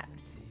wrap, chat.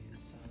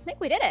 I think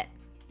we did it.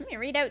 Let me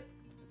read out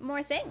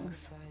more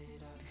things.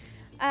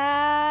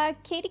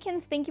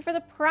 Katykins, thank you for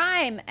the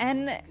prime.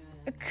 And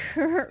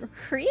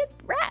Create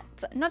Rat.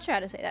 I'm not sure how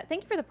to say that.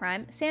 Thank you for the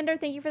prime. Sander,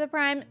 thank you for the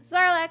prime.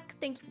 Zarlek,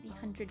 thank you for the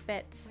 100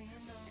 bits.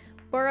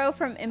 Borrow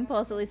from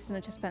Impulse, at least in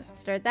a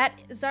dispenser. That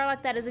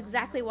Zarlek, that is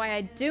exactly why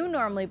I do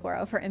normally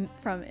borrow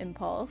from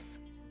Impulse.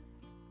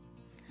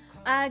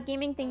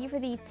 Gaming, thank you for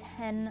the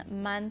 10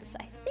 months.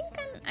 I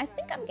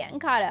think I'm getting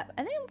caught up.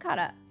 I think I'm caught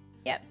up.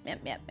 Yep.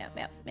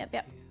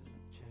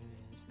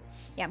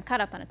 Yeah, I'm caught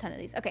up on a ton of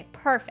these. Okay,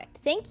 perfect.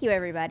 Thank you,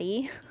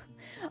 everybody.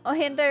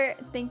 Ohander,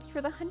 thank you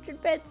for the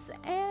 100 bits.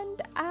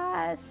 And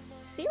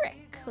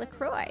Cyric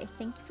LaCroix,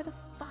 thank you for the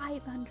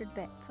 500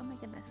 bits. Oh my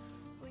goodness.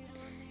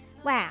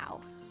 Wow.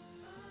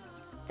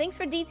 Thanks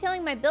for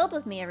detailing my build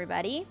with me,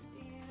 everybody.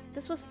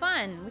 This was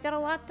fun. We got a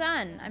lot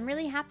done. I'm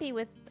really happy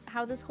with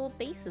how this whole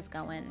base is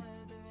going.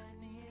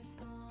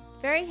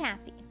 Very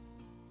happy.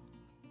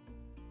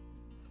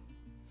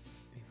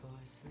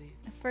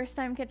 First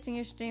time catching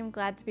your stream.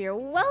 Glad to be here.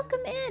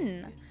 Welcome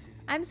in.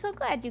 I'm so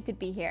glad you could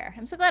be here.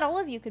 I'm so glad all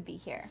of you could be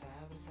here.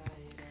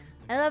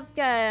 I love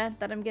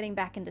that I'm getting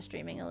back into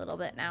streaming a little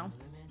bit now.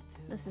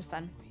 This is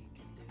fun.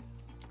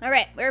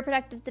 Alright, we were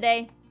productive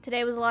today.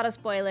 Today was a lot of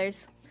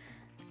spoilers.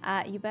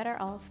 You better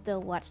all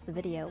still watch the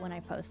video when I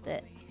post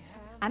it.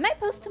 I might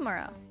post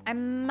tomorrow.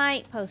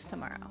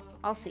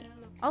 I'll see.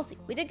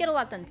 We did get a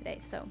lot done today,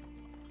 so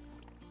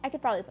I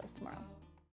could probably post tomorrow.